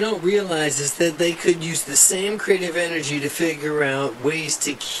 But what they don't realize is that they could use the same creative energy to figure out ways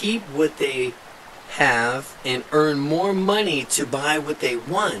to keep what they have and earn more money to buy what they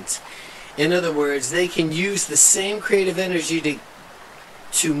want. In other words, they can use the same creative energy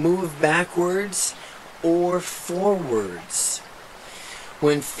to move backwards or forwards.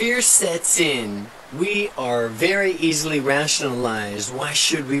 When fear sets in, we are very easily rationalized. Why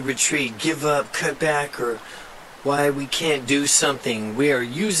should we retreat, give up, cut back, or why we can't do something. We are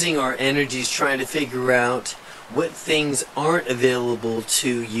using our energies trying to figure out what things aren't available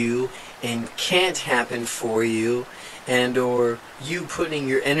to you and can't happen for you, and or you putting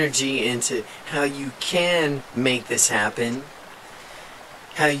your energy into how you can make this happen,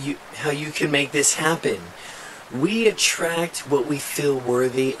 how you can make this happen. We attract what we feel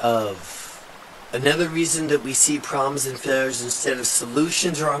worthy of. Another reason that we see problems and failures instead of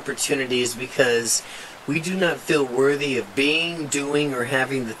solutions or opportunities is because we do not feel worthy of being, doing, or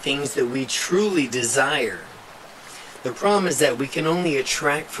having the things that we truly desire. The problem is that we can only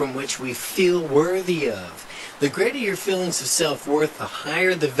attract from which we feel worthy of. The greater your feelings of self-worth, the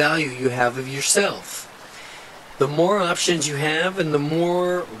higher the value you have of yourself. The more options you have and the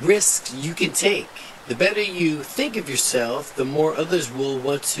more risks you can take. The better you think of yourself, the more others will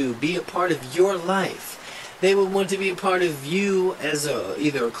want to be a part of your life. They will want to be a part of you as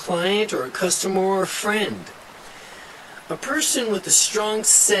either a client or a customer or a friend. A person with a strong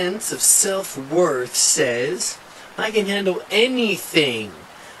sense of self-worth says, I can handle anything.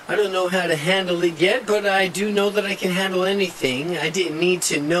 I don't know how to handle it yet, but I do know that I can handle anything. I didn't need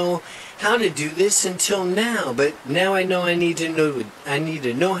to know how to do this until now, but now I know I need to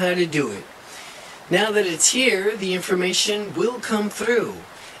know how to do it. Now that it's here, the information will come through.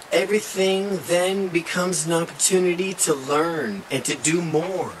 Everything then becomes an opportunity to learn and to do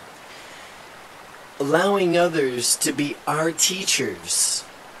more. Allowing others to be our teachers.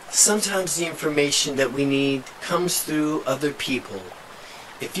 Sometimes the information that we need comes through other people.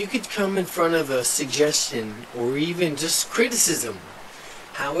 If you could come in front of a suggestion or even just criticism,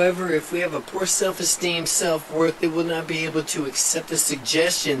 however, if we have a poor self-esteem, self-worth, they will not be able to accept the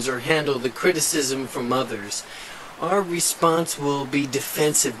suggestions or handle the criticism from others. Our response will be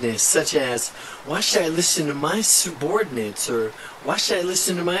defensiveness, such as, why should I listen to my subordinates, or why should I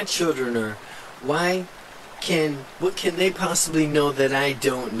listen to my children, or what can they possibly know that I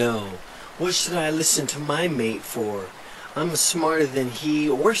don't know? What should I listen to my mate for? I'm smarter than he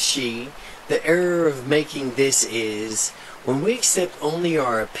or she. The error of making this is, when we accept only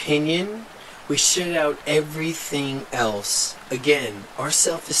our opinion, we shut out everything else. Again, our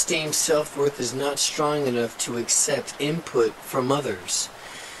self-esteem, self-worth is not strong enough to accept input from others.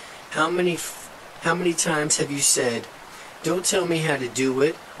 How many times have you said, don't tell me how to do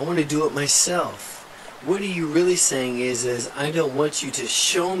it, I want to do it myself? What are you really saying is I don't want you to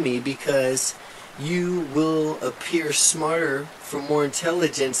show me because you will appear smarter for more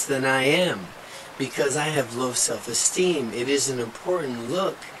intelligence than I am. Because I have low self-esteem. It is an important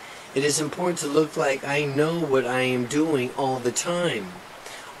look. It is important to look like I know what I am doing all the time.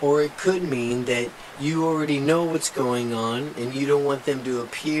 Or it could mean that you already know what's going on and you don't want them to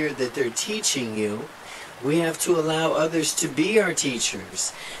appear that they're teaching you. We have to allow others to be our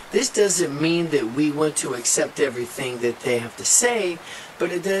teachers. This doesn't mean that we want to accept everything that they have to say,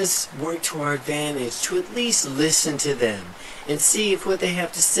 but it does work to our advantage to at least listen to them and see if what they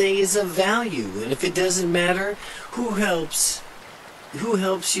have to say is of value. And if it doesn't matter, who helps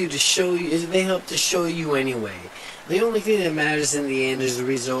you to show you? They help to show you anyway. The only thing that matters in the end as a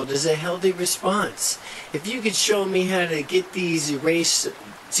result is a healthy response. If you could show me how to get these erased,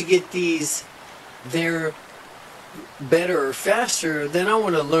 to get these there better or faster, then I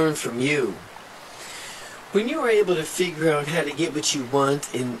want to learn from you. When you are able to figure out how to get what you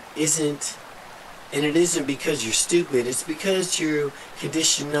want and it isn't because you're stupid, it's because you're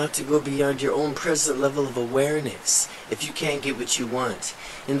conditioned not to go beyond your own present level of awareness if you can't get what you want.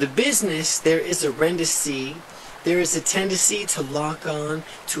 In the business, there is a tendency to lock on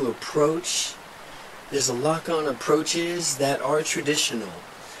to approach. There's a lock on approaches that are traditional.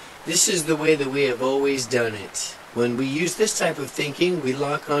 This is the way that we have always done it. When we use this type of thinking, we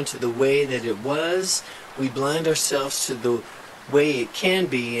lock on to the way that it was. We blind ourselves to the way it can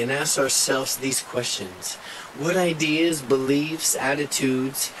be and ask ourselves these questions. What ideas, beliefs,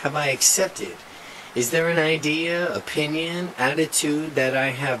 attitudes have I accepted? Is there an idea, opinion, attitude that I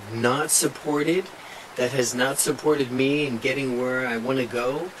have not supported, that has not supported me in getting where I want to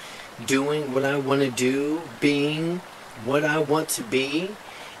go, doing what I want to do, being what I want to be?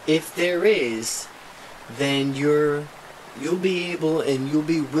 If there is, then you'll be able and you'll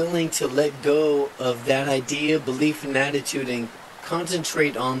be willing to let go of that idea, belief, and attitude and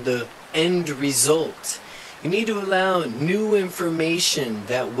concentrate on the end result. You need to allow new information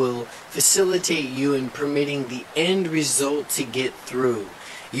that will facilitate you in permitting the end result to get through.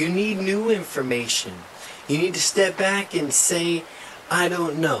 You need new information. You need to step back and say, I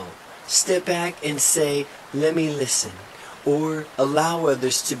don't know. Step back and say, let me listen. Or allow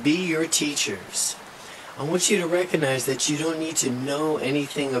others to be your teachers. I want you to recognize that you don't need to know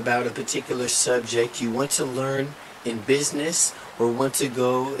anything about a particular subject you want to learn in business or want to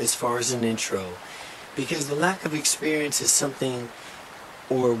go as far as an intro. Because the lack of experience is something,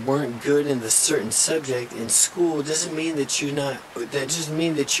 or weren't good in the certain subject in school, doesn't mean that that doesn't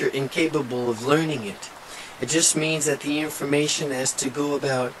mean that you're incapable of learning it. It just means that the information has to go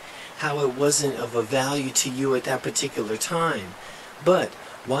about how it wasn't of a value to you at that particular time. But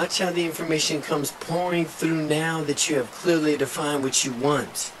watch how the information comes pouring through now that you have clearly defined what you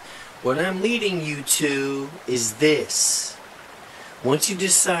want. What I'm leading you to is this. Once you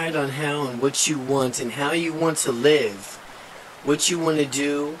decide on how and what you want and how you want to live, what you want to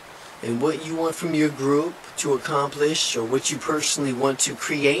do, and what you want from your group to accomplish, or what you personally want to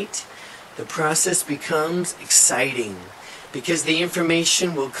create, the process becomes exciting. Because the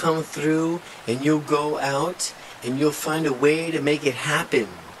information will come through and you'll go out and you'll find a way to make it happen,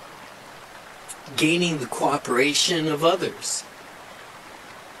 gaining the cooperation of others.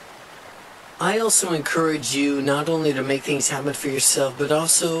 I also encourage you not only to make things happen for yourself, but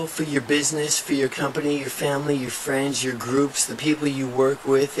also for your business, for your company, your family, your friends, your groups, the people you work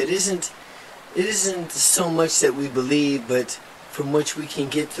with. It isn't so much that we believe, but from which we can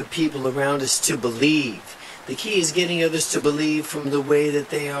get the people around us to believe. The key is getting others to believe from the way that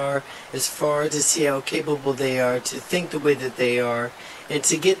they are, as far as to see how capable they are, to think the way that they are, and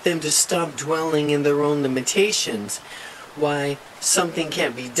to get them to stop dwelling in their own limitations. Why something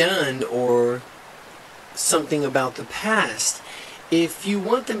can't be done, or something about the past. If you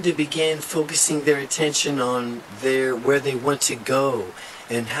want them to begin focusing their attention on where they want to go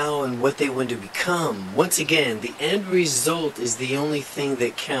and how and what they want to become, once again, the end result is the only thing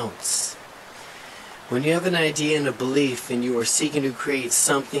that counts. When you have an idea and a belief and you are seeking to create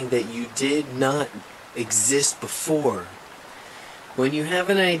something that you did not exist before, when you have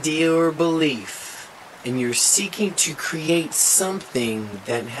an idea or belief and you're seeking to create something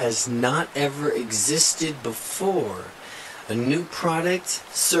that has not ever existed before, a new product,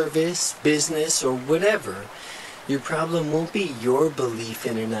 service, business, or whatever, your problem won't be your belief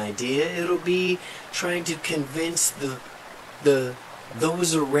in an idea. It'll be trying to convince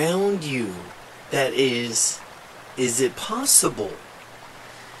those around you that is it possible?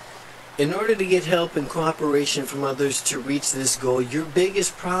 In order to get help and cooperation from others to reach this goal, your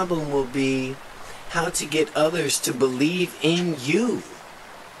biggest problem will be how to get others to believe in you.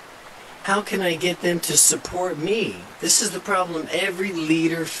 How can I get them to support me? This is the problem every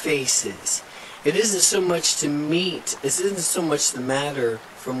leader faces. It isn't so much the matter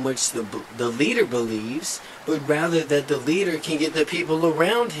from which the leader believes, but rather that the leader can get the people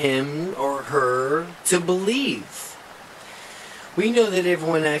around him or her to believe. We know that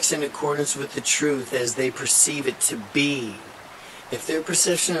everyone acts in accordance with the truth as they perceive it to be. If their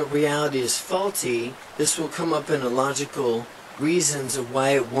perception of reality is faulty, this will come up in illogical reasons of why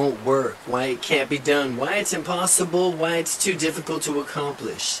it won't work, why it can't be done, why it's impossible, why it's too difficult to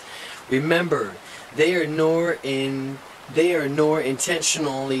accomplish. Remember, they are nor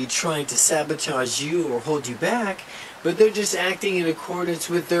intentionally trying to sabotage you or hold you back, but they're just acting in accordance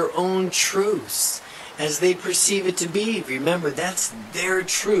with their own truths as they perceive it to be. Remember, that's their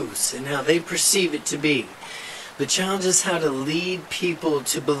truths and how they perceive it to be. The challenge is how to lead people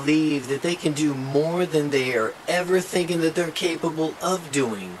to believe that they can do more than they are ever thinking that they're capable of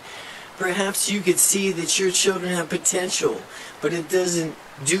doing. Perhaps you could see that your children have potential, but it doesn't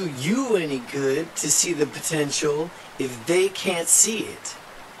do you any good to see the potential if they can't see it.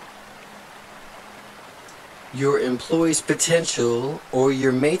 Your employee's potential or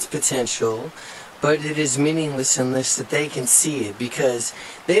your mate's potential, but it is meaningless unless that they can see it, because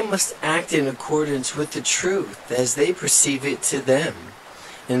they must act in accordance with the truth as they perceive it to them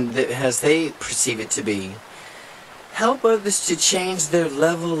and as they perceive it to be. Help others to change their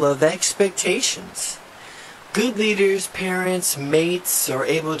level of expectations. Good leaders, parents, mates are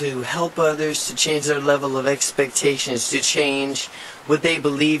able to help others to change their level of expectations, to change what they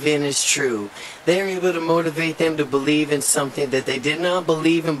believe in is true. They're able to motivate them to believe in something that they did not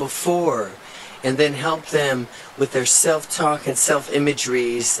believe in before, and then help them with their self-talk and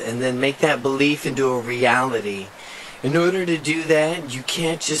self-imageries, and then make that belief into a reality. In order to do that, you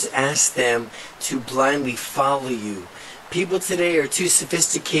can't just ask them to blindly follow you. People today are too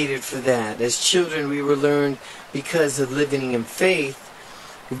sophisticated for that. As children, we were learned because of living in faith.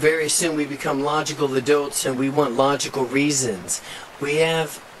 Very soon we become logical adults and we want logical reasons. We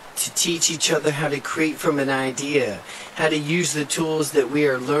have to teach each other how to create from an idea, how to use the tools that we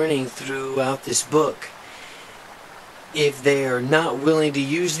are learning throughout this book. If they are not willing to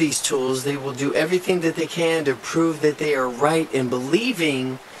use these tools, they will do everything that they can to prove that they are right in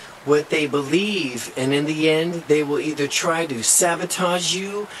believing what they believe, and in the end they will either try to sabotage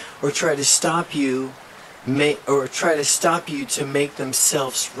you or try to stop you to make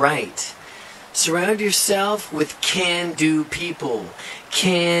themselves right. Surround yourself with can-do people.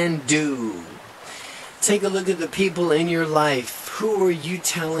 Can-do. Take a look at the people in your life. Who are you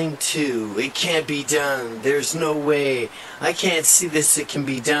telling to? It can't be done. There's no way. I can't see this. It can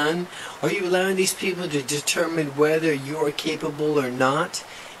be done. Are you allowing these people to determine whether you are capable or not?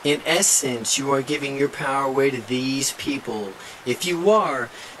 In essence, you are giving your power away to these people. If you are,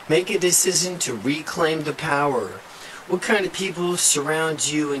 make a decision to reclaim the power. What kind of people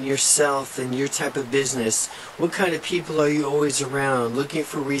surround you and yourself and your type of business? What kind of people are you always around, looking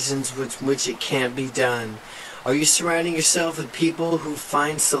for reasons with which it can't be done? Are you surrounding yourself with people who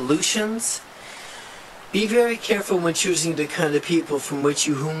find solutions? Be very careful when choosing the kind of people from which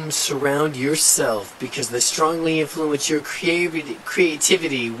you surround yourself, because they strongly influence your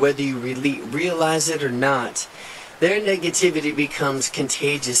creativity, whether you realize it or not. Their negativity becomes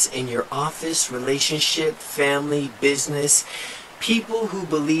contagious in your office, relationship, family, business. People who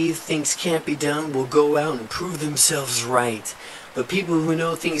believe things can't be done will go out and prove themselves right. But people who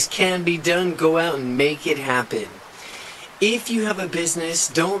know things can be done go out and make it happen. If you have a business,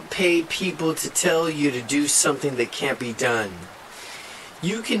 don't pay people to tell you to do something that can't be done.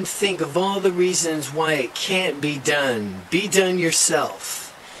 You can think of all the reasons why it can't be done. Be done yourself.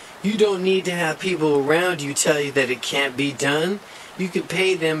 You don't need to have people around you tell you that it can't be done. You can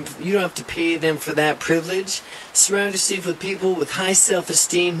pay them. You don't have to pay them for that privilege. Surround yourself with people with high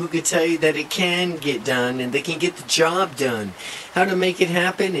self-esteem who can tell you that it can get done and they can get the job done. How to make it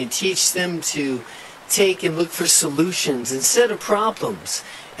happen, and teach them to take and look for solutions instead of problems.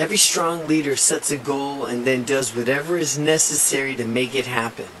 Every strong leader sets a goal and then does whatever is necessary to make it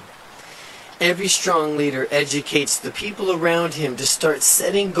happen. Every strong leader educates the people around him to start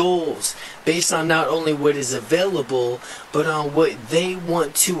setting goals based on not only what is available, but on what they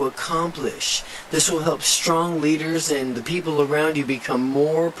want to accomplish. This will help strong leaders and the people around you become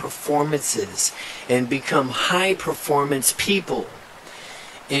more performances and become high performance people.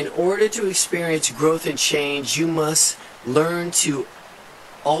 In order to experience growth and change, you must learn to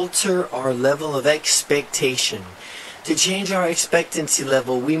alter our level of expectation. To change our expectancy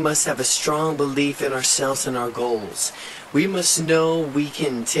level, we must have a strong belief in ourselves and our goals. We must know we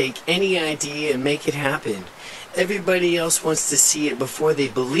can take any idea and make it happen. Everybody else wants to see it before they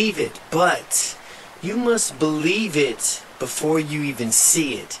believe it, but you must believe it before you even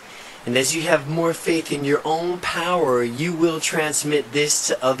see it. And as you have more faith in your own power, you will transmit this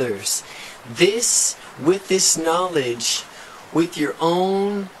to others. With this knowledge, with your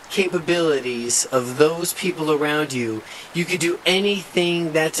own capabilities of those people around you, you could do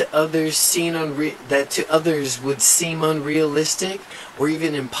anything that to others would seem unrealistic or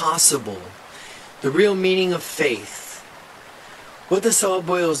even impossible. The real meaning of faith. What this all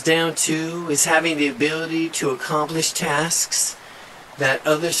boils down to is having the ability to accomplish tasks that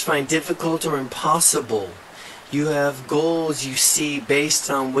others find difficult or impossible. You have goals you see based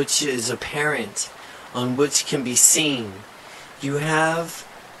on which is apparent, on which can be seen. You have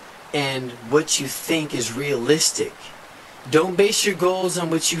and what you think is realistic. Don't base your goals on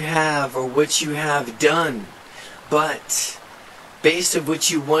what you have or what you have done, but based on what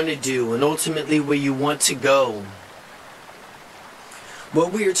you want to do and ultimately where you want to go.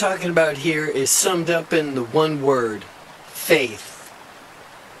 What we are talking about here is summed up in the one word: faith.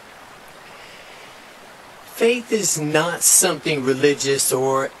 Faith is not something religious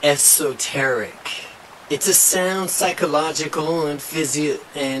or esoteric. It's a sound psychological and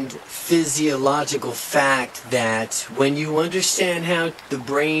physiological fact that when you understand how the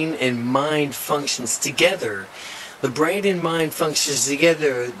brain and mind functions together,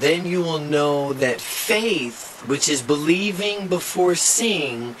 then you will know that faith, which is believing before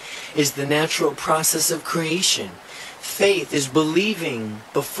seeing, is the natural process of creation. Faith is believing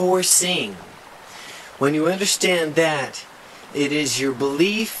before seeing. When you understand that, it is your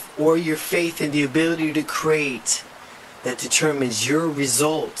belief or your faith in the ability to create that determines your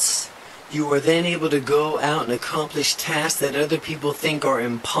results. You are then able to go out and accomplish tasks that other people think are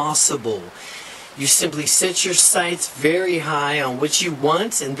impossible. You simply set your sights very high on what you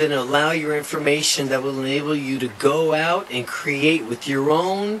want and then allow your information that will enable you to go out and create with your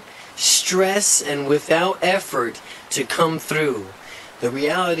own stress and without effort to come through. The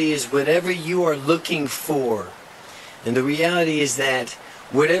reality is whatever you are looking for. And the reality is that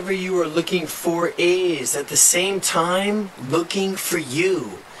whatever you are looking for is at the same time looking for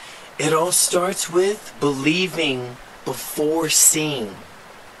you. It all starts with believing before seeing.